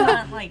literally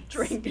cannot like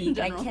Drink in speak.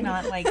 I general.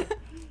 cannot like.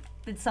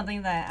 It's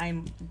something that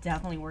I'm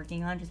definitely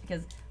working on, just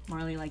because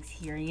Marley likes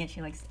hearing it.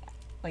 She likes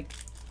like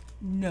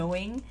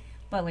knowing,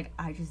 but like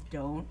I just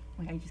don't.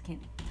 Like I just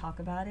can't talk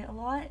about it a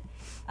lot.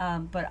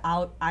 But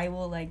I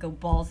will like go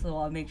balls to the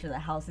wall, make sure the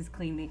house is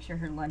clean, make sure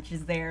her lunch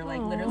is there, like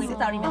literally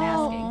without even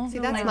asking. See,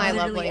 that's Like, my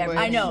love literally language.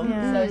 I know.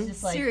 So it's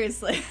just like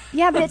Seriously.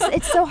 Yeah, but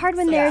it's so hard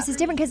when theirs is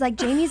different because like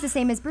Jamie's the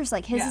same as Bruce.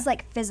 Like his is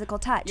like physical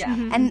touch, Yeah.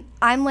 and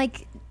I'm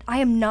like I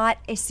am not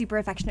a super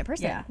affectionate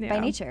person Yeah. by Yeah.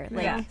 nature.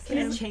 Like Yeah. Can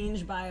it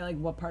change by like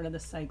what part of the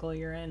cycle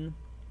you're in?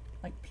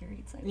 like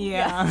period cycle.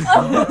 Yeah.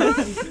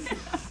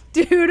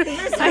 Dude,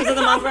 There's times of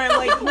the month where I'm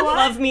like,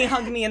 love me,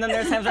 hug me, and then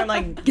there's times where I'm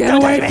like, get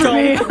away from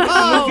me.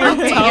 Oh,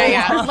 okay,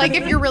 yeah. Like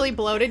if you're really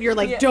bloated, you're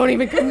like, don't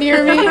even come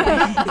near me.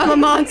 I'm a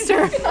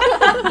monster.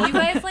 You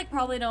guys like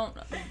probably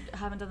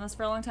haven't done this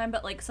for a long time,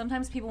 but like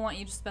sometimes people want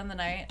you to spend the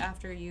night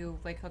after you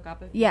like hook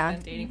up if Yeah.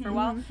 you've been dating for a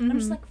while. And I'm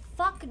just like,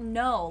 fuck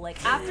no.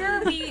 Like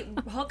after we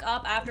hook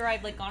up, after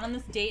I've like gone on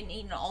this date and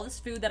eaten all this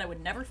food that I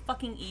would never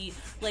fucking eat,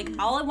 like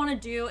all I want to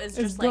do is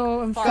just like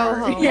go and fart.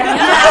 Go home. Yeah.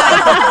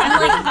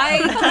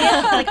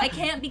 And like I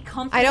can't be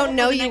comfortable. I don't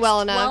know for the you next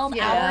well enough. 12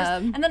 Yeah.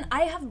 hours. And then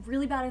I have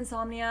really bad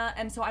insomnia,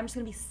 and so I'm just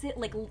gonna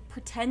be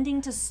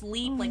pretending to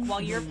sleep like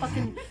while you're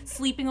fucking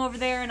sleeping over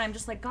there, and I'm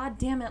just like, God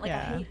damn it, like I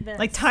Yeah. hate this.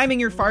 Like timing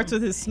your farts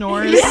with his snores.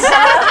 So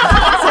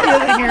he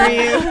doesn't hear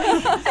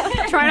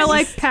you. Trying to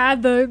like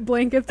pad the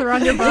blankets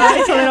around your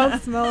body so they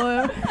don't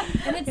smell it.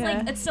 And it's Yeah.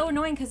 like, it's so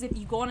annoying because if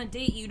you go on a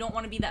date, you don't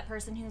want to be that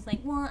person who's like,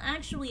 well,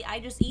 actually, I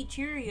just eat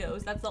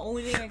Cheerios. That's the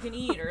only thing I can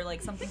eat, or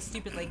like something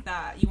stupid like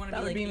that. You want to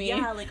be like, would be me.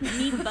 yeah, like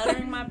me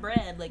buttering my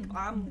bread. Like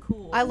I'm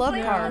cool. I love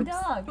My carbs.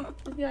 dog.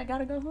 Yeah, I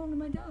gotta go home to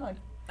my dog.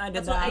 I did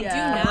That's that. what I do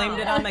I now. blamed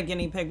it on my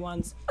guinea pig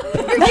once. A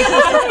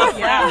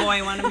frat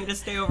boy wanted me to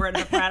stay over at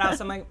the frat house.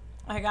 I'm like,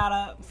 I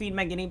gotta feed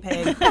my guinea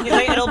pig. He's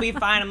like, it'll be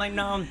fine. I'm like,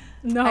 no,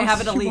 I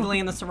have it illegally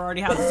in the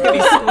sorority house. It's gonna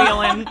be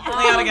squealing.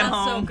 I gotta get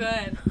home. So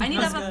good. I need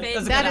to have a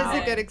face. That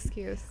is a good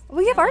excuse.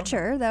 We have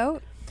Archer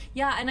though.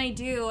 Yeah, and I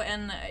do,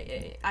 and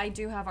I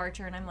do have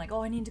Archer, and I'm like,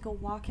 oh, I need to go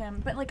walk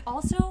him. But like,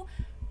 also,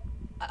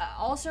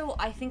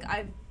 I think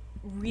I've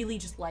really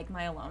just like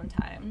my alone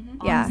time.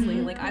 Honestly,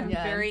 like I'm a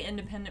very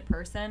independent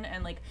person,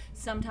 and like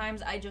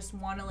sometimes I just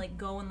want to like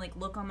go and like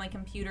look on my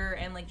computer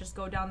and like just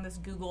go down this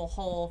Google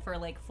hole for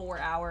like 4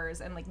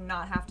 hours and like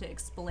not have to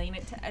explain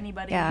it to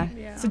anybody.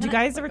 Yeah. So do you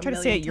guys ever try to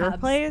stay at your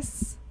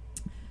place?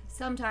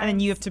 Sometimes. And then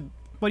you have to.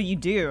 What do you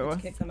do?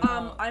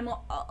 I'm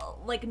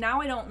like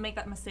now I don't make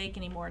that mistake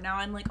anymore. Now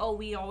I'm like, oh,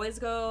 we always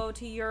go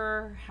to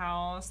your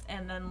house,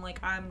 and then like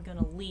I'm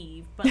gonna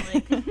leave. But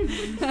like,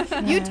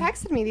 you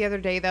texted me the other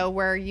day though,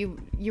 where you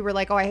were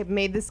like, oh, I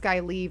made this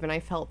guy leave, and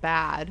I felt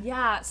bad.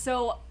 Yeah.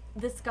 So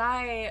this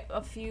guy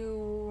a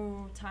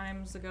few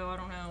times ago, I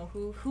don't know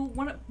who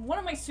one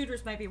of my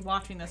suitors might be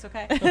watching this.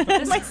 Okay,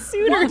 my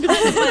suitors.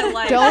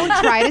 Don't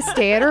try to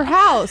stay at her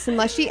house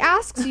unless she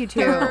asks you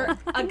to.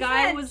 A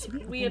guy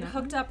we had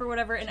hooked up or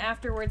whatever, and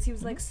afterwards he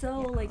was like,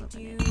 so like,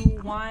 do you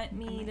want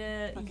me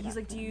to? He's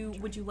like,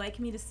 would you like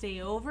me to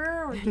stay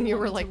over, or do you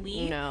want me to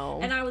leave? No.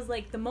 And I was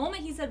like, the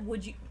moment he said,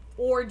 would you,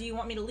 or do you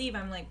want me to leave?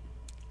 I'm like,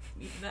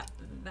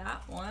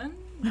 that one,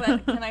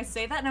 but can I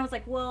say that? And I was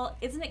like, well,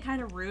 isn't it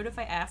kind of rude if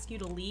I ask you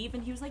to leave?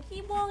 And he was like,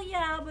 well,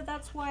 yeah, but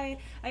that's why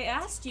I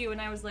asked you. And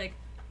I was like,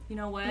 you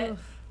know what?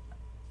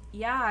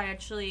 Yeah, I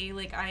actually,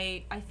 like,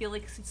 I feel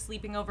like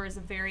sleeping over is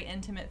a very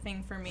intimate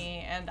thing for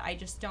me, and I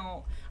just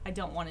don't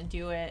want to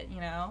do it,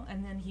 you know?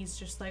 And then he's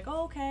just like,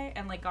 oh, okay,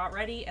 and, like, got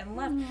ready and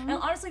left. And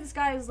honestly, this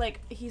guy is, like,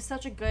 he's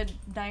such a good,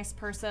 nice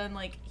person.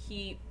 Like,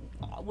 he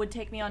would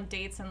take me on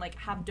dates and, like,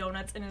 have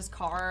donuts in his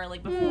car,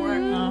 like, before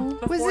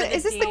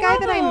Is this the guy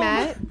that I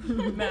met?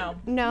 No.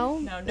 No?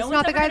 No, it's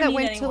not the guy that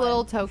went to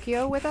Little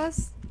Tokyo with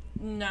us?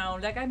 No,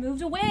 that guy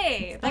moved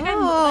away. That guy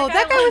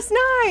was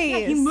nice.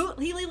 Yeah,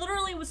 he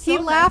literally was so He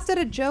nice. laughed at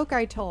a joke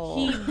I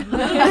told. He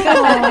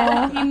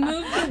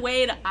moved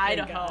away to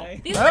Idaho.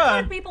 These are the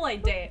kind of people I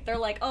date. They're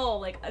like, oh,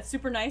 like,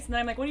 super nice. And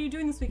then I'm like, what are you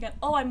doing this weekend?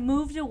 Oh, I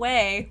moved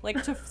away,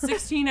 like, to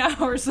 16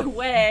 hours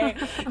away.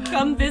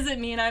 Come visit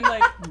me. And I'm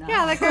like, no.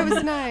 Yeah, that guy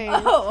was nice.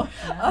 Oh,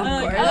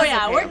 like, oh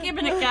yeah, we're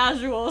keeping it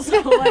casual.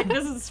 So, like,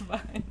 this is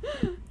fine.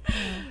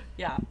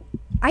 Yeah.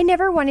 I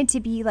never wanted to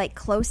be like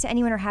close to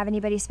anyone or have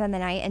anybody spend the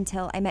night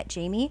until I met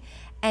Jamie,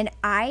 and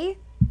I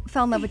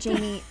fell in love with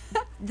Jamie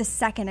the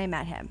second I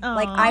met him.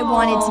 Like I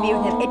wanted to be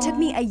with him. It took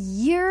me a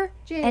year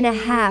and a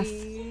half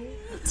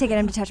to get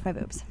him to touch my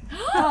boobs.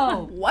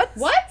 Oh, what?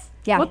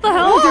 Yeah. What the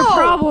hell is your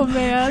problem,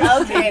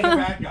 man? Okay.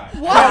 Bad guy.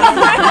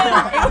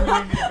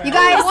 What? You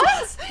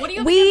guys, what do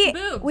you think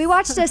against boobs? We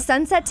watched a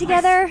sunset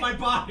together. My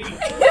body.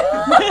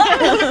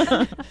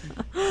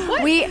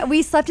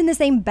 We slept in the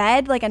same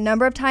bed like a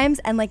number of times,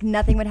 and like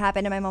nothing would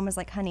happen. And my mom was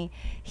like, "Honey,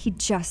 he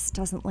just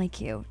doesn't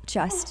like you.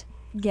 Just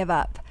give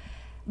up."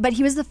 But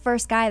he was the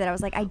first guy that I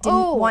was like, I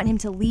didn't want him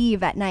to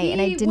leave at night, and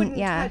I didn't. Wouldn't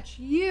touch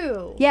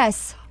you.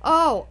 Yes.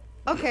 Oh.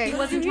 Okay. He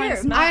wasn't trying to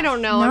smash. I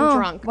don't know. No, I'm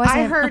drunk. wasn't.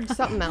 I heard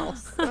something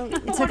else.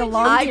 It took a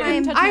long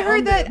time. I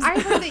heard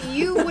that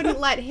you wouldn't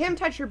let him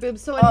touch your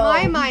boobs. So in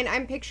my mind,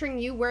 I'm picturing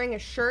you wearing a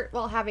shirt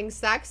while having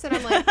sex, and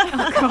I'm like,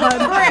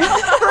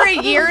 for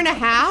a year and a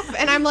half,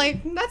 and I'm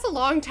like, that's a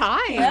long time.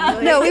 Yeah.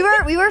 Like, No, we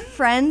were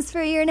friends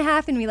for a year and a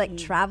half, and we like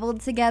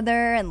traveled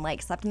together and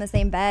like slept in the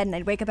same bed. And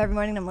I'd wake up every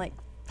morning, and I'm like,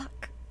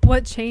 fuck.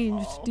 What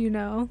changed? Do you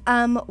know?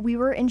 We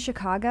were in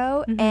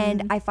Chicago,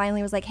 and I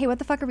finally was like, hey, what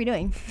the fuck are we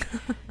doing?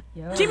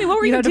 Jamie, what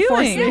were you had to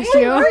force doing? the issue.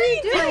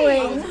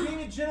 I was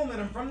being a gentleman.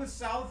 I'm from the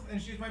South, and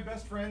she's my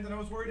best friend, and I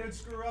was worried I'd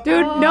screw up.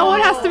 Dude, no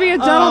one has to be a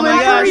gentleman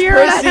for a year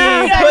and a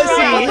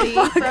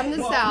half. from the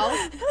South.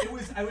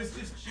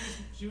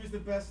 She was the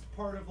best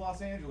part of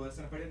Los Angeles,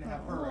 and if I didn't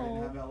have her, I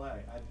didn't have LA.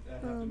 I'd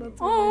have to move.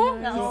 Oh,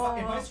 So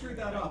if I screwed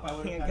that up, I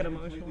would have had to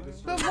completely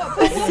destroy But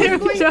what's going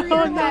through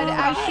your head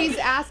as she's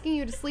asking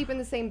you to sleep in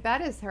the same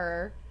bed as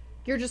her?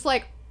 You're just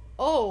like,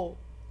 oh.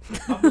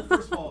 Well,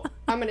 first of all,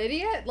 I'm an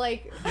idiot?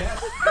 Like,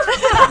 yes.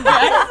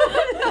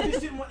 I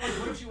just didn't want, like,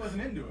 what if she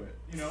wasn't into it?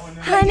 You know, and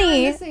then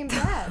Honey. in the same bed.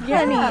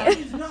 Honey. It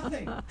means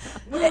nothing.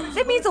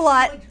 It means a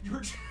lot.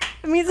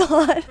 It means a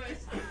lot.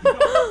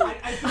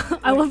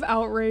 I love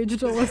outraged,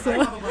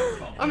 Alyssa.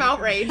 I'm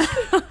outraged.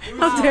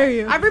 How dare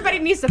you? Everybody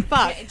needs to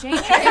fuck. Jamie's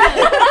a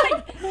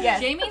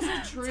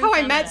true That's how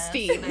I met feminist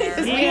Steve. there.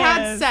 Is we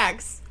had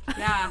sex.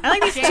 Yeah. I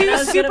like these two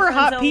super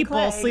hot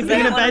people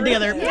sleeping in a bed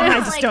together. I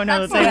just don't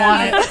know that they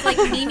want it. It's like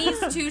Mimi's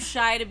too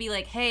shy to be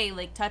like, hey,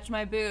 like, touch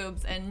my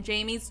boobs, and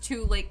Jamie's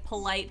too, like,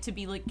 polite to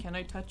be like, can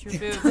I touch your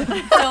boobs? So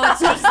it's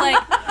just like,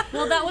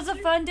 well, that was a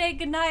fun day,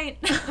 good night.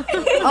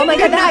 Oh my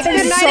god, that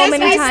happened so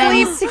many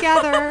times. Sleep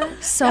together.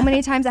 So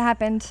many times it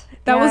happened.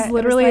 That was it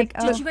literally like,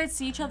 Did you guys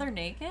see each other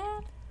naked?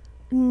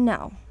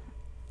 No.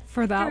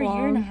 for that For a long.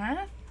 year and a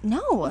half?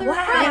 No.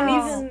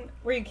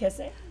 Were you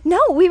kissing? No,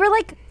 we were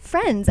like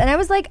friends, and I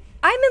was like,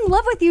 I'm in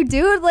love with you,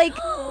 dude. Like,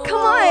 come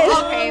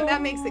on. Okay,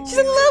 that makes it. She's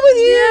in love with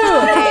you.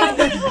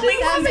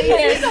 That makes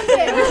it.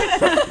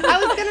 I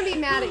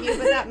mad at you,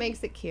 but that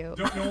makes it cute.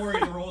 Don't worry,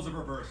 the roles are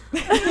reversed.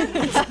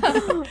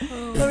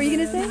 What were you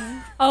gonna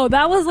say? Oh,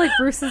 that was like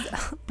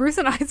Bruce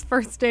and I's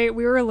first date.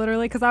 We were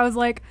literally, because I was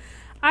like,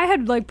 I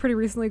had like pretty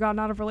recently gotten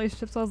out of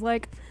relationships, so I was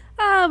like,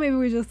 maybe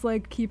we just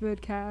like keep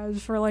it cash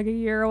for like a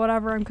year or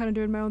whatever. I'm kind of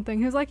doing my own thing.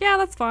 He was like, yeah,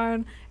 that's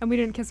fine. And we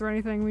didn't kiss or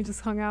anything. We just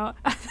hung out.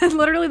 And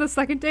literally the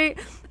second date,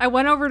 I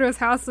went over to his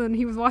house and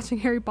he was watching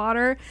Harry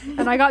Potter,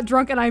 and I got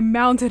drunk and I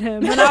mounted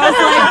him. And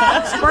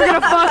I was like, we're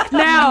gonna fuck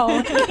now.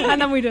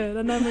 And then we did.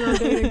 And then we were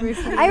dating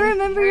basically. I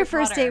remember your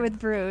first date with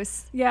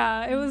Bruce.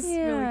 Yeah, it was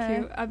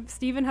really cute.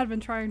 Steven had been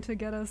trying to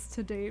get us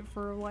to date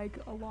for like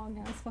a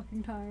long ass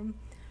fucking time.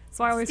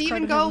 So I always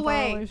Steven, credit go him with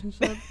our away.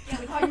 relationship.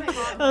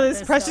 Oh,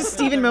 this precious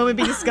Steven moment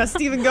being discussed.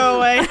 Steven, go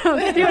away.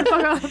 Steven,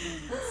 fuck off.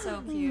 That's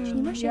so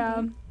cute.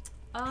 Yeah.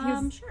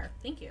 Sure.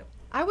 Thank you.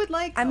 I would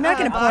like. I'm not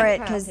gonna pour it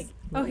because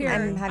Oh, here.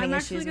 I'm having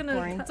actually issues with gonna.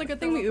 pouring. It's a good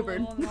thing we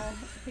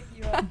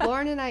Ubered.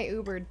 Lauren and I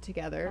Ubered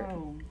together.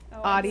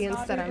 Audience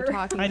that I'm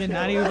talking to. I did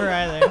not Uber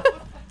either.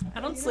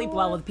 I don't sleep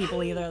well with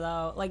people either,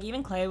 though. Like,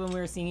 even Clay, when we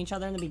were seeing each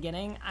other in the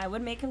beginning, I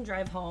would make him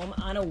drive home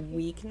on a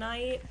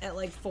weeknight at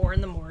like 4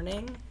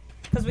 a.m.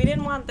 because we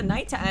didn't want the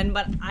night to end,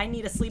 but I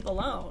need to sleep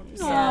alone.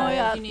 So,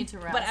 yeah. You need to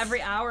rest. But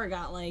every hour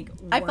got like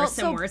I felt worse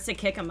so- and worse to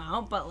kick him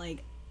out. But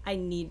like, I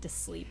need to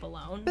sleep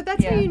alone. But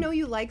that's how you know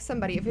you like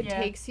somebody. If it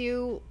takes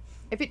you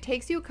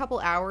a couple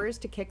hours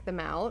to kick them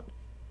out,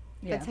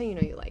 that's how you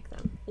know you like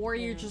them. Or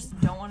you just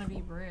don't want to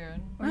be rude.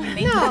 Or you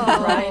make them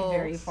drive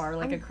very far,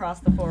 like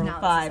across the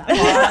 405. Oh,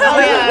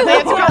 yeah, they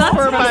have to cross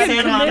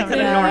 405 to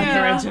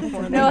the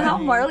north. No, how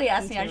Marley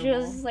asked me, she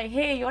was just like,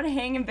 hey, you want to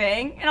hang and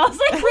bang? And I was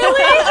like,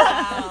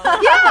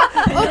 really?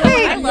 Yeah.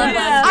 Okay. I love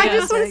I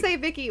just want to say,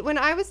 Vicky, when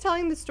I was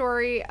telling the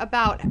story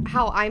about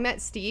how I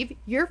met Steve,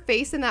 your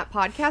face in that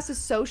podcast is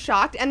so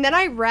shocked. And then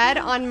I read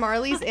on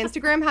Marley's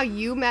Instagram how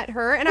you met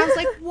her, and I was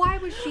like, why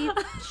was she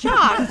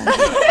shocked?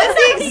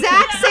 That's the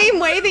exact same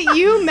way that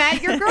you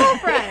met your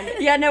girlfriend.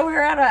 Yeah, no, we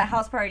were at a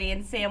house party,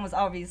 and Sam was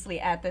obviously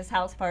at this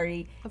house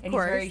party, and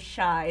course. he's very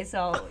shy,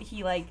 so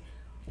he like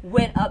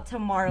went up to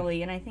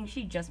Marley, and I think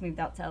she just moved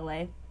out to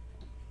LA.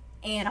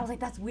 And I was like,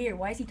 that's weird.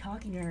 Why is he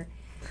talking to her?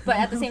 But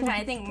at the same time,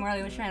 I think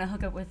Marley was trying to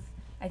hook up with,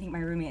 I think, my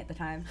roommate at the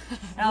time.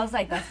 And I was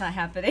like, that's not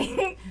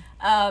happening.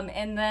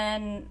 And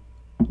then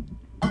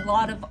a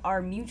lot of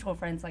our mutual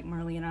friends, like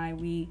Marley and I,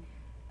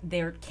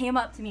 they came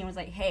up to me and was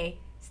like, hey,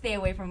 stay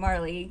away from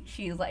Marley.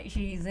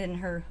 She's in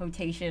her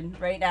rotation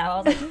right now.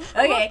 I was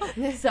like,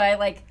 okay. So I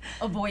like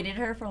avoided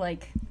her for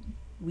like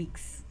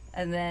weeks.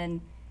 And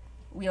then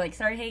we like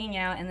started hanging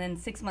out, and then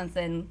 6 months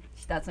in,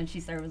 that's when she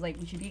started was like,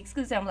 we should be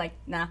exclusive. I'm like,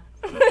 nah.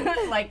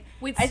 Like,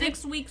 Wait, I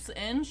 6 weeks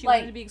in, she like,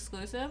 wanted to be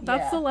exclusive?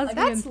 That's the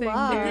lesbian That's thing.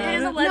 love. dude. It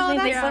is a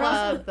lesbian thing, that's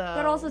love, though.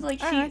 but also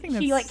like I think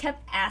she like that's-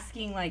 kept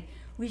asking like,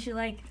 we should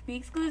like be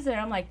exclusive. And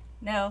I'm like,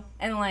 no.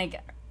 And like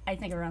I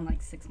think around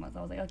like 6 months,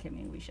 I was like, okay,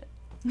 maybe we should.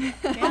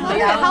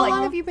 How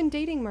long have you been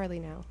dating Marley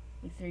now?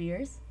 Like 3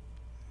 years.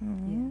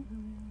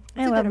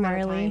 I love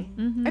Marley.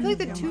 Mm-hmm. I feel like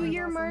the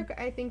 2-year mark,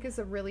 I think, is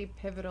a really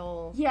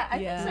pivotal. Yeah, I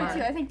think so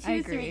too. I think I 2,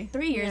 agree.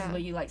 3 years Yeah. is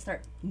when you like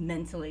start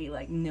mentally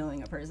like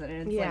knowing a person,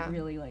 and it's Yeah. like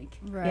really like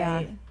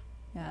Right.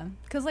 Yeah.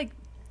 Because like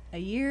a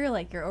year,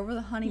 like you're over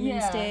the honeymoon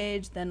Yeah.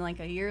 stage. Then like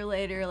a year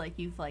later, like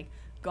you've like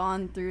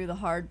gone through the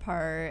hard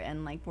part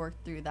and like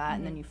worked through that,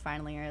 and then you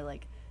finally are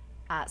like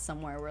at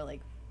somewhere where like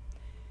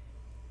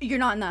you're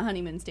not in that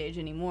honeymoon stage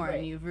anymore, Right.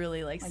 and you've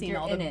really like seen you're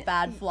all in the it.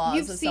 bad flaws.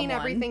 You've of seen someone.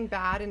 everything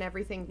bad and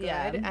everything good,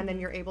 Yeah. and then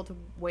you're able to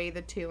weigh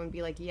the two and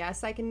be like,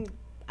 yes, I can.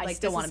 I Like,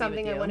 still this wanna is be with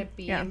something I you. want to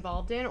be Yeah.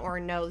 involved in, or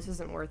no, this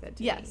isn't worth it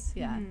to Yes.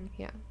 me. Yeah.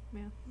 Yeah.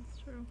 Yeah, that's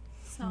true.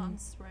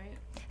 Sounds right.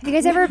 Have you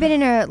guys ever been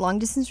in a long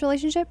distance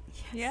relationship?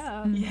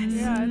 Yeah.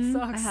 Yeah, it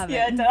sucks. I haven't.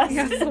 yeah, it does.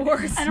 Yeah, it's the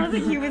worst. I don't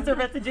think humans are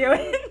meant to do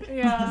it.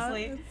 Yeah,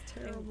 honestly. it's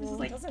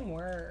terrible. It doesn't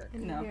work.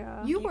 No.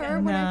 Yeah. You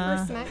were when I Nah.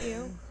 first met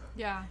you.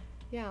 Yeah.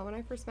 Yeah, when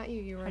I first met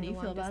you, you were. How in do you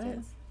a feel long about it?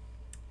 distance.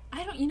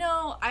 I don't,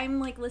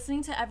 I'm like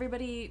listening to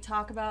everybody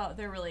talk about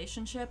their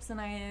relationships, and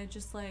I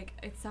just like,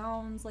 it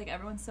sounds like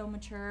everyone's so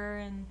mature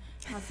and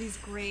has these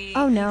great.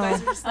 Oh, no. You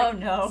guys are just like, Oh,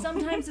 no.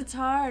 Sometimes it's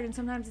hard, and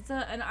sometimes it's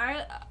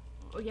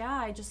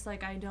I just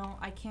like,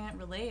 I can't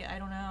relate. I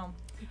don't know.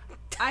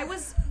 I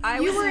was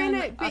You were in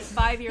in a it, but-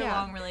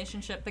 5-year-long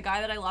relationship. The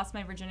guy that I lost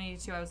my virginity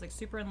to, I was like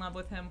super in love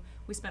with him.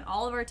 We spent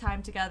all of our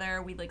time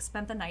together. We like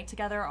spent the night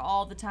together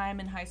all the time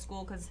in high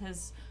school because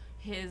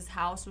his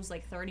house was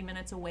like 30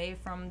 minutes away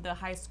from the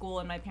high school,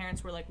 and my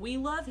parents were like, we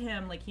love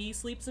him, like he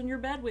sleeps in your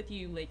bed with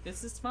you, like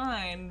this is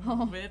fine.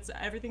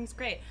 Everything's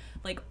great.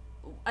 Like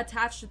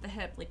attached at the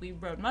hip. Like we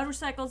rode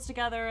motorcycles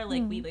together,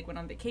 like we like went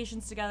on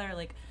vacations together.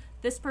 Like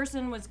this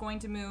person was going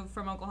to move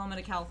from Oklahoma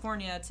to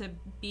California to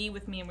be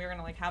with me, and we were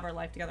gonna like have our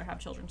life together, have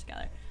children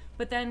together.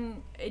 But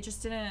then it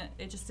just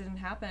didn't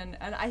happen.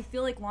 And I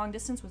feel like long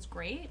distance was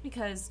great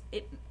because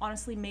it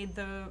honestly made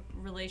the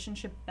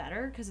relationship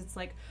better, because it's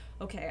like,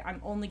 okay, I'm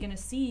only going to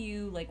see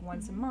you like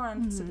once a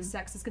month, so the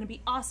sex is going to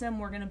be awesome.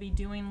 We're going to be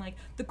doing like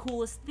the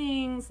coolest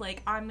things.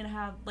 Like I'm going to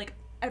have like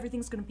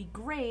everything's going to be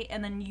great,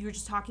 and then you're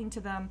just talking to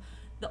them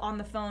on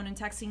the phone and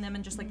texting them,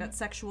 and just like that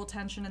sexual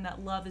tension and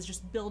that love is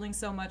just building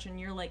so much, and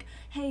you're like,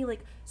 hey,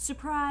 like,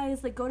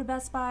 surprise, like, go to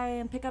Best Buy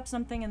and pick up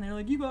something, and they're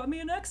like, you got me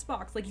an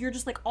Xbox. Like, you're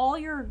just like, all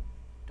your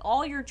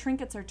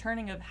trinkets are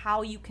turning of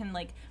how you can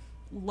like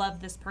love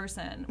this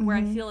person, where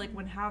I feel like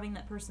when having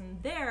that person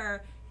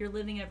there, you're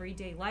living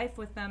everyday life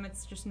with them,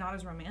 it's just not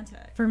as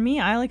romantic. For me,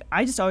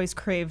 I just always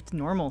craved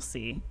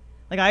normalcy.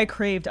 Like, I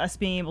craved us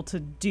being able to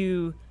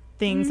do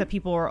things that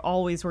people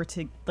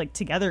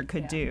together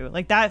could do.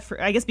 Like that,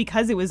 I guess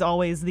because it was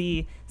always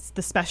the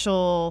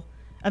special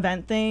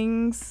event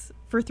things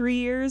for 3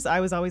 years, I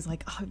was always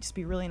like, oh, it'd just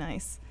be really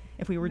nice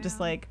if we were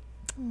just like,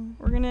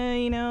 we're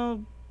gonna,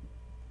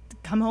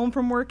 come home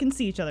from work and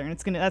see each other, and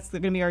that's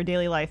gonna be our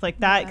daily life, like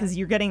that, because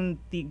you're getting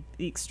the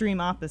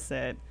extreme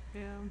opposite.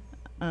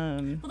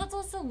 Well, that's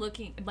also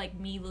looking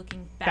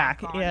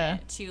back on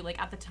it too. Like,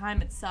 at the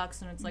time it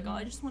sucks, and it's like, oh,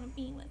 I just want to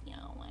be with you.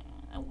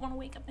 I want to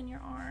wake up in your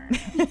arms.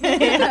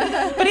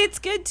 But it's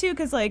good too,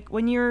 because like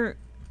when you're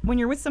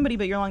with somebody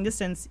but you're long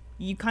distance,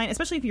 you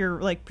especially if you're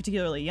like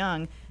particularly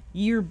young,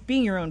 you're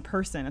being your own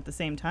person at the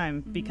same time,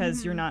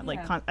 because you're not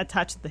like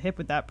attached to the hip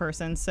with that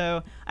person.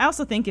 So I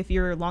also think if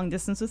you're long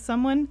distance with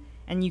someone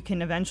and you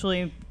can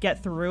eventually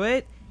get through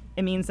it,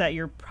 it means that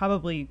you're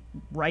probably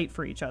right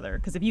for each other.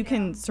 Because if you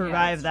can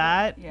survive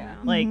that,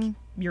 like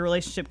your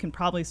relationship can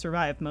probably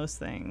survive most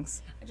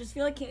things. I just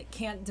feel like it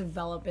can't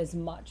develop as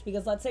much,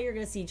 because let's say you're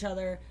going to see each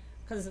other,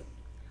 because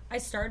I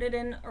started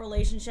in a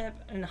relationship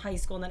in high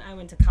school and then I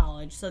went to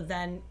college. So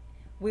then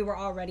we were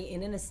already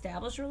in an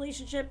established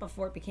relationship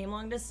before it became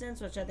long distance,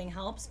 which I think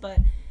helps. But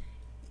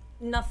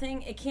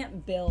it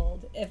can't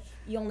build if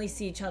you only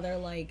see each other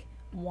like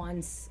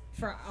once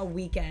for a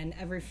weekend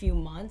every few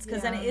months,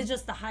 because then it is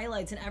just the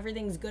highlights and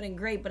everything's good and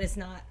great, but it's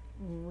not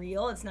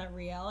real, it's not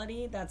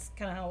reality. That's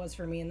kind of how it was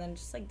for me, and then it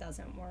just like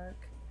doesn't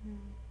work.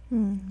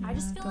 I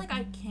just feel like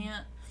I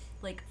can't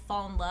like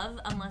fall in love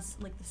unless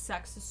like the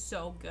sex is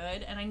so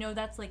good, and I know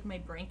that's like my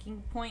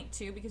breaking point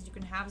too, because you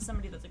can have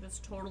somebody that's like this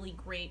totally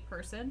great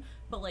person,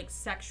 but like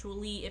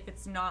sexually, if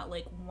it's not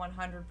like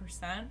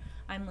 100%,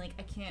 I'm like,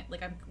 I can't,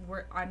 like,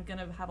 I'm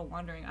gonna have a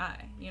wandering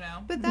eye,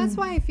 But that's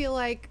why I feel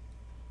like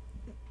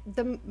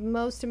the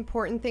most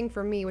important thing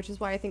for me, which is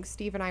why I think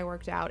Steve and I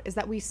worked out, is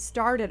that we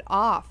started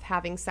off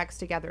having sex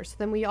together, so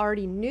then we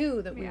already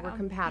knew that we were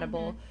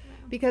compatible.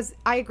 Because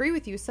I agree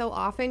with you, so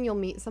often you'll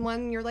meet someone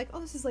and you're like, oh,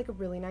 this is like a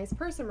really nice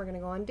person, we're gonna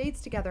go on dates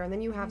together, and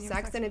then you have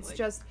sex and it's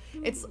just,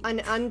 it's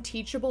an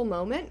unteachable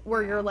moment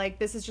where you're like,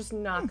 this is just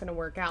not gonna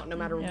work out no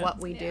matter what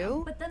we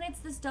do. But then it's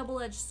this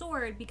double-edged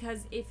sword,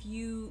 because if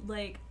you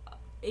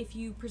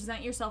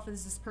present yourself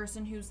as this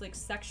person who's like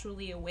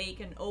sexually awake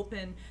and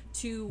open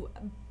to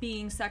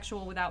being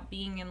sexual without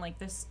being in like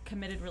this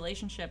committed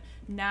relationship,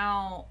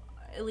 now,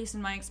 at least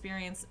in my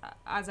experience,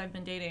 as I've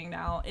been dating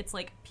now, it's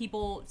like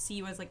people see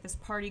you as like this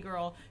party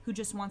girl who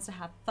just wants to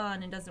have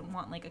fun and doesn't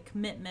want like a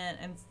commitment,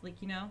 and like,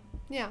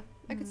 Yeah,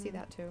 I could see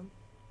that too.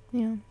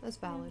 Yeah, that's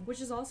valid.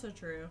 Which is also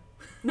true.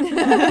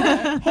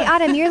 Hey,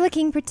 Autumn, you're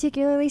looking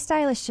particularly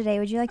stylish today.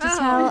 Would you like to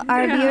tell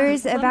our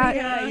viewers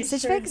about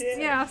Stitch Fix?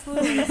 Yeah,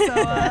 absolutely. So,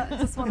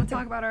 just want to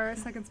talk about our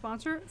second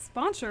sponsor.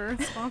 Sorry,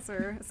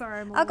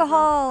 I'm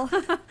alcohol,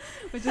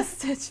 which is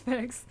Stitch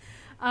Fix.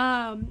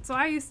 So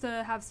I used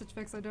to have Stitch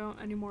Fix. I don't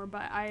anymore,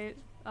 but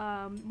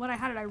when I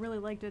had it, I really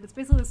liked it. It's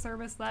basically a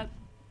service that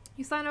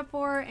you sign up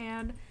for,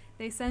 and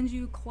they send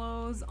you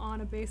clothes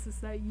on a basis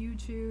that you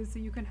choose, so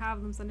you can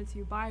have them send it to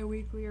you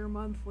bi-weekly or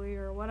monthly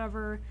or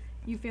whatever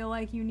you feel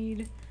like you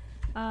need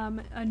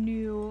a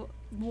new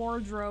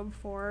wardrobe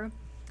for.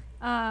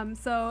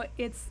 So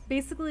it's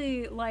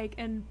basically like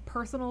a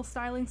personal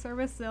styling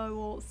service. So it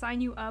will sign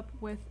you up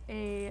with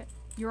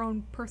your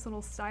own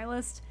personal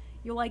stylist.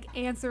 You'll like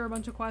answer a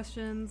bunch of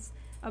questions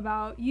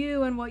about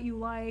you and what you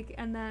like,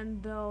 and then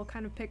they'll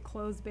kind of pick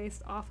clothes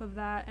based off of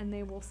that, and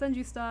they will send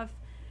you stuff.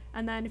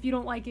 And then if you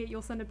don't like it,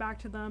 you'll send it back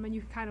to them, and you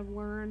can kind of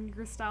learn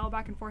your style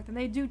back and forth. And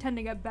they do tend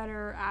to get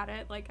better at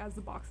it, like, as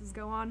the boxes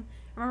go on.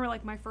 I remember,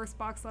 like, my first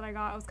box that I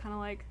got, I was kind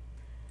of like,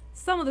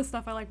 some of the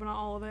stuff I like, but not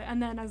all of it.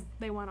 And then as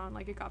they went on,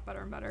 like, it got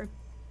better and better.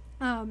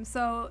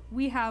 So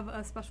we have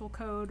a special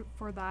code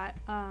for that,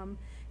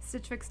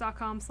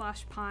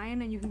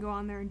 stitchfix.com/pine, and you can go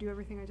on there and do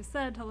everything I just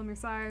said. Tell them your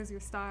size, your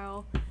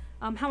style,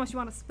 how much you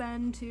want to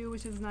spend, too,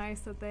 which is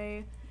nice that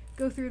they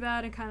go through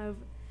that and kind of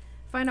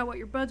find out what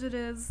your budget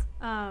is,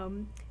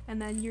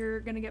 and then you're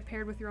going to get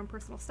paired with your own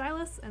personal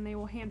stylist, and they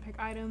will handpick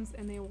items,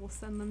 and they will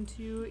send them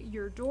to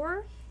your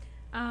door,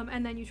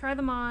 and then you try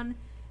them on,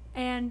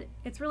 and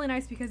it's really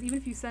nice because even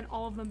if you send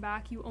all of them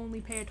back, you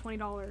only pay a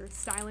 $20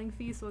 styling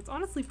fee, so it's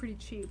honestly pretty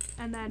cheap,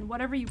 and then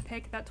whatever you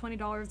pick, that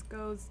 $20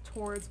 goes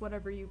towards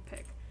whatever you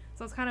pick,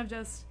 so it's kind of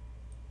just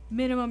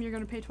minimum you're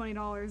going to pay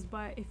 $20,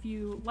 but if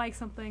you like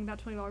something,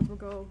 that $20 will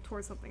go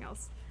towards something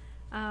else.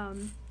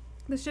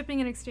 The shipping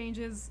and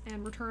exchanges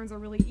and returns are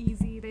really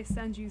easy. They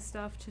send you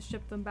stuff to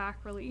ship them back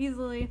really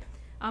easily,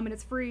 and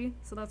it's free,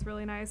 so that's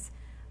really nice.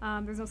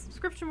 There's no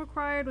subscription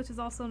required, which is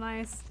also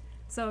nice.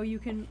 So you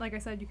can, like I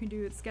said, you can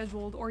do it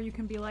scheduled, or you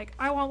can be like,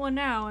 I want one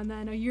now, and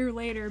then a year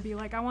later be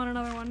like, I want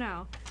another one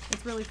now.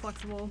 It's really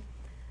flexible.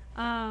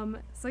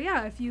 So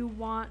yeah, if you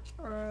want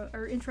or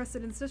are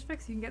interested in Stitch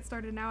Fix, you can get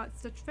started now at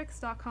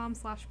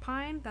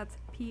stitchfix.com/pine. That's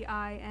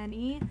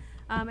PINE.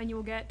 And you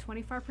will get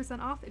 25%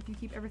 off if you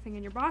keep everything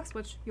in your box,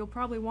 which you'll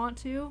probably want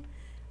to,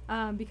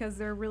 because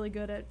they're really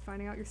good at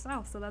finding out your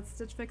style. So that's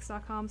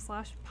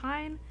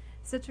stitchfix.com/pine,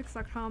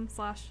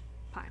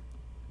 stitchfix.com/pine.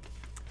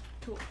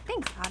 Cool.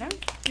 Thanks, Autumn.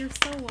 You're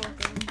so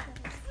welcome.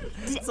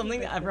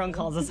 Something that everyone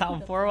calls us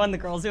out for when the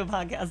girls do a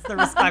podcast. They're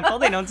respectful.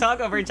 They don't talk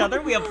over each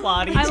other. We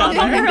applaud each I love other.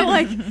 that there are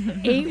like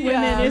 8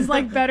 women is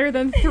like better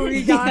than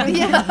 3 guys.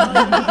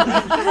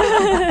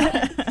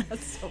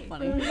 That's so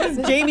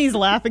funny. Jamie's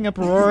laughing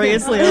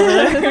uproariously over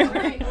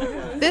there.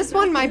 This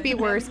one might be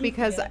worse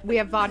because we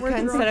have vodka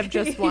instead of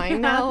just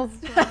wine now.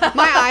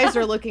 My eyes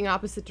are looking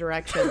opposite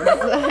directions.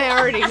 I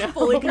already know.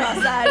 Fully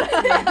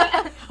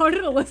cross-eyed. How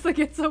did Alyssa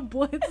get so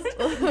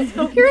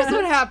blitzed? Here's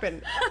what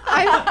happened.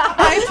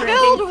 I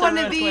filled one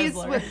of these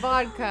with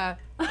vodka.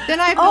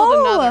 Then I filled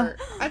another.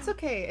 That's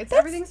okay.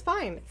 Everything's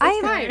fine.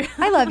 It's fine.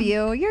 I love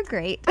you. You're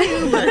great.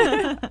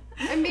 I'm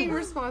being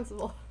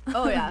responsible.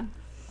 Oh, yeah.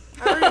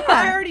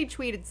 I already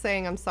tweeted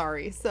saying I'm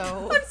sorry, so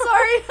I'm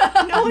sorry.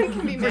 no one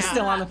can be mad. We're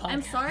still on the podcast.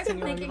 I'm sorry for and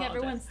you wanna making apologize.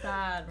 everyone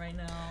sad right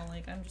now.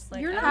 Like I'm just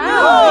like You're I not.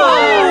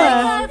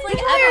 don't know. It's like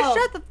Claire, Echo.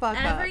 shut the fuck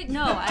up.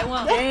 No, I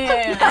won't.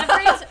 Damn.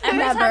 Every time I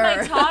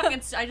Never. talk,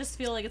 I just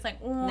feel like it's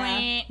like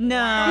No.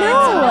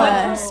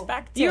 No.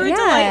 Perspective. You're Yeah.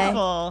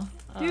 delightful.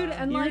 Dude,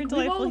 and You're a like we've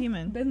delightful all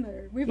human. been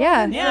there. We've Yeah.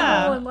 all been Yeah.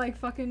 single and like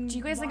fucking. Do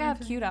you guys think I have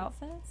cute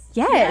outfits?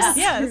 Yes.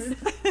 Yes.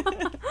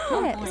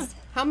 Yes.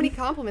 How many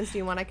compliments do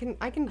you want? I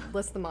can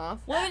list them off.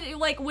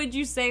 Would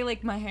you say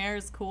like my hair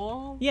is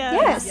cool?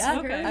 Yes. Yeah,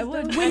 Okay. I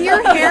would. When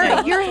your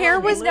hair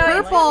was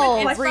purple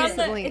It's from the-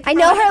 recently. it's I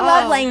know her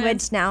love Oh.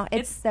 language now.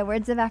 It's the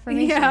words of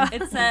affirmation. Yeah.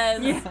 It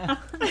says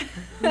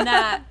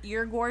that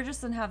you're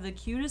gorgeous and have the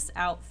cutest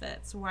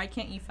outfits. Why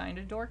can't you find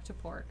a dork to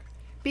pork?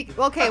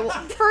 Okay, well,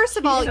 first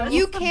of all,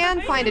 you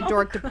can find a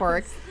dork to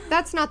pork.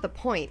 That's not the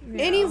point.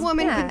 Any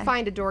woman Yeah. can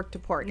find a dork to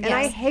pork. And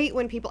I hate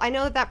when people, I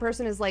know that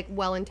person is like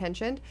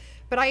well-intentioned,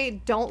 but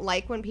I don't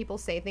like when people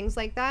say things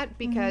like that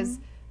because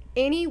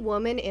any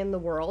woman in the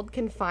world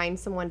can find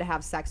someone to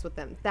have sex with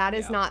them. That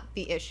is not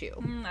the issue.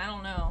 I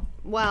don't know.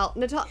 Well,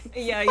 Natalia.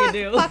 Yeah, you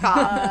do. Fuck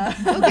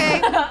off. Okay.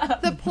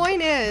 The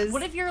point is.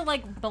 What if you're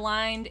like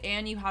blind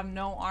and you have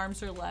no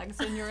arms or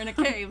legs and you're in a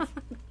cave?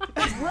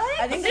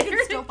 I think they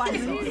can still find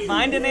someone.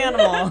 Find an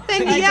animal.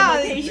 Then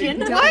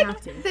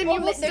what? Then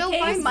you will still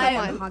find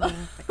someone.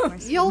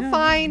 You'll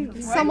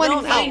find someone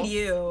They'll find else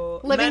you.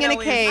 living Men in a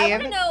always- I cave.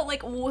 want to know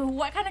like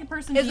what kind of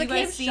person Is do you the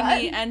guys cave see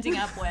shut? me ending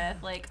up with?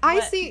 Like I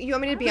what- see. You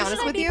want me to be who honest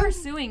should I with be you?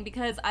 pursuing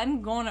because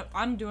I'm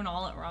doing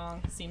all it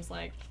wrong. Seems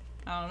like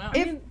I don't know.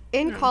 If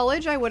in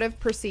college I would have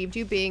perceived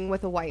you being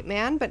with a white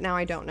man, but now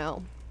I don't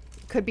know.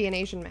 Could be an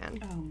Asian man.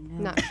 Oh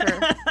no. Not sure.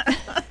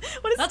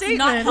 What a That's statement.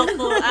 not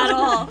helpful at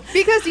all.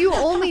 Because you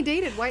only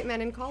dated white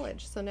men in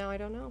college, so now I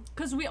don't know.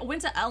 Because we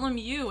went to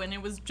LMU and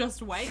it was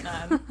just white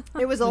men.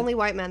 It was only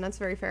white men. That's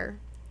very fair.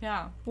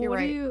 Yeah. Well, You're what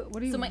right.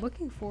 are you So my-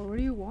 looking for? What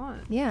do you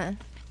want? Yeah.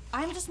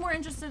 I'm just more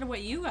interested in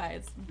what you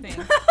guys think.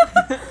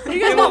 You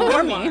guys want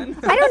more me?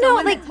 I don't know.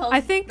 Like,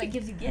 I think That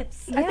gives you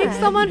gifts. I think Yeah.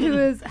 someone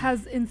who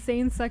has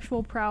insane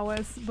sexual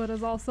prowess, but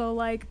is also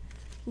like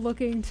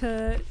looking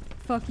to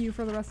fuck you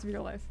for the rest of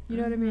your life. You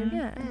know what I mean?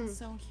 yeah.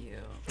 So cute.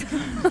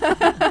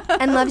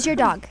 And loves your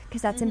dog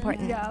because that's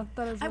important. Yeah,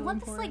 that is. I Really want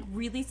this important. like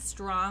really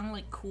strong,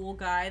 like cool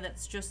guy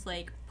that's just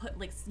like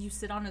you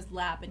sit on his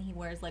lap and he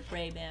wears like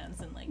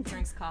Ray-Bans and like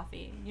drinks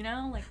coffee. You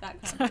know, like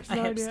that kind of person.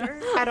 No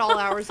idea. At all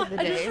hours of the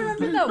I just day.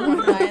 remember that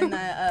one guy in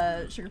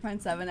the Sugar Pine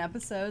 7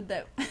 episode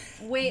that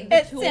Wait,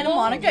 at Santa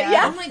Monica.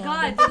 Yeah. Oh my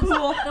god,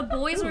 the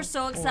boys were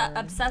so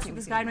obsessed with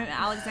this guy named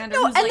Alexander.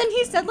 No, who's, and like, then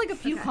he said like a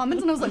few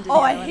comments, and I was like,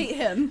 "Oh, I hate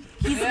him."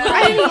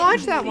 I didn't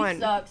watch that one.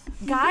 Sucks.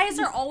 guys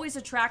are always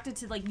attracted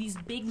to like these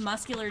big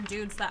muscular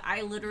dudes that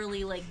I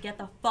literally like get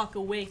the fuck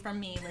away from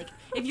me. Like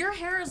if your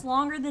hair is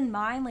longer than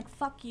mine, like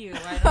fuck you.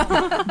 I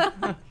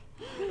don't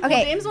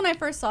Okay. James, when I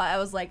first saw it, I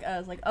was like,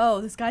 "Oh,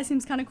 this guy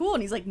seems kind of cool,"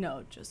 and he's like,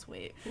 "No, just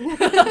wait." He's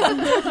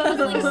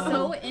like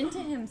so into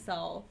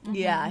himself.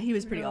 Yeah, he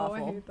was pretty No, I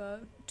awful. hate that.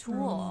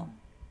 Tool.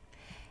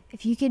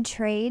 If you could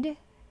trade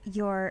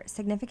your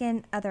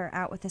significant other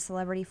out with a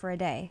celebrity for a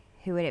day,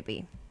 who would it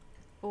be?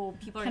 Oh,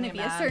 people are Can gonna it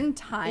get be a mad. certain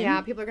time? Yeah,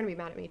 people are gonna be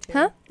mad at me too.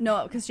 Huh?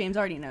 No, because James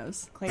already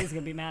knows. Clay's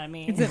gonna be mad at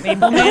me. Is it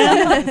Maple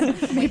Man?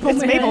 It's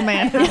Maple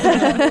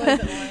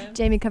Man.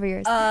 Jamie, cover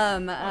yours.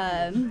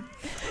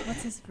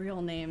 What's his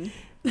real name?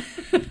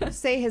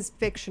 Say his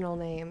fictional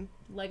name.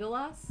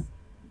 Legolas?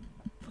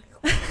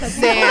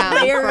 Sam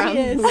There from he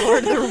is.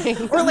 Lord of the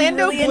Rings.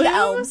 Orlando Really into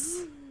elves.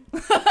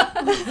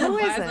 Who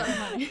is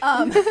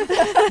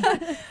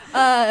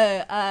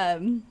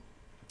it?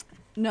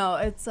 No,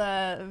 it's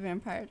a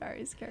Vampire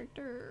Diaries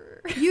character.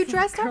 vampire. You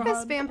dressed up as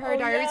God. Vampire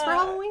Diaries for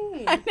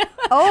Halloween. No,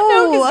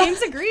 Oh, because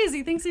James agrees.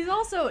 He thinks he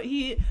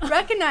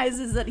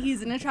recognizes that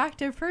he's an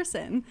attractive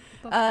person.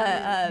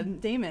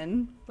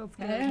 Damon. That's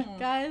good. Hey,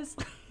 guys.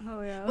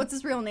 Oh yeah. What's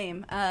his real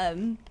name?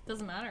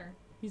 Doesn't matter.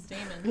 He's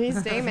Damon.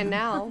 He's Damon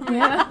now.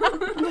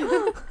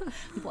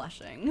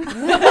 Blushing.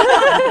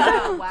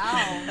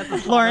 Wow.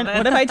 Lauren,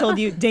 what if I told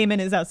you Damon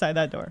is outside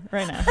that door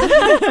right now?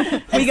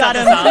 We got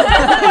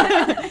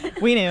him.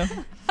 We knew.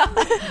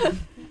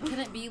 Can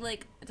it be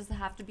like? Does it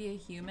have to be a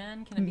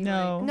human? Can it be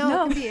No.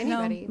 No, it can be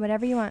anybody.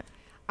 whatever you want.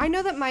 I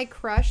know that my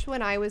crush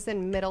when I was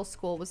in middle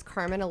school was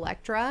Carmen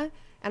Electra,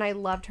 and I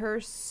loved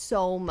her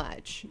so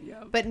much.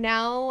 But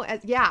now,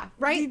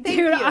 right? Thank Dude,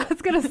 you. I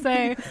was gonna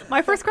say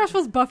my first crush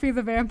was Buffy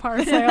the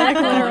Vampire Slayer, like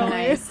literally.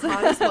 Nice.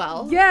 Hot as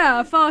well.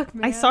 Yeah, fuck,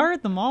 man. I saw her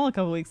at the mall a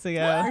couple weeks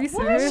ago. Are you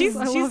serious? She's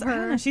I she's love I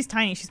don't know, her. she's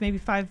tiny. She's maybe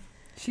 5'2".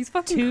 She's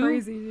fucking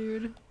crazy,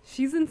 dude.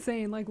 She's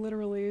insane, like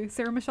literally.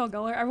 Sarah Michelle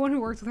Gellar. Everyone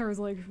who works with her is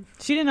like.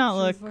 She did not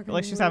She's look fucking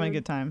like she was having a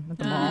weird. good time at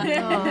the mall.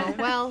 Oh,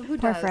 well, who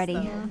Poor does? Freddie.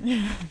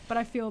 though? But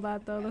I feel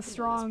that though, the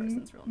strong,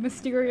 person's real name.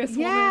 mysterious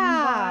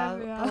Yeah.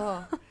 woman vibe.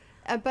 Yeah.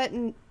 Oh. But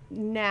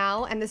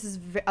now, and this is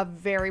a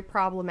very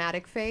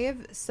problematic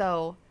fave,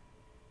 so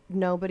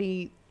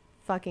nobody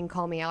fucking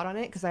call me out on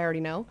it because I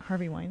already know.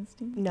 Harvey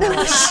Weinstein. No.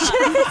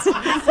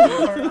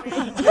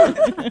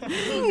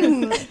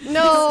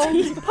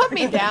 No, put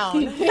me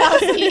down. No,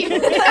 Steve.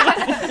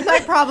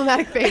 My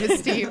problematic fave is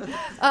Steve.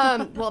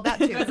 Well, that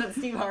too. That's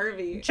Steve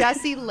Harvey.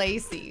 Jesse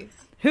Lacey,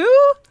 Who?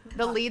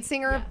 the lead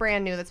singer of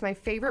Brand New. That's my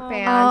favorite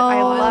band.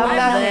 I love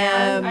that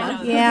band. I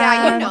know.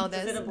 Yeah, you know Is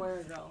it this. a boy or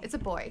a girl? It's a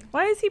boy.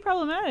 Why is he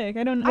problematic?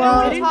 I don't.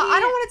 I don't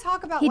want to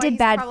talk about he why did he's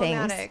bad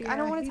problematic. things. I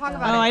don't want to talk Oh,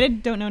 about I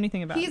it. don't know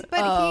anything about it.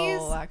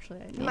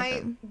 Actually, I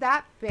know.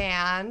 That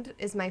band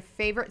is my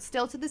favorite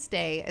still to this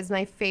day, is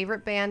my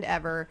favorite band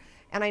ever.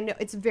 And I know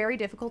it's very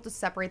difficult to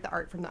separate the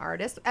art from the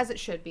artist, as it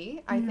should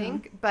be, I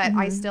think, but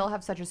I still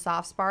have such a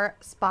soft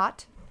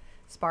spot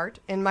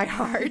in my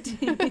heart.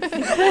 Better get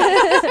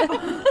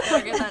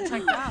that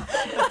checked out.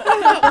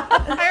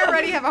 I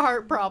already have a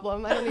heart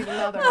problem. I don't need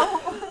another.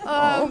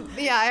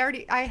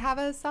 I have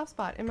a soft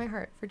spot in my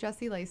heart for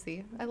Jesse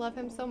Lacey. I love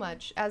him so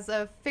much as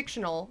a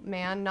fictional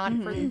man, not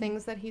for the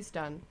things that he's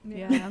done.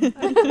 Yeah.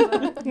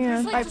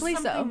 There's like Rightfully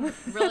just so. something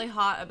really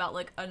hot about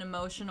like an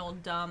emotional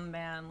dumb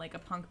man, like a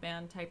punk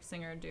band type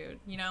singer dude,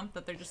 you know?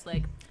 That they're just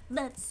like,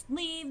 let's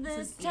leave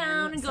this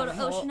town and go to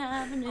Ocean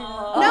Avenue.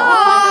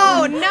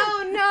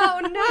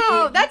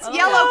 No. That's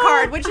Yellow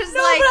Card, which is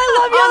No, like but I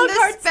love on Yellow the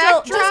Card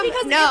still. spectrum. Just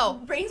because No.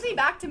 it brings me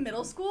back to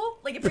middle school.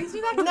 Like it brings me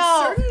back to No.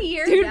 a certain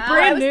year. Dude, where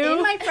Brand I was New.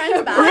 in my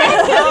friend's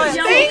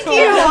bathroom. Thank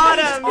you,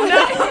 Autumn.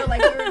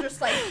 Like we were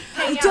just like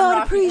hanging out. don't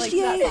rocking, like,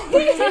 appreciate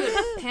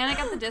that. Panic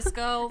at the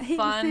Disco,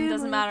 fun,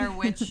 doesn't matter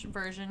which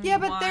version Yeah, you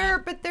but want.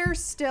 they're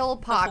still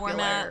The popular.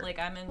 format, like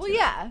I'm into. Well,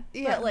 yeah.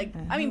 Yeah. But like,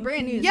 I mean,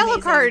 Brand New. Is Yellow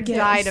amazing. Card Get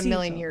died a Seagull.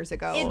 million years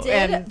ago, It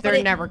did, and but they're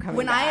it- never coming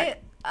when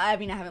back. I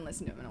mean, I haven't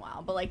listened to them in a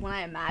while, but like when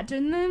I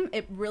imagine them,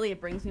 it really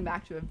brings me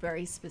back to a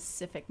very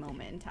specific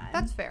moment in time.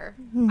 That's fair.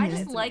 I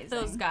just It's like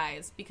those amazing.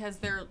 guys because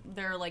they're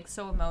like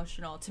so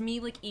emotional. To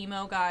me, like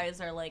emo guys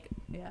are like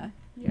yeah.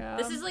 Yeah.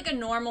 this is like a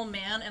normal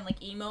man, and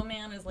like emo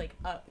man is like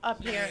up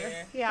here.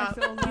 Yeah.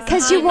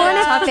 Because you want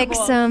to fix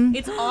them.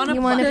 It's on a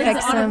You want to pla- it's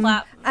fix on a them.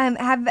 plat-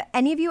 Have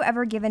any of you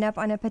ever given up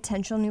on a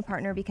potential new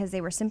partner because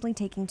they were simply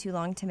taking too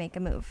long to make a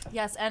move?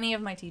 Yes, any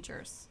of my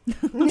teachers.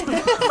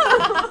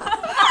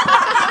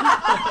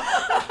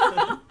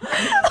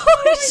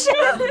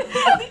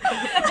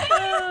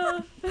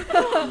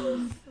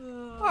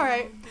 All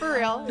right, for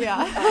real.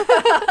 Yeah.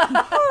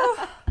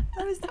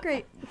 That was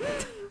great.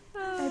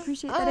 I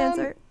appreciate that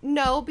answer.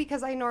 No,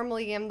 because I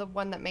normally am the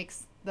one that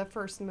makes the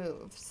first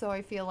move, so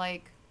I feel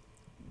like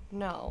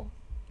no.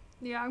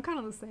 Yeah, I'm kind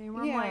of the same.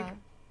 Where Yeah. I'm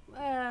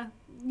like,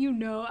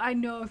 I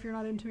know if you're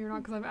not into me or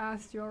not because I've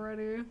asked you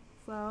already.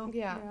 So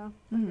Yeah.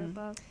 I get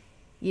that.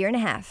 Year and a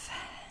half.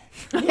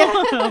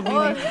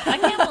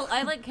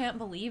 I can't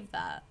believe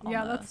that.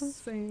 Yeah, that's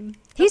almost. insane.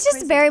 He's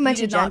just very much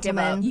a did not give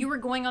up. gentleman. You were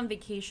going on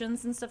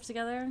vacations and stuff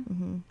together.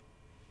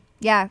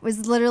 Yeah, it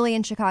was literally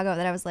in Chicago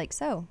that I was like,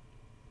 so.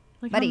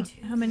 Like Buddy.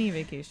 how many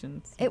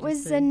vacations? did It you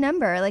was say? a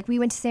number. Like we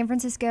went to San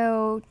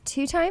Francisco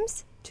 2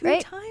 times. Two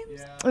right? times.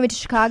 Yeah. We went to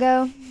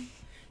Chicago.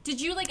 Did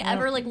you like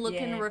ever like look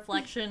in Yeah. a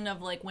reflection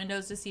of like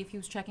windows to see if he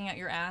was checking out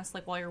your ass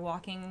like while you're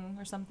walking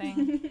or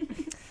something?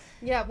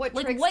 Yeah, what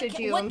Like tricks what did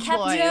you what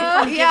employ? kept you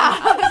from giving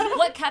Yeah. up?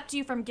 What kept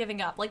you from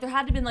giving up? Like there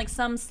had to have been like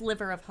some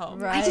sliver of hope.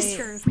 Right. I just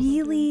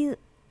really,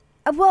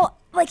 well,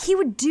 like he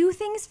would do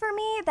things for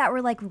me that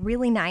were like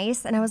really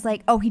nice, and I was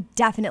like, oh, he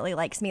definitely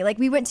likes me. Like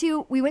we went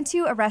to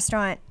a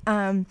restaurant,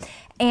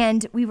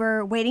 and we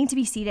were waiting to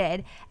be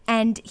seated,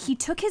 and he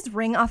took his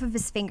ring off of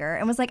his finger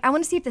and was like, I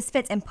want to see if this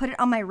fits, and put it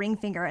on my ring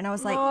finger, and I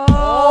was like,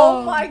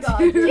 Oh my god.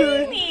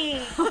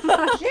 Jamie,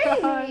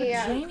 Jamie.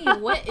 Jamie,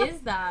 what is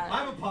that?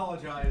 I've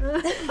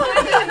apologized.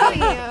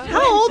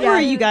 How old were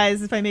you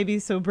guys, if I may be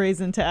so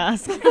brazen to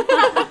ask?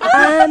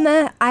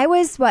 I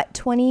was what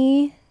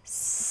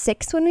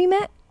 26 when we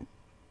met.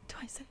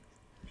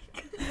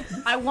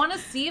 I want to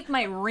see if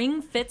my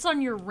ring fits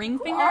on your ring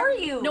finger. Who are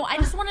you? No, I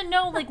just want to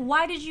know, like,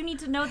 why did you need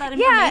to know that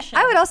Yeah, information?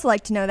 I would also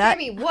like to know that.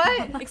 Jamie,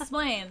 what?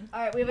 Explain.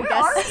 All right, we have a Where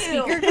guest are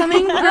you? speaker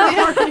coming.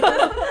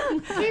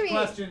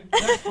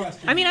 Next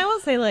question. I mean, I will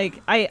say,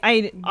 like,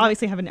 I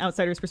obviously have an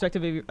outsider's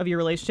perspective of your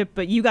relationship,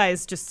 but you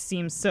guys just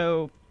seem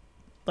so,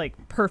 like,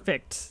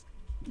 perfect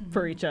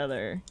for each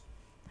other.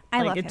 I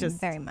Like, love it him just-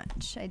 very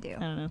much. I do. I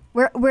don't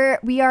know.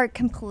 We are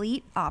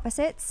complete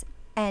opposites,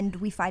 and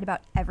we fight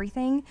about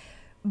everything.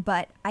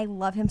 But I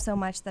love him so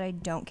much that I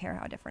don't care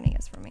how different he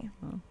is from me.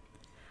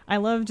 I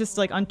love just,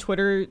 like, on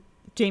Twitter,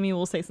 Jamie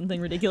will say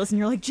something ridiculous, and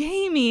you're like,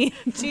 Jamie,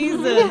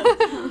 Jesus.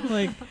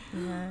 Like,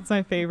 it's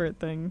my favorite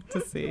thing to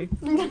see.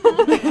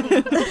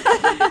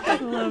 I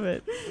love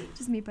it.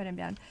 Just me put him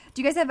down.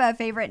 Do you guys have a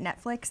favorite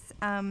Netflix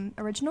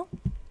original?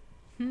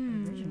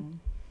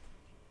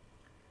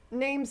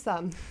 Name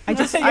some. I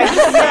just like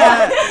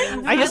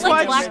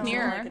watched Black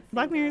Mirror.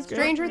 Black Mirror's great.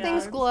 Stranger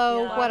Things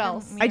Glow. What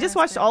else? I just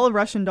watched all of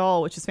Russian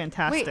Doll, which is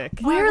fantastic.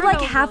 We're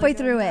like halfway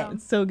through it.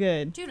 It's so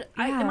good. Dude,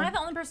 Yeah. am I the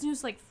only person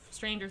who's like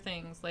Stranger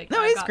Things? Like, No,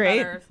 I've it's got great.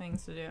 better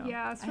things to do.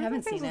 Yeah, I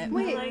haven't seen it.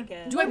 Wait.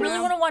 Do I really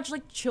want to watch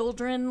like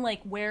children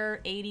like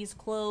wear 80s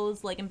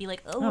clothes like and be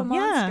like, oh, a yeah.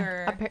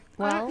 monster?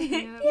 Well,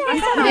 Yeah.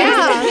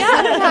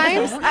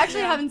 sometimes.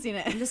 Actually, I haven't seen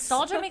it.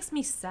 Nostalgia makes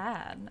me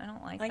sad. I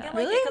don't like that.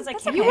 Really? Because I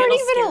can't You weren't handle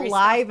even scary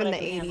alive stuff, in but the I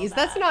can handle 80s. that.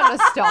 That's not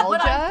nostalgia.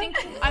 But I'm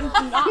thinking, I'm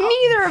not.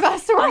 Neither of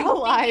us were I'm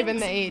alive in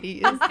thinking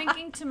the 80s. I'm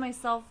thinking to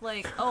myself,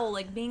 like, oh,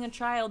 like being a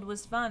child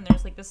was fun.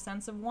 There's like this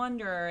sense of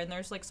wonder, and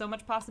there's like so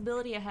much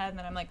possibility ahead. And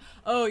then I'm like,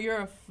 oh,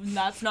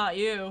 that's not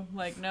you.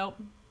 Like, nope.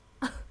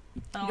 I You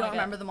don't like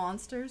remember the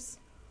monsters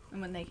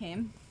and when they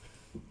came?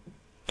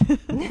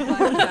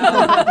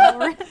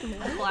 I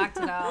blacked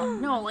it out.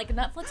 No, like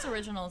Netflix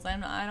originals.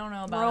 I don't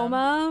know about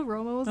 'em.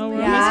 Roma was Oh,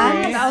 amazing. Roma's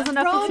great. That was a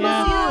Netflix Roma.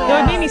 Yeah. Though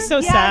it made me so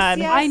Yes, sad.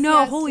 yes, I know,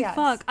 yes, holy yes.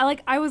 fuck.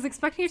 I was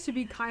expecting it to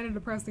be kind of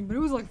depressing, but it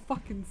was like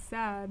fucking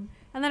sad.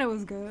 And then it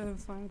was good. It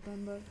was fine with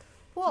them, but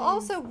Well,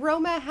 also,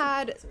 Roma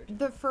had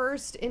the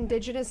first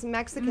indigenous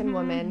Mexican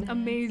woman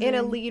amazing. in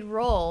a lead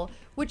role,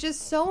 which is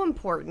so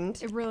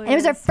important. It really And it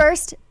was her is.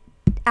 first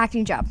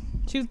acting job.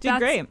 She was did That's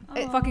great.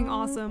 fucking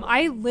awesome.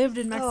 I lived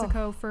in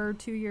Mexico for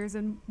 2 years,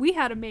 and we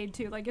had a maid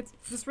too. Like, it's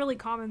just really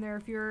common there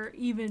if you're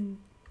even,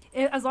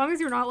 as long as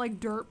you're not like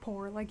dirt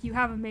poor, like you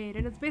have a maid,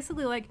 and it's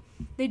basically like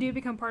they do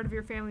become part of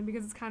your family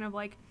because it's kind of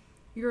like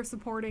you're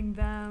supporting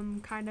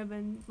them, kind of,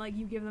 and like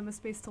you give them a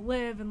space to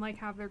live and like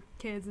have their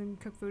kids and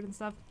cook food and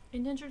stuff.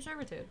 Indentured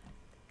servitude.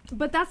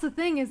 But that's the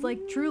thing is,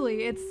 like,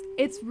 truly,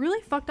 it's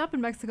really fucked up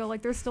in Mexico.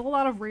 Like, there's still a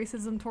lot of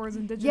racism towards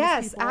indigenous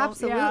Yes, people.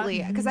 absolutely.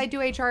 Yeah. Because I do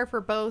HR for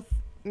both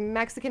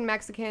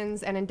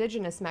Mexicans and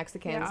indigenous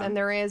Mexicans, Yeah. and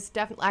there is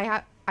definitely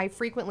I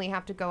frequently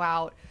have to go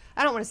out.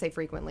 I don't want to say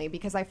frequently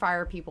because I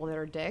fire people that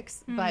are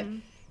dicks, but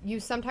you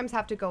sometimes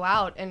have to go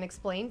out and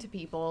explain to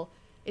people.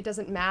 It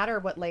doesn't matter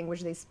what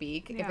language they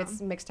speak. If Yeah.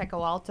 it's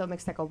Mixteco Alto,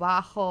 Mixteco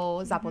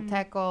Bajo,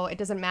 Zapoteco, it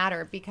doesn't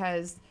matter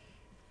because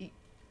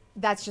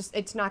that's just,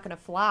 it's not going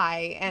to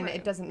fly. And Right.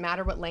 it doesn't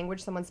matter what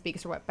language someone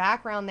speaks or what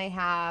background they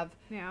have.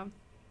 Yeah.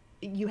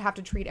 You have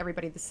to treat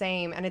everybody the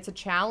same. And it's a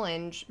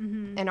challenge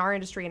in our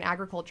industry, in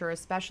agriculture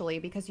especially,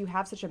 because you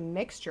have such a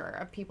mixture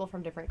of people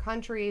from different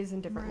countries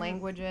and different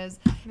languages.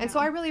 And so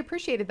I really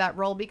appreciated that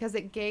role because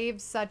it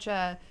gave such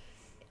a,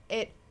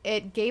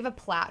 it gave a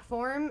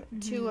platform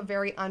to a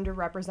very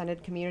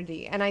underrepresented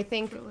community. And I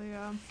think, Really,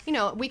 yeah. you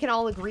know, we can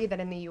all agree that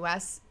in the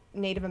U.S.,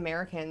 Native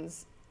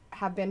Americans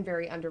have been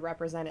very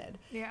underrepresented.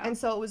 Yeah. And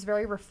so it was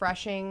very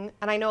refreshing.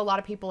 And I know a lot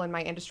of people in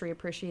my industry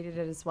appreciated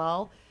it as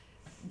well,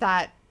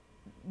 that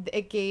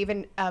it gave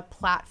a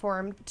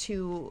platform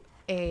to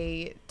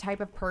a type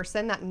of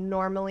person that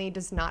normally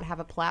does not have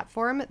a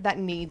platform that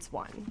needs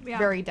one Yeah.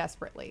 very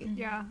desperately.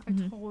 Yeah, I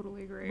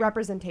totally agree.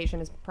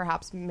 Representation is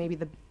perhaps maybe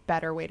the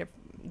better way to,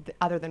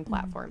 other than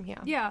platform.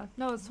 Yeah,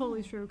 no, it's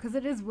totally true because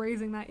it is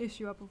raising that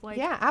issue up of like,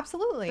 Yeah,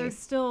 absolutely. there's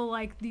still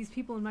like these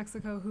people in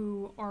Mexico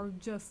who are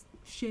just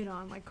shit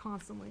on like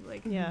constantly.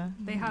 Like, Yeah.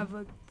 they have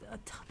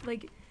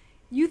like,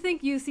 you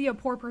think you see a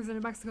poor person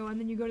in Mexico and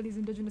then you go to these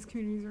indigenous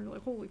communities and you're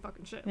like, holy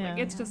fucking shit. Like,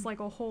 Yeah. it's just like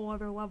a whole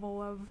other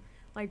level of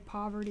like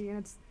poverty,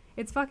 and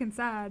it's fucking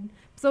sad.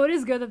 So it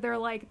is good that they're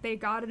like, they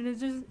got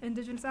an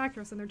indigenous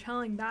actress and they're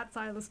telling that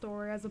side of the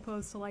story as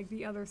opposed to like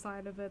the other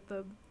side of it,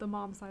 the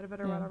mom side of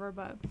it or Yeah. whatever.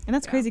 But And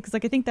that's yeah. crazy because,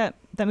 like, I think that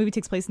movie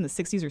takes place in the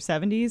 60s or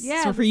 70s.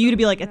 Yeah, so for the you to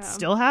be like, 70s, it's yeah.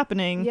 still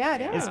happening Yeah,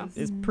 it is.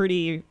 is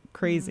pretty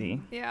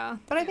crazy. Yeah.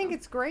 But I think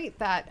it's great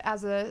that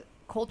as a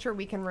culture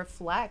we can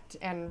reflect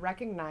and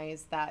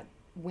recognize that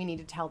we need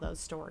to tell those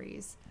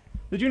stories.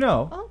 Did you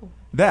know Oh.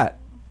 that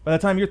by the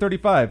time you're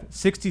 35,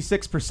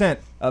 66%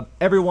 of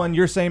everyone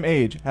your same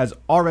age has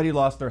already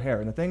lost their hair?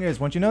 And the thing is,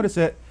 once you notice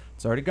it,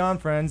 it's already gone,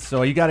 friends.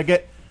 So you got to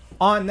get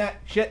on that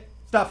shit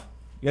stuff.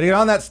 You got to get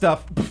on that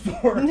stuff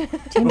before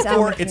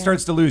it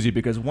starts to lose you,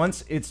 because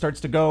once it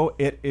starts to go,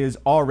 it is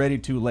already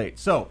too late.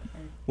 So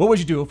what would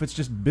you do if it's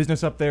just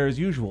business up there as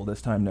usual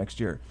this time next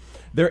year?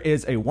 There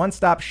is a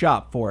one-stop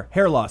shop for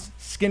hair loss,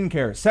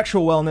 skincare,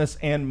 sexual wellness,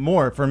 and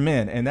more for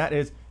men, and that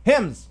is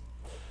Hims.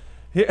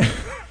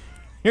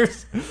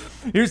 here's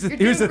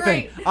the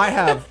thing.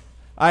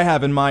 I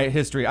have in my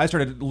history. I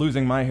started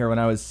losing my hair when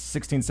I was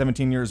 16,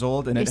 17 years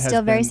old, and You're it has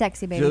still very been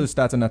sexy, baby.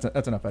 That's enough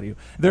out of you.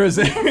 There is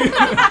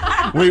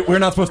we're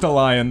not supposed to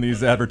lie in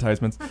these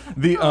advertisements.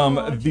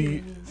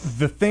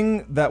 The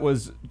thing that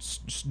was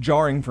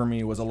jarring for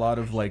me was a lot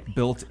of like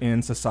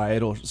built-in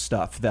societal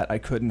stuff that I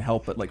couldn't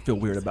help but like feel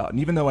weird about. And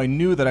even though I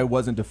knew that I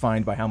wasn't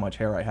defined by how much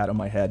hair I had on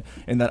my head,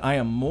 and that I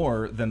am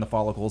more than the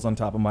follicles on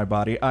top of my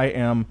body,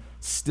 I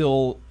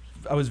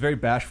was very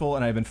bashful,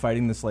 and I've been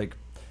fighting this like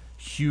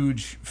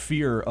huge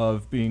fear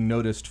of being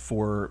noticed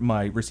for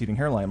my receding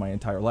hairline my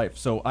entire life.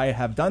 So I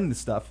have done this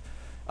stuff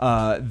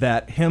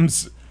that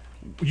Hims,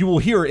 you will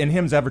hear in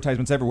Hims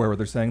advertisements everywhere where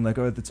they're saying like,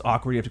 oh, it's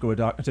awkward, you have to go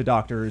to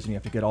doctors and you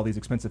have to get all these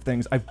expensive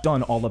things. I've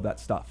done all of that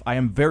stuff. I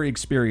am very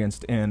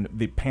experienced in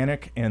the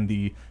panic and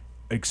the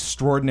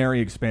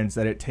extraordinary expense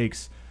that it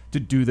takes to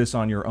do this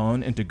on your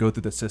own and to go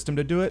through the system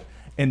to do it.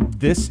 And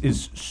this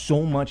is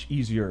so much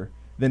easier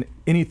than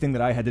anything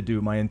that I had to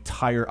do my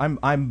entire,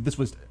 it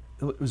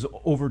was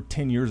over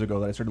 10 years ago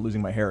that I started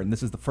losing my hair, and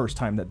this is the first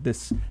time that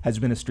this has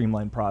been a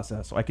streamlined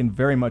process. So I can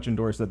very much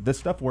endorse that this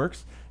stuff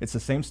works. It's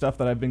the same stuff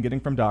that I've been getting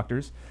from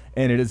doctors,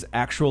 and it is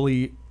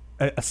actually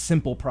a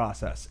simple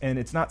process. And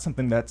it's not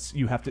something that's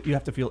you have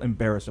to feel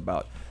embarrassed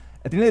about.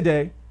 At the end of the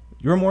day,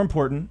 you're more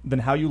important than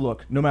how you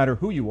look, no matter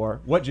who you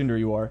are, what gender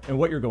you are, and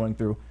what you're going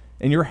through.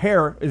 And your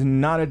hair is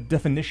not a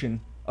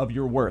definition of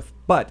your worth,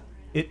 but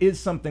it is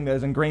something that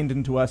is ingrained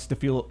into us to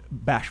feel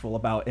bashful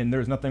about, and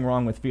there's nothing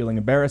wrong with feeling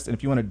embarrassed. And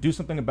if you want to do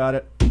something about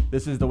it,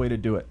 this is the way to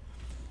do it.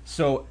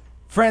 So,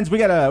 friends, we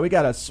got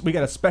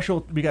a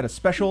special.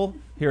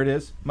 Here it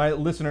is. My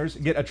listeners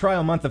get a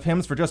trial month of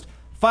Hims for just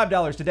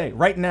 $5 today,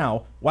 right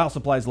now, while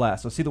supplies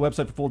last. So see the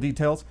website for full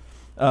details.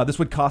 This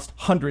would cost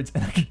hundreds,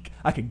 and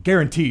I can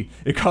guarantee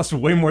it costs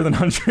way more than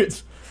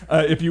hundreds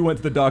if you went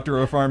to the doctor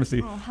or a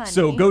pharmacy.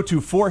 So go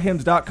to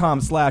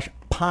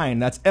forhims.com/pine.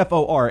 That's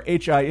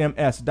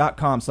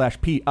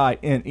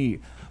FORHIMS.com/PINE.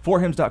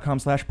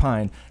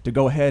 Forhims.com/pine to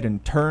go ahead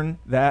and turn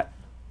that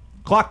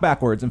clock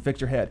backwards and fix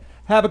your head.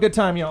 Have a good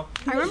time, y'all.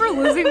 I remember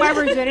losing my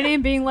virginity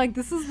and being like,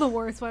 this is the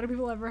worst. Why do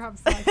people ever have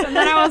sex? And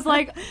then I was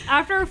like,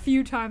 after a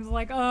few times,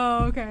 like,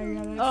 oh, okay.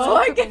 Yeah,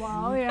 took a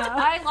while, yeah.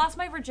 I lost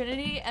my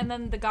virginity, and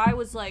then the guy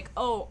was like,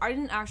 oh, I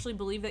didn't actually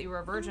believe that you were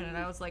a virgin. And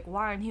I was like,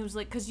 why? And he was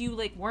like, because you,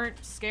 like,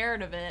 weren't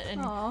scared of it,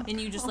 and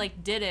you just,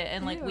 like, did it,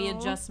 and, like, we had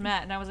just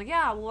met. And I was like,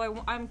 yeah,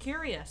 well, I'm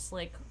curious,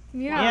 like,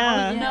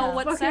 yeah. You know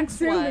what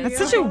sex was. That's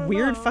such a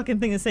weird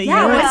fucking thing to say.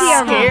 Yeah, you was he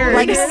scared.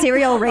 like a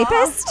serial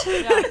rapist?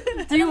 Yeah.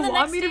 Do you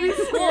want me to be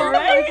scared?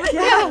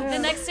 Yeah. The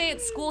next day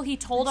at school, he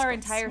told our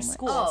entire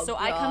school. Oh, so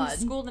I come to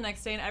school the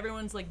next day, and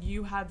everyone's like,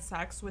 "You had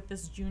sex with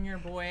this junior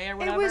boy or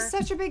whatever." It was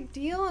such a big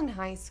deal in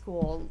high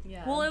school.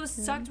 Yeah. Well, it was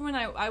sucked when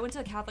I went to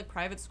a Catholic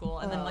private school,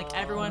 and then like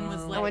everyone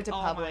was like, I went to "Oh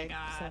public, my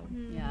god!" so.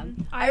 Yeah.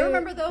 I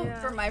remember though,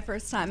 for my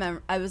first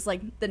time, I was like,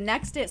 the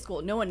next day at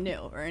school, no one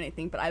knew or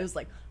anything, but I was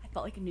like,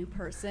 felt like a new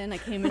person. I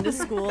came into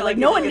school like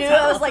no one knew.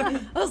 I was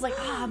like,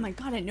 oh my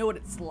god, I know what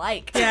it's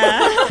like. Yeah.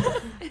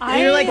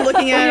 You're like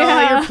looking at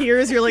all your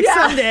peers. You're like,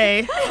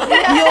 someday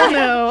you'll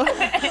know.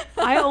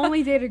 I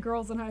only dated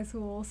girls in high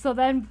school. So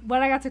then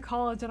when I got to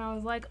college and I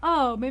was like,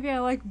 oh, maybe I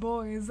like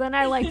boys. Then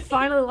I like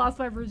finally lost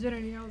my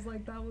virginity. I was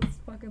like, that was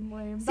fucking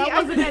lame. That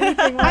wasn't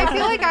anything like I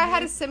feel like I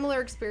had a similar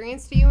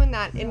experience to you in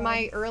that in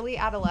my early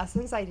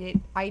adolescence,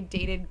 I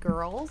dated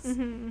girls,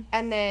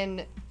 and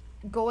then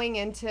going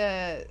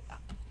into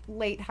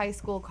late high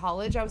school,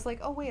 college, I was like,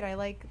 oh wait, I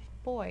like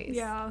boys.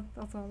 Yeah,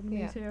 that's what happened to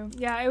me too.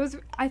 Yeah, it was,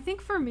 I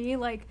think for me,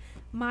 like,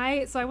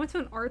 so I went to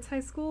an arts high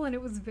school, and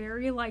it was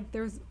very, like,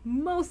 there's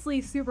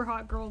mostly super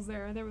hot girls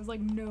there, and there was, like,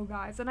 no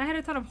guys. And I had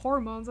a ton of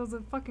hormones. I was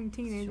a fucking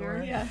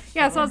teenager. Sure.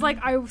 Yeah, so I was like,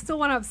 I still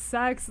want to have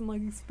sex and,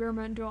 like,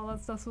 experiment and do all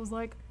that stuff. So I was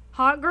like,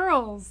 hot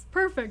girls.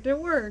 Perfect. It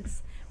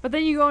works. But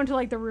then you go into,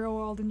 like, the real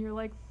world, and you're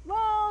like,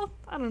 well,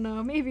 I don't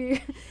know.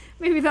 Maybe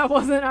that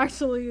wasn't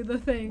actually the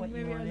thing.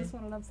 Maybe I just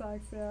wanted to have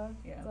sex. Yeah.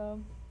 So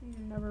you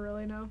never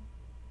really know.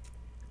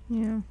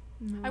 Yeah.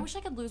 I wish I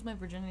could lose my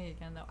virginity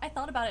again, though. I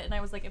thought about it, and I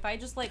was like, if I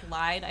just, like,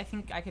 lied, I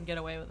think I could get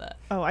away with it.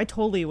 Oh, I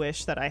totally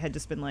wish that I had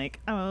just been like,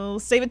 oh,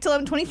 save it till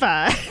I'm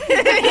 25.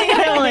 Like,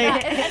 anyone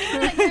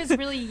that here is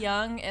really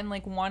young and,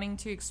 like, wanting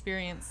to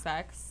experience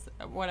sex,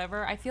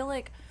 whatever, I feel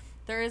like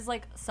there is,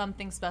 like,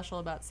 something special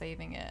about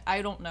saving it.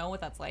 I don't know what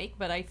that's like,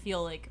 but I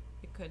feel like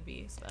it could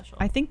be special.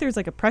 I think there's,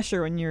 like, a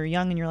pressure when you're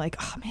young and you're like,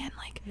 oh, man,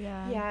 like, you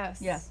know,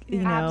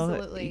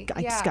 absolutely.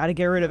 I just got to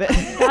get rid of it.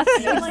 I was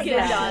like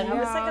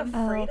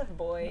afraid of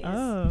boys.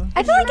 Oh.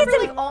 I feel like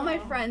it's like all my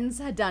friends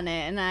had done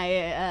it, and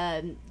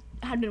I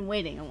had been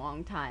waiting a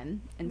long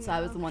time, and so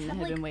I was the one that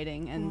had been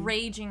waiting. And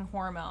raging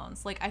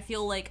hormones. Like, I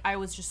feel like I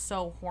was just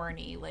so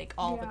horny, like,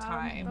 all the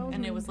time.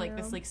 And it was like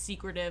this, like,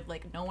 secretive,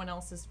 like, no one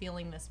else is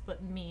feeling this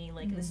but me.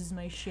 Like, this is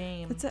my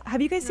shame.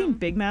 Have you guys seen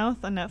Big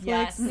Mouth on Netflix?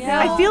 Yes.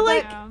 I feel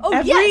like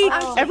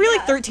every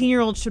like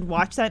 13-year-old should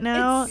watch that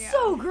now. It's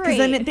so great. Because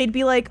then they'd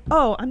be like,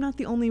 oh, I'm not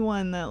the only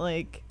one that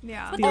like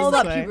But feels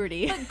about this way.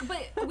 puberty.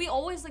 But we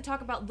always like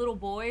talk about little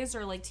boys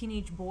or like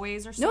teenage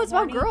boys or something. No, it's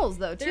about girls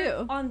though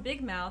too. On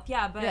Big Mouth,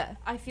 yeah, but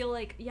I feel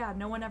like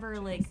no one ever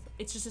like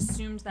it's just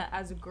assumes that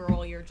as a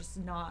girl you're just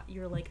not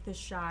you're like this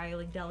shy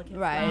like delicate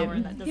flower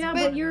that doesn't Yeah,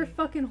 but you're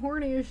fucking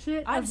horny as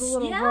shit as a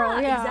little girl.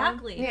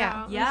 Exactly.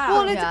 Yeah. Yeah.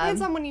 Well, and it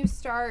depends on when you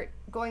start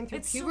going through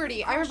It's so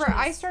puberty. I remember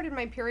I started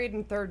my period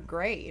in 3rd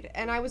grade,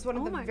 and I was one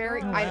of the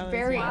very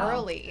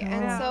early,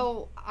 and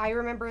so I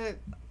remember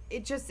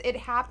it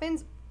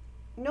happens.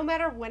 No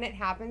matter when it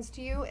happens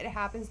to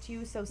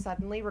you so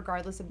suddenly,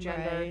 regardless of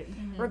gender,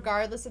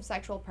 regardless of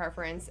sexual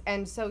preference,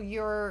 and so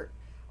you're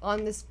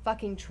on this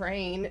fucking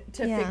train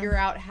to figure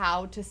out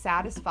how to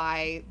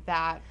satisfy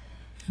that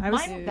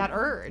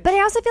urge. But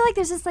I also feel like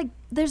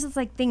there's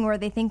this thing where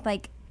they think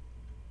like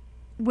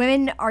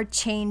women are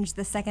changed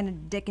the second a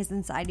dick is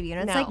inside of you,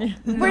 and it's like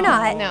we're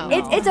not. No.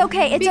 It's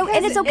okay. It's okay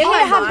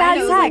to have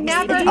bad sex. You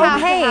never it's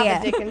have okay. to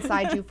have a dick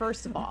inside you.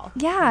 First of all,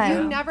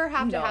 you never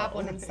have to have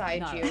one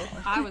inside you.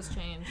 I was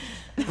changed.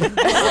 It's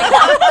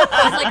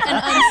like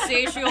an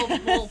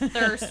insatiable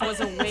thirst was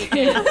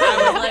awakened.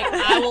 I was like,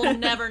 I will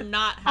never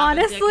not have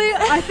Honestly, a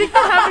dick inside. I think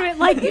that happened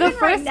like the Even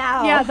first right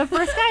now. Yeah, the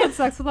first guy I had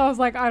sex with, I was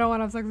like, I don't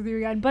want to have sex with you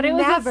again. But it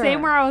was the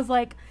same where I was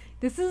like,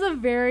 this is a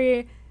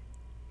very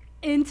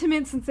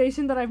intimate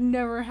sensation that I've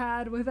never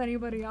had with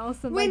anybody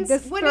else, and like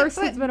this thirst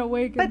has been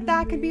awakened. But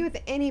that could be with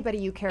anybody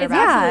you care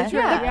about.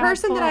 The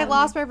person that I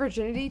lost my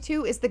virginity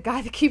to is the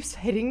guy that keeps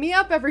hitting me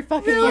up every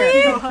fucking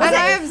year, and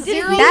I have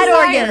zero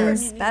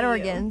bad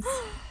organs.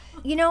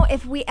 You know,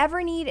 if we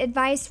ever need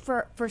advice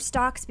for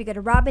stocks, we go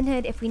to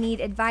Robinhood. If we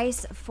need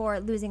advice for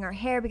losing our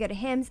hair, we go to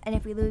Hims. And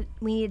if we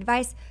need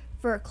advice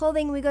for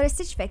clothing, we go to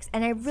Stitch Fix.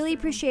 And I really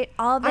appreciate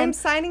all of them. I'm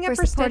signing up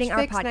for supporting Stitch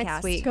Fix our podcast.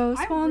 next week. Go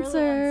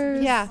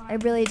sponsors. I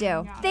really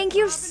do. Thank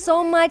you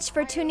so much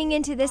for tuning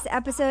into this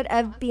episode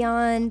of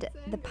Beyond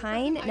the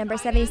Pine, number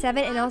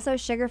 77, and also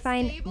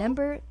Sugarfine,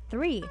 number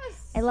 3.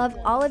 I love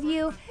all of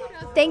you.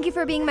 Thank you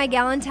for being my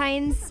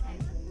Galentines.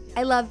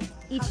 I love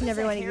each and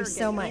every one of you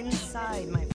so much.